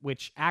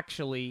 which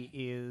actually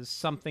is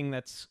something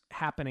that's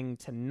happening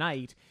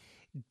tonight.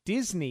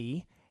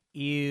 Disney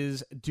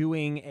is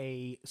doing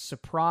a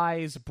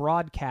surprise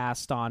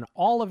broadcast on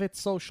all of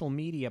its social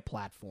media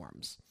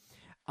platforms,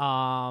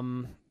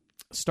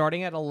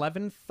 starting at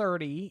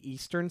 11:30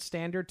 Eastern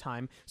Standard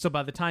Time. So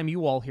by the time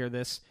you all hear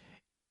this,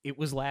 it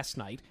was last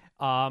night.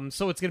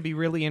 So it's going to be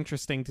really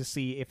interesting to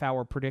see if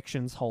our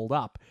predictions hold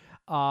up.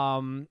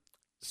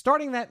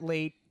 Starting that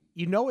late,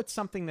 it's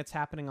something that's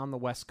happening on the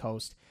West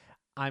Coast.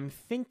 I'm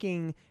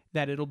thinking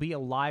that it'll be a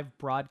live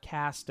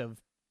broadcast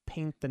of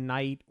Paint the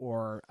Night,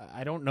 or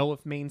I don't know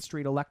if Main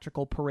Street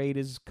Electrical Parade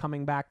is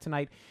coming back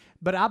tonight,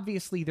 but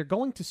obviously they're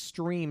going to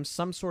stream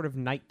some sort of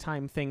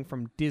nighttime thing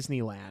from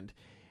Disneyland.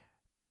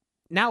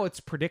 Now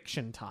it's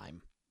prediction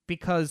time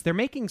because they're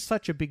making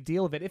such a big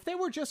deal of it. If they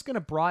were just going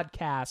to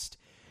broadcast,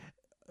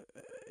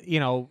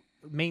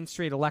 Main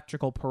Street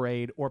Electrical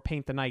Parade or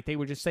Paint the Night, they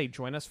would just say,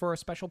 join us for a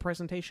special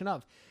presentation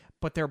of.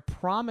 But they're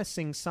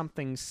promising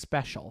something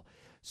special.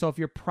 So if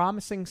you're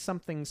promising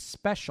something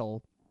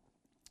special,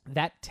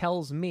 that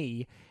tells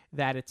me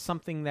that it's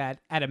something that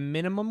at a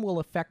minimum will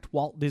affect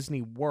Walt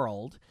Disney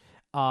World.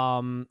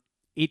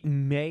 It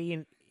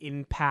may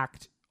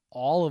impact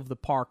all of the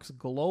parks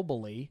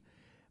globally.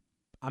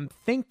 I'm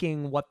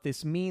thinking what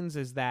this means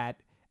is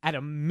that at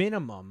a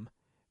minimum,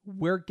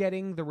 we're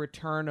getting the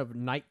return of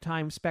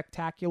nighttime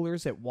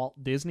spectaculars at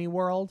Walt Disney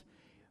World,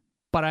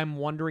 but I'm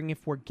wondering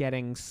if we're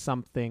getting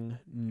something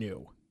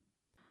new.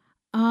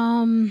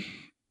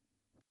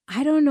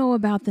 I don't know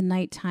about the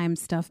nighttime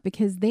stuff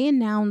because they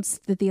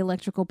announced that the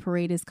electrical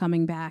parade is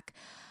coming back.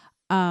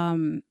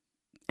 And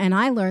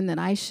I learned that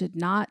I should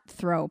not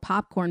throw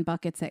popcorn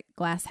buckets at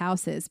glass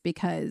houses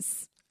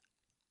because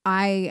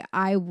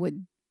I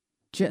would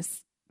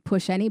just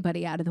push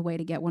anybody out of the way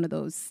to get one of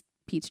those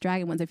Pete's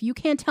Dragon ones. If you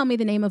can't tell me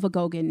the name of a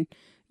Gogan,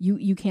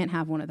 you can't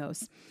have one of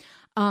those.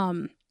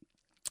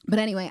 But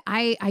anyway,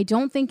 I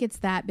don't think it's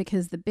that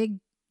because the big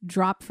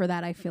drop for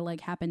that I feel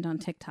like happened on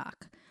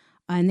TikTok.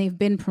 And they've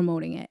been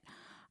promoting it.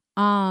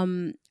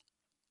 I'm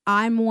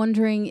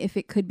wondering if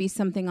it could be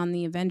something on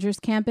the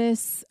Avengers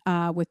campus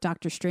with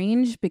Doctor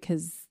Strange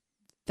because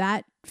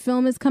that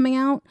film is coming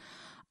out.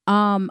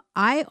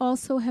 I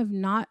also have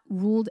not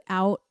ruled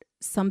out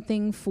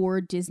something for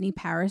Disney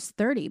Paris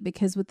 30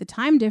 because with the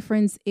time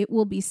difference, it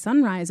will be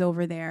sunrise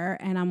over there.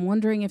 And I'm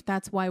wondering if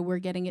that's why we're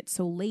getting it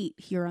so late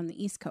here on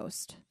the East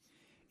Coast.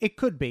 It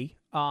could be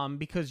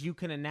because you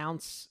can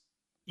announce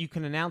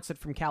it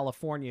from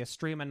California,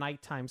 stream a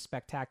nighttime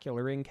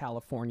spectacular in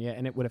California,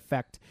 and it would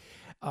affect,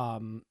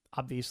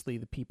 obviously,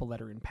 the people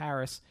that are in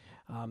Paris.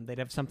 They'd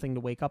have something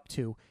to wake up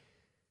to.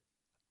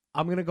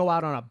 I'm going to go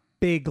out on a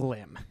big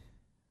limb.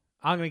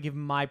 I'm going to give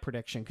my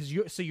prediction.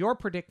 So you're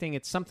predicting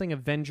it's something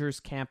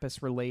Avengers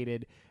Campus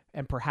related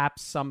and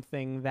perhaps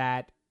something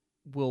that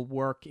will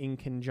work in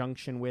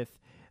conjunction with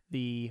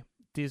the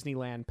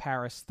Disneyland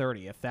Paris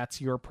 30, if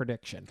that's your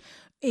prediction.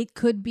 It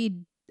could be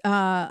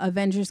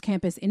Avengers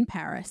Campus in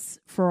Paris,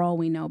 for all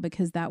we know,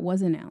 because that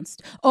was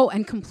announced. Oh,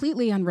 and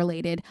completely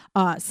unrelated,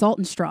 Salt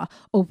and Straw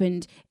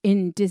opened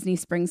in Disney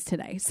Springs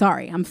today.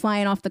 Sorry, I'm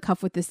flying off the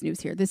cuff with this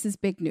news here. This is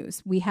big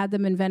news. We had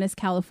them in Venice,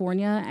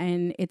 California,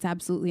 and it's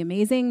absolutely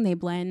amazing. They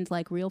blend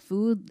like real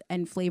food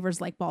and flavors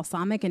like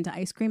balsamic into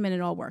ice cream, and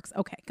it all works.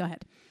 Okay, go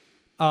ahead.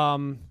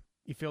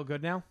 You feel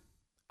good now?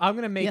 I'm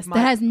going to make that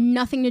has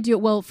nothing to do...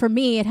 Well, for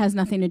me, it has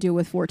nothing to do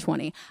with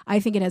 420. I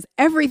think it has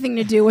everything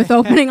to do with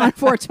opening on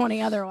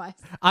 420 otherwise.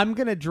 I'm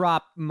going to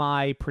drop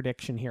my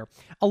prediction here.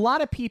 A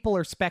lot of people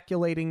are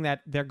speculating that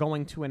they're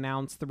going to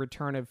announce the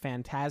return of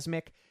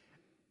Fantasmic.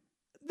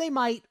 They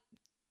might.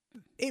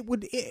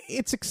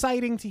 It's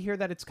exciting to hear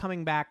that it's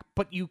coming back,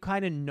 but you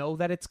kind of know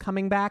that it's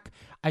coming back.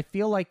 I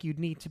feel like you'd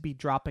need to be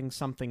dropping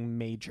something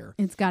major.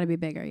 It's got to be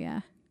bigger,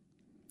 yeah.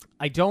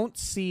 I don't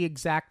see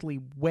exactly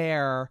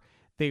where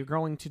they're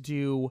going to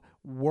do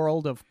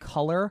World of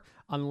Color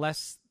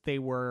unless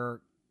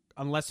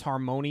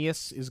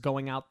Harmonious is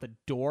going out the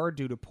door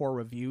due to poor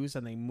reviews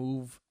and they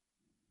move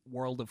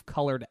World of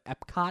Color to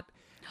Epcot.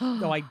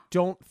 Though I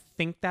don't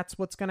think that's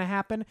what's going to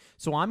happen.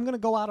 So I'm going to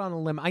go out on a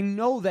limb. I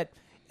know that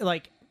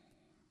like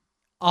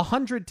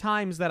 100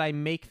 times that I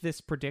make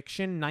this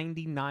prediction,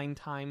 99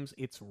 times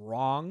it's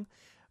wrong.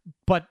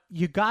 But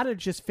you got to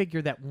just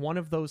figure that one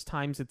of those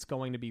times it's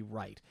going to be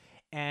right.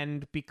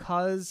 And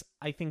because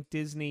I think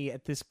Disney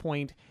at this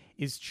point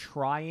is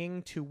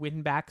trying to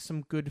win back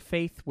some good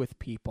faith with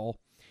people,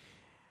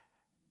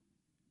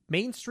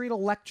 Main Street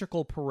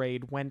Electrical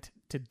Parade went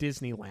to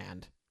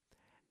Disneyland.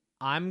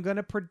 I'm going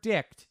to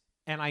predict,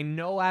 and I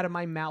know out of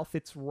my mouth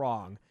it's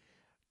wrong,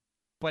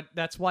 but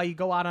that's why you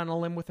go out on a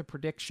limb with a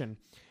prediction.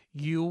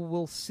 You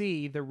will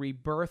see the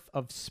rebirth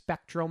of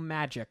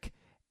SpectroMagic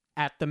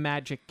at the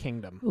Magic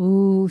Kingdom.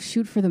 Ooh,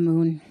 shoot for the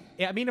moon.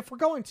 Yeah, I mean, if we're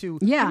going to,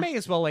 you may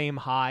as well aim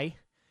high,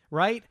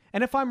 right?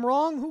 And if I'm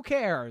wrong, who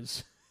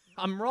cares?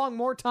 I'm wrong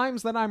more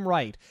times than I'm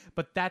right.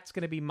 But that's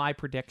going to be my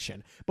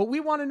prediction. But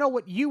we want to know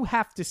what you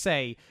have to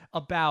say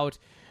about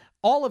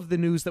all of the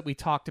news that we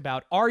talked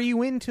about. Are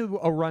you into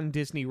a Run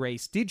Disney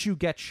race? Did you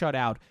get shut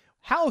out?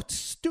 How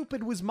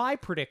stupid was my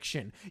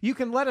prediction? You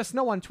can let us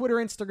know on Twitter,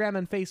 Instagram,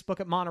 and Facebook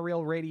at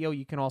Monorail Radio.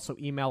 You can also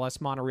email us,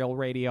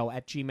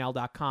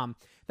 monorailradio@gmail.com.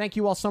 Thank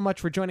you all so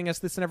much for joining us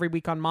this and every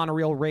week on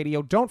Monorail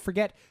Radio. Don't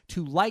forget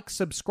to like,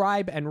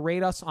 subscribe, and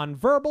rate us on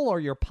Verbal or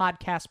your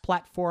podcast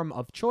platform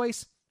of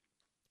choice.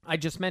 I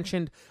just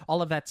mentioned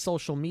all of that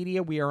social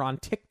media. We are on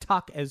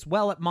TikTok as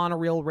well at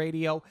Monorail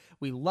Radio.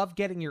 We love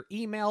getting your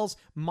emails.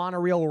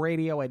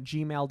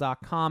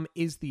 Monorailradio@gmail.com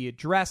is the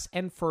address.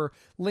 And for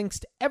links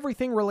to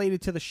everything related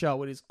to the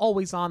show, it is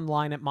always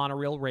online at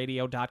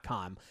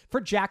monorailradio.com. For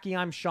Jackie,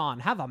 I'm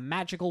Sean. Have a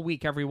magical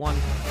week, everyone.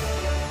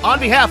 On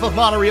behalf of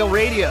Monorail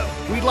Radio,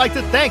 we'd like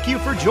to thank you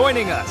for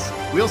joining us.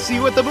 We'll see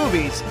you at the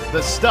movies,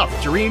 the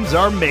stuff dreams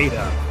are made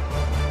of.